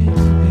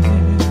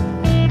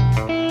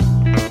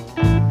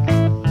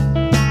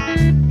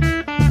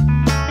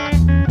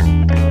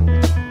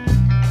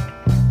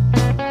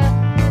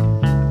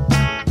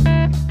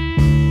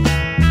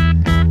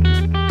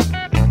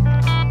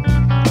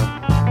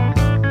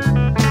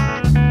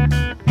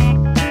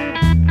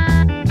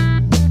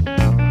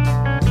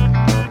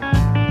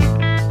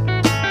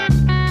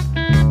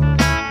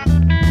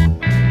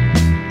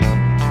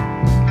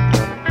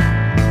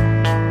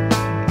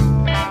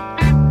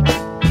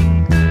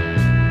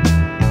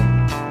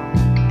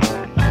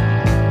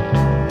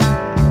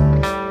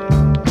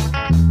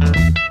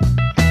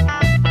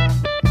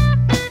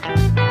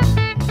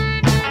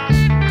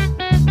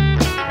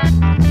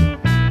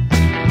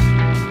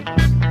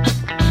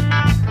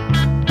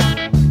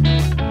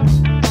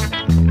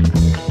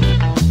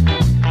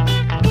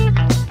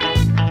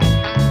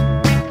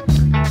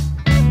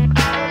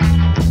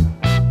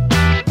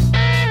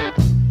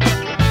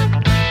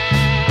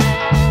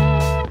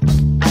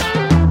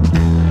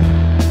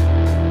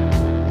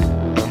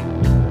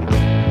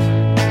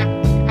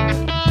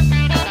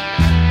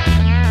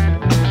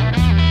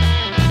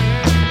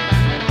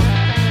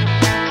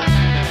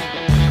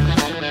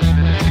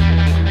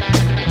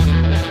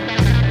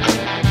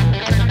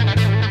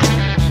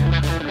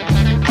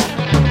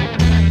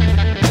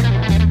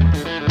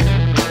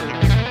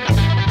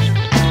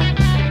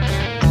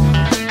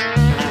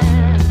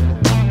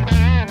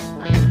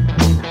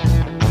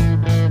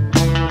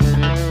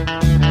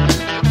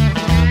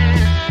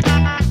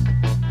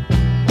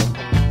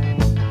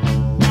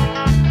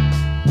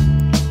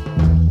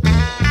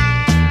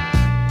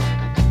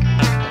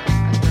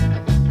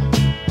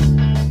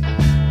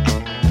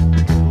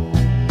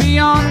 Be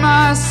on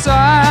my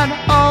side,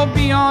 I'll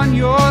be on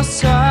your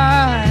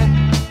side.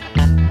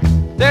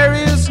 There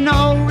is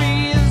no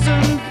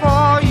reason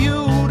for you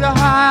to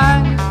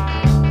hide.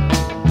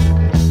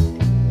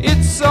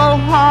 It's so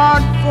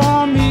hard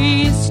for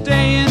me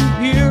staying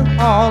here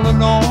all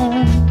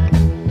alone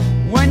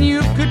when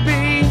you could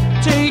be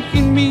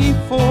taking me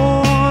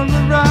for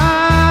a ride.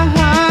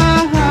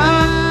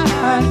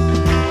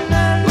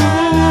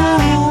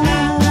 Ooh,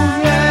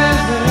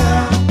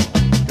 yeah.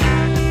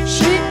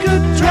 She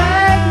could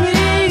drag me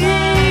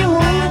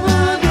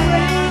over the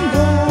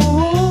rainbow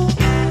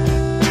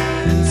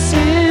and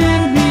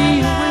send me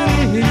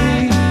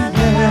away.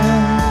 Yeah.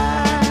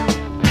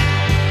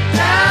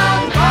 Down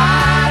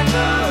by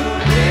the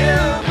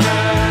river,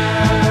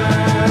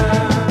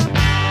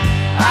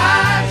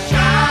 I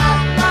shot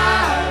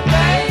my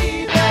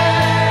baby.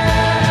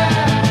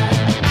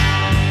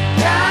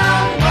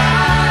 Down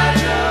by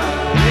the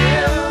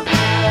river,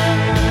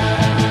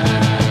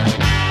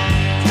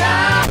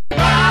 down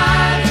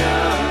by the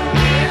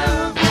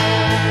river,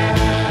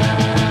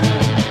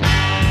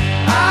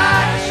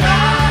 I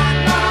shot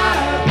my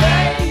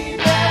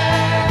baby.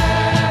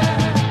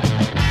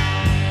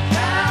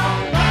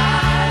 Down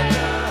by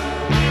the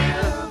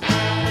river,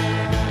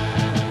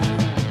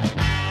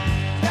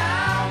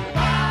 down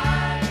by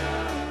the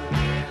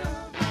river,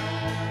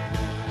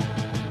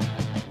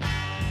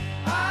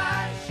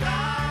 I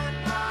shot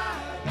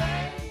my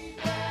baby.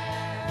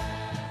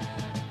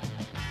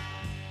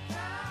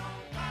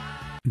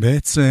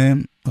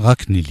 בעצם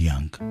רק ניל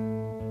יאנג.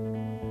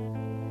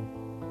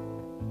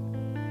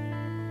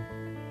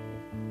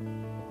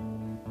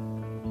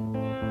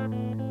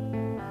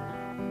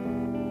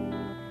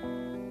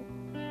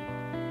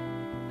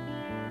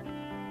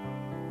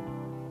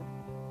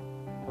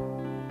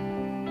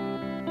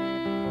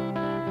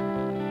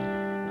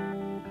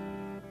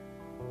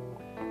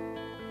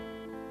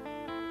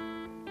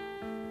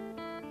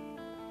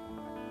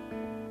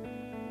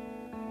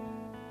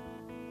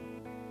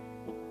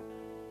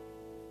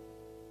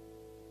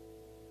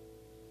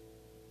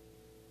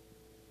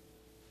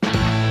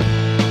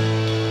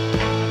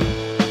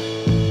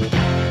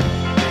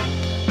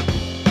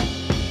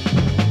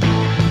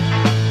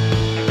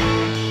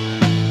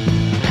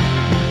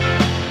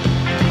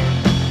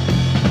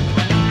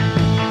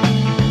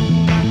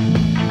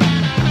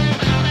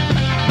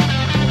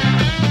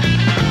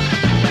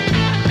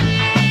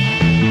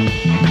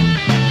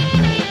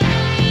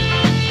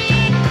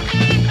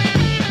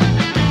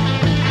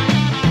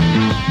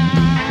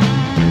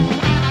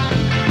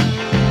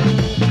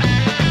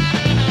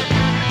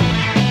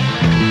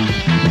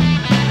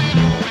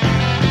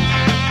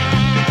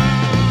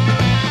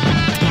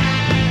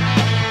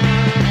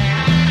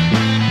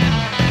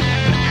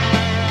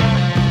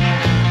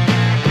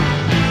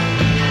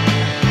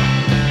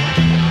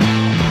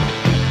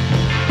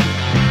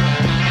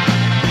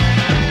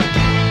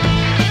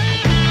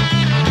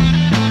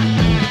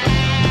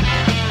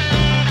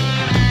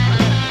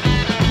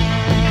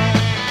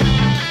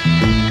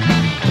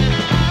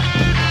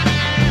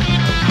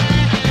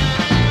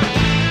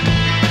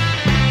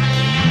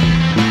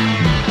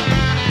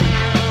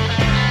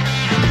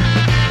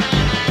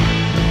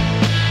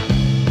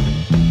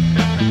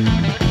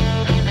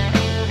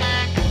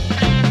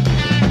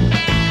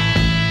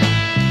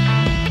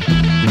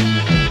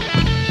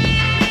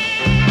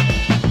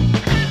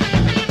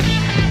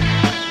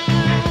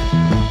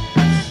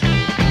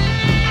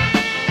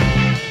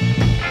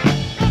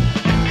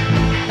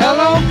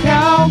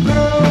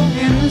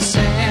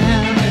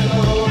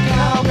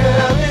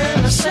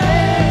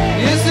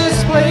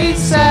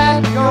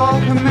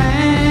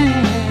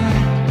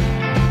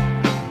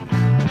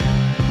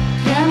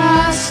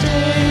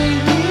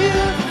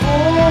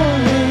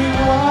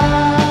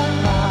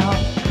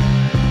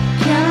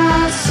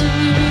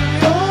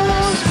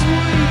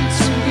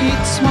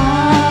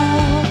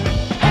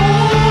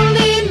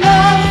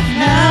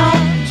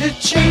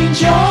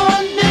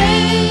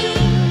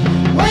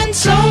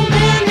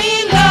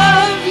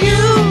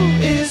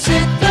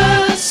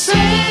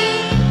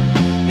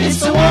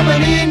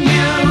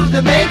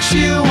 makes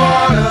you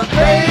wanna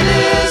play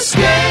this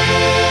game.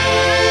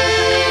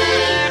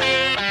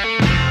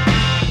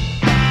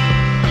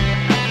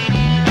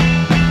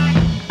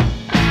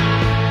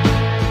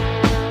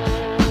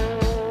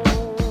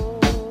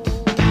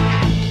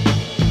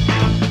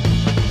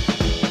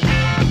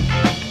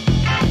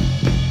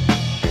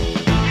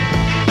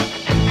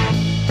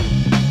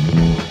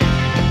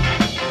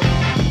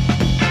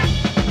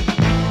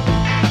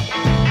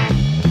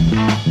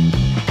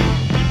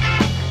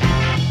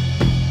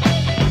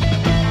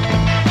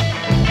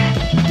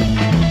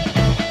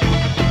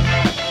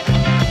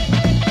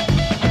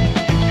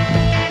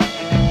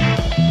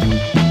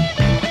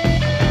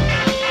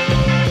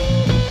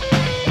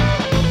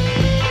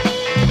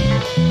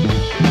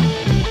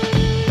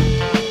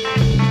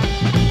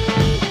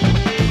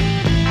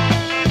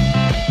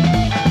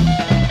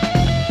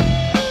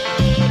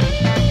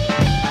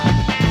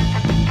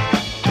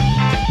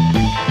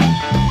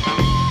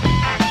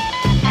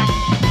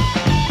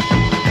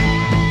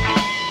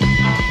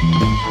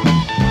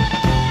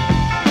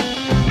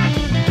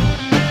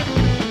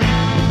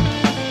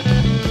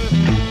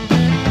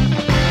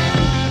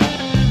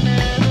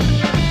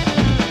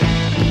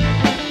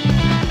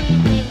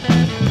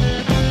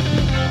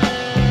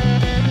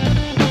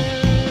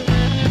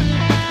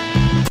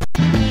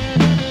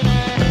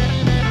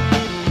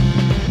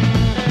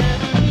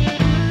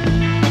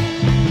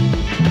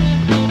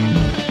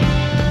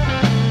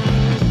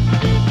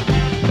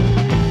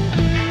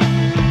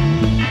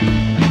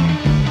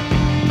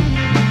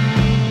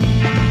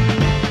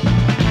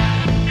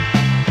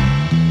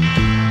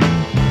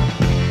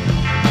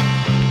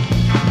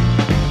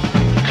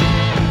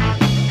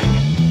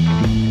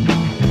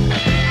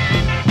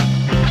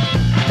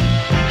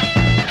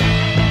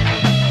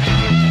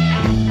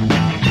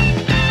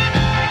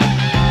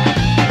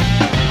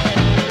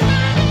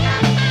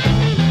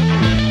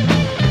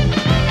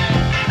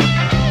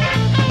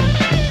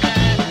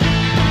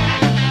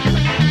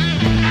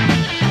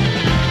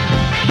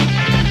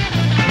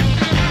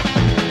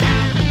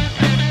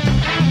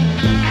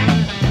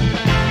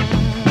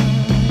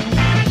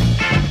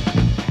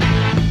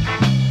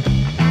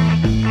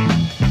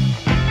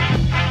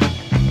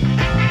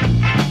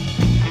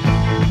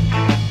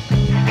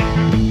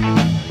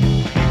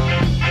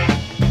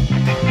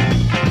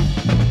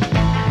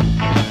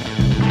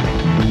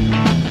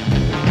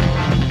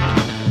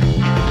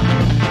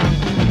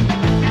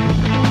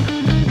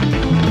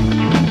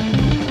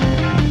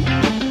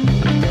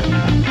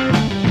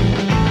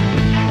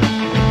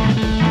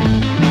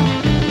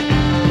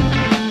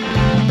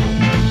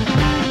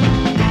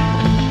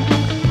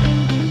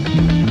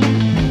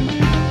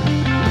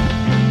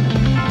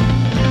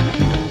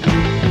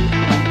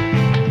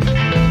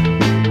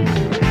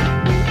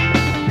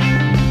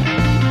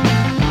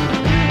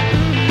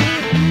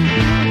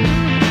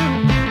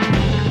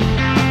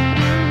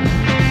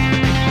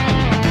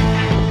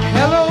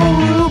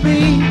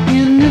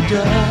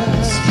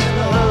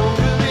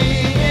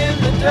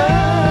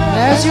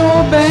 Has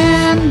your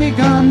band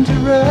begun to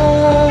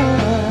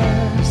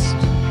rust?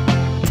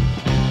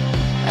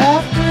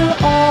 After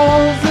all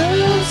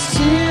the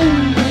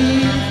sin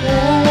we've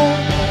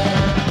had,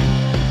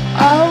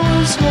 I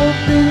was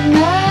hoping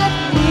that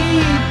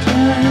we'd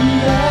turn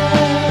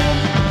back.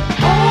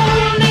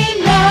 Only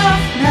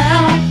enough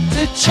now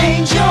to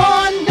change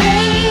your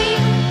name.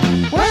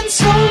 When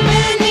so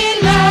many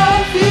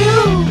love you,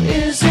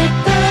 is it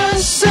the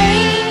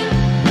same?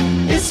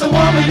 It's the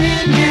woman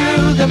in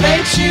you that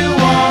makes you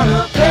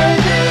wanna play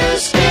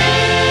this game.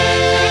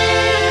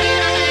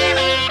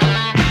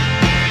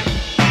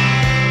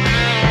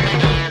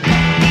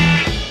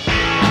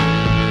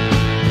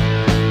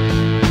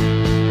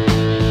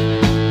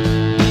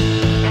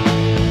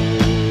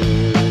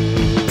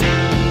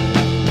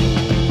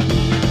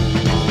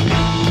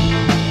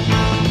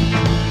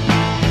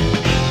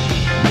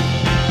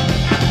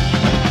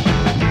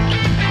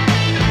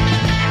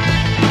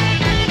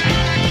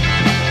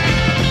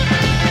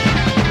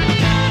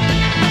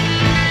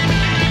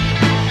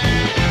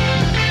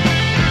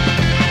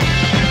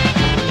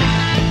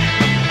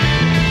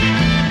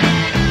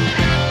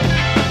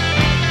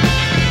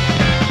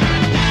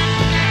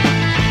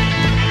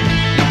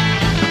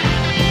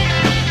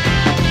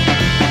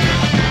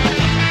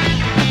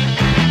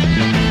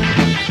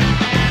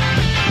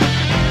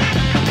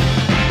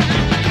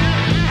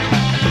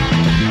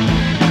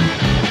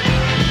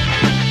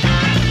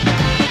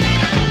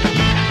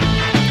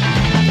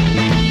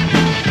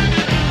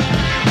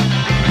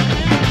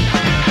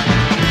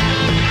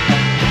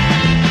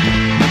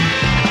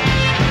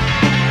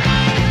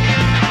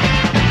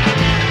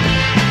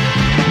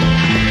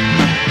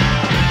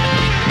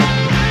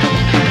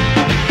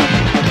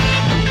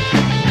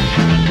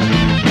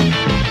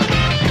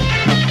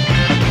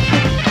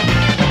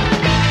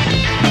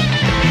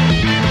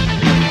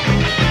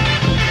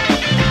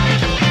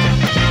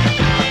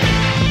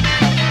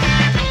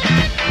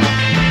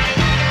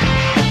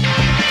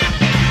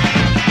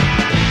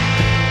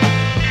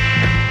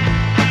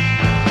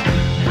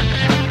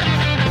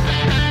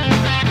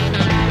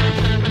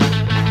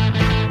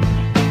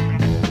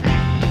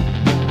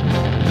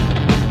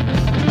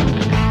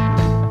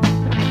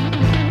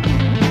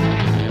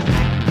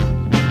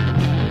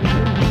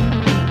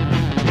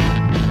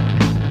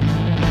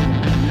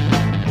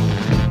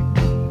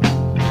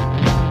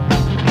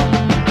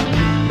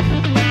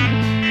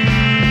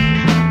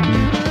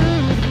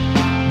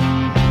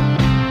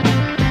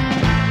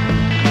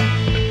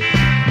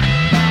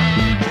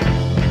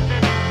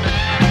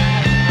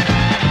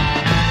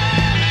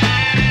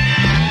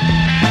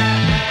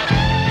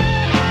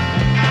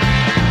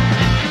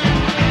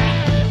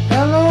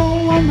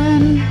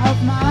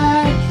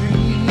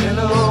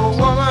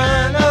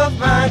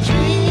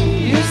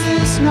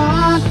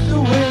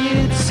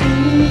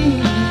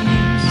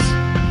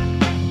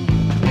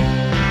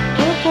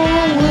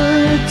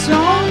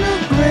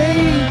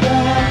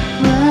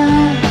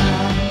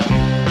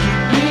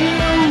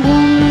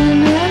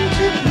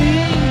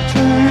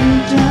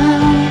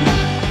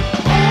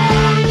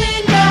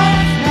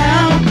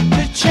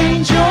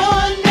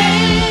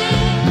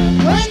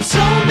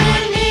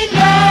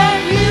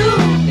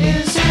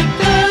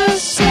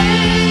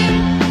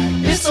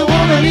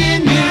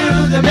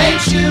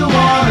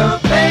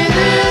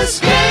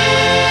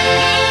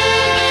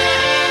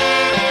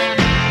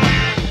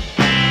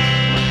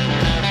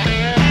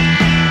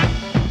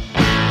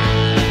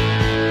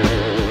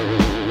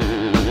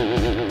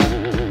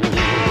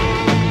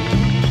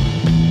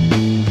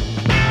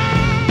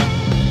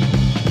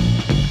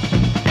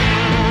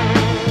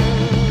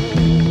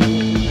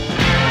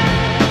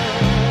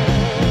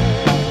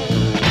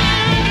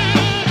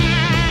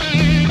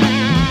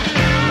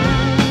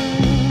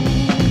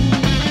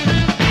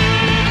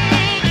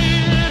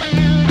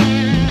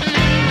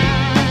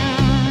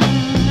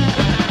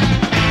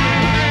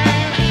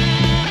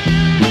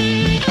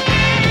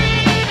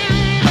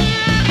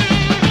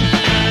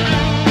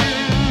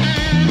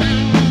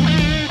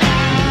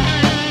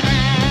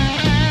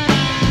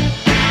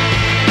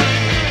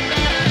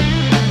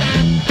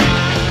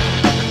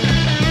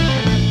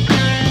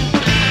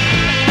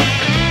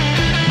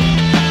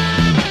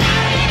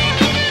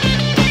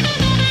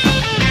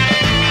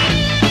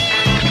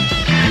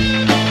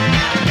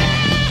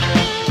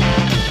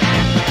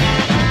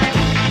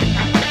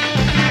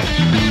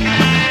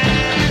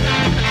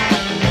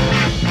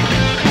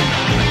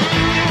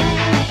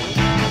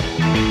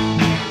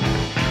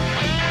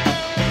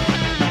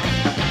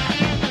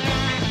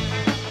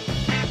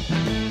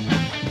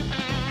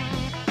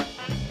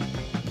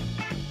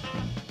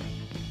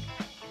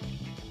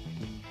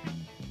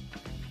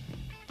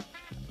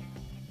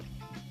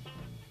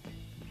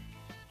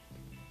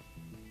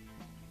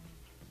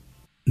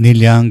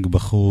 ניל יאנג,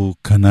 בחור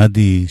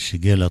קנדי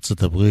שהגיע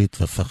לארצות הברית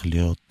והפך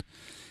להיות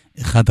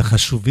אחד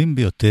החשובים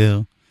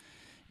ביותר,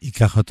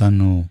 ייקח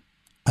אותנו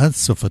עד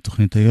סוף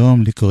התוכנית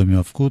היום. לי קוראים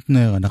יואב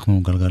קוטנר,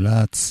 אנחנו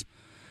גלגלץ.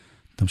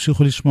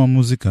 תמשיכו לשמוע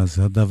מוזיקה,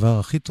 זה הדבר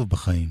הכי טוב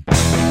בחיים.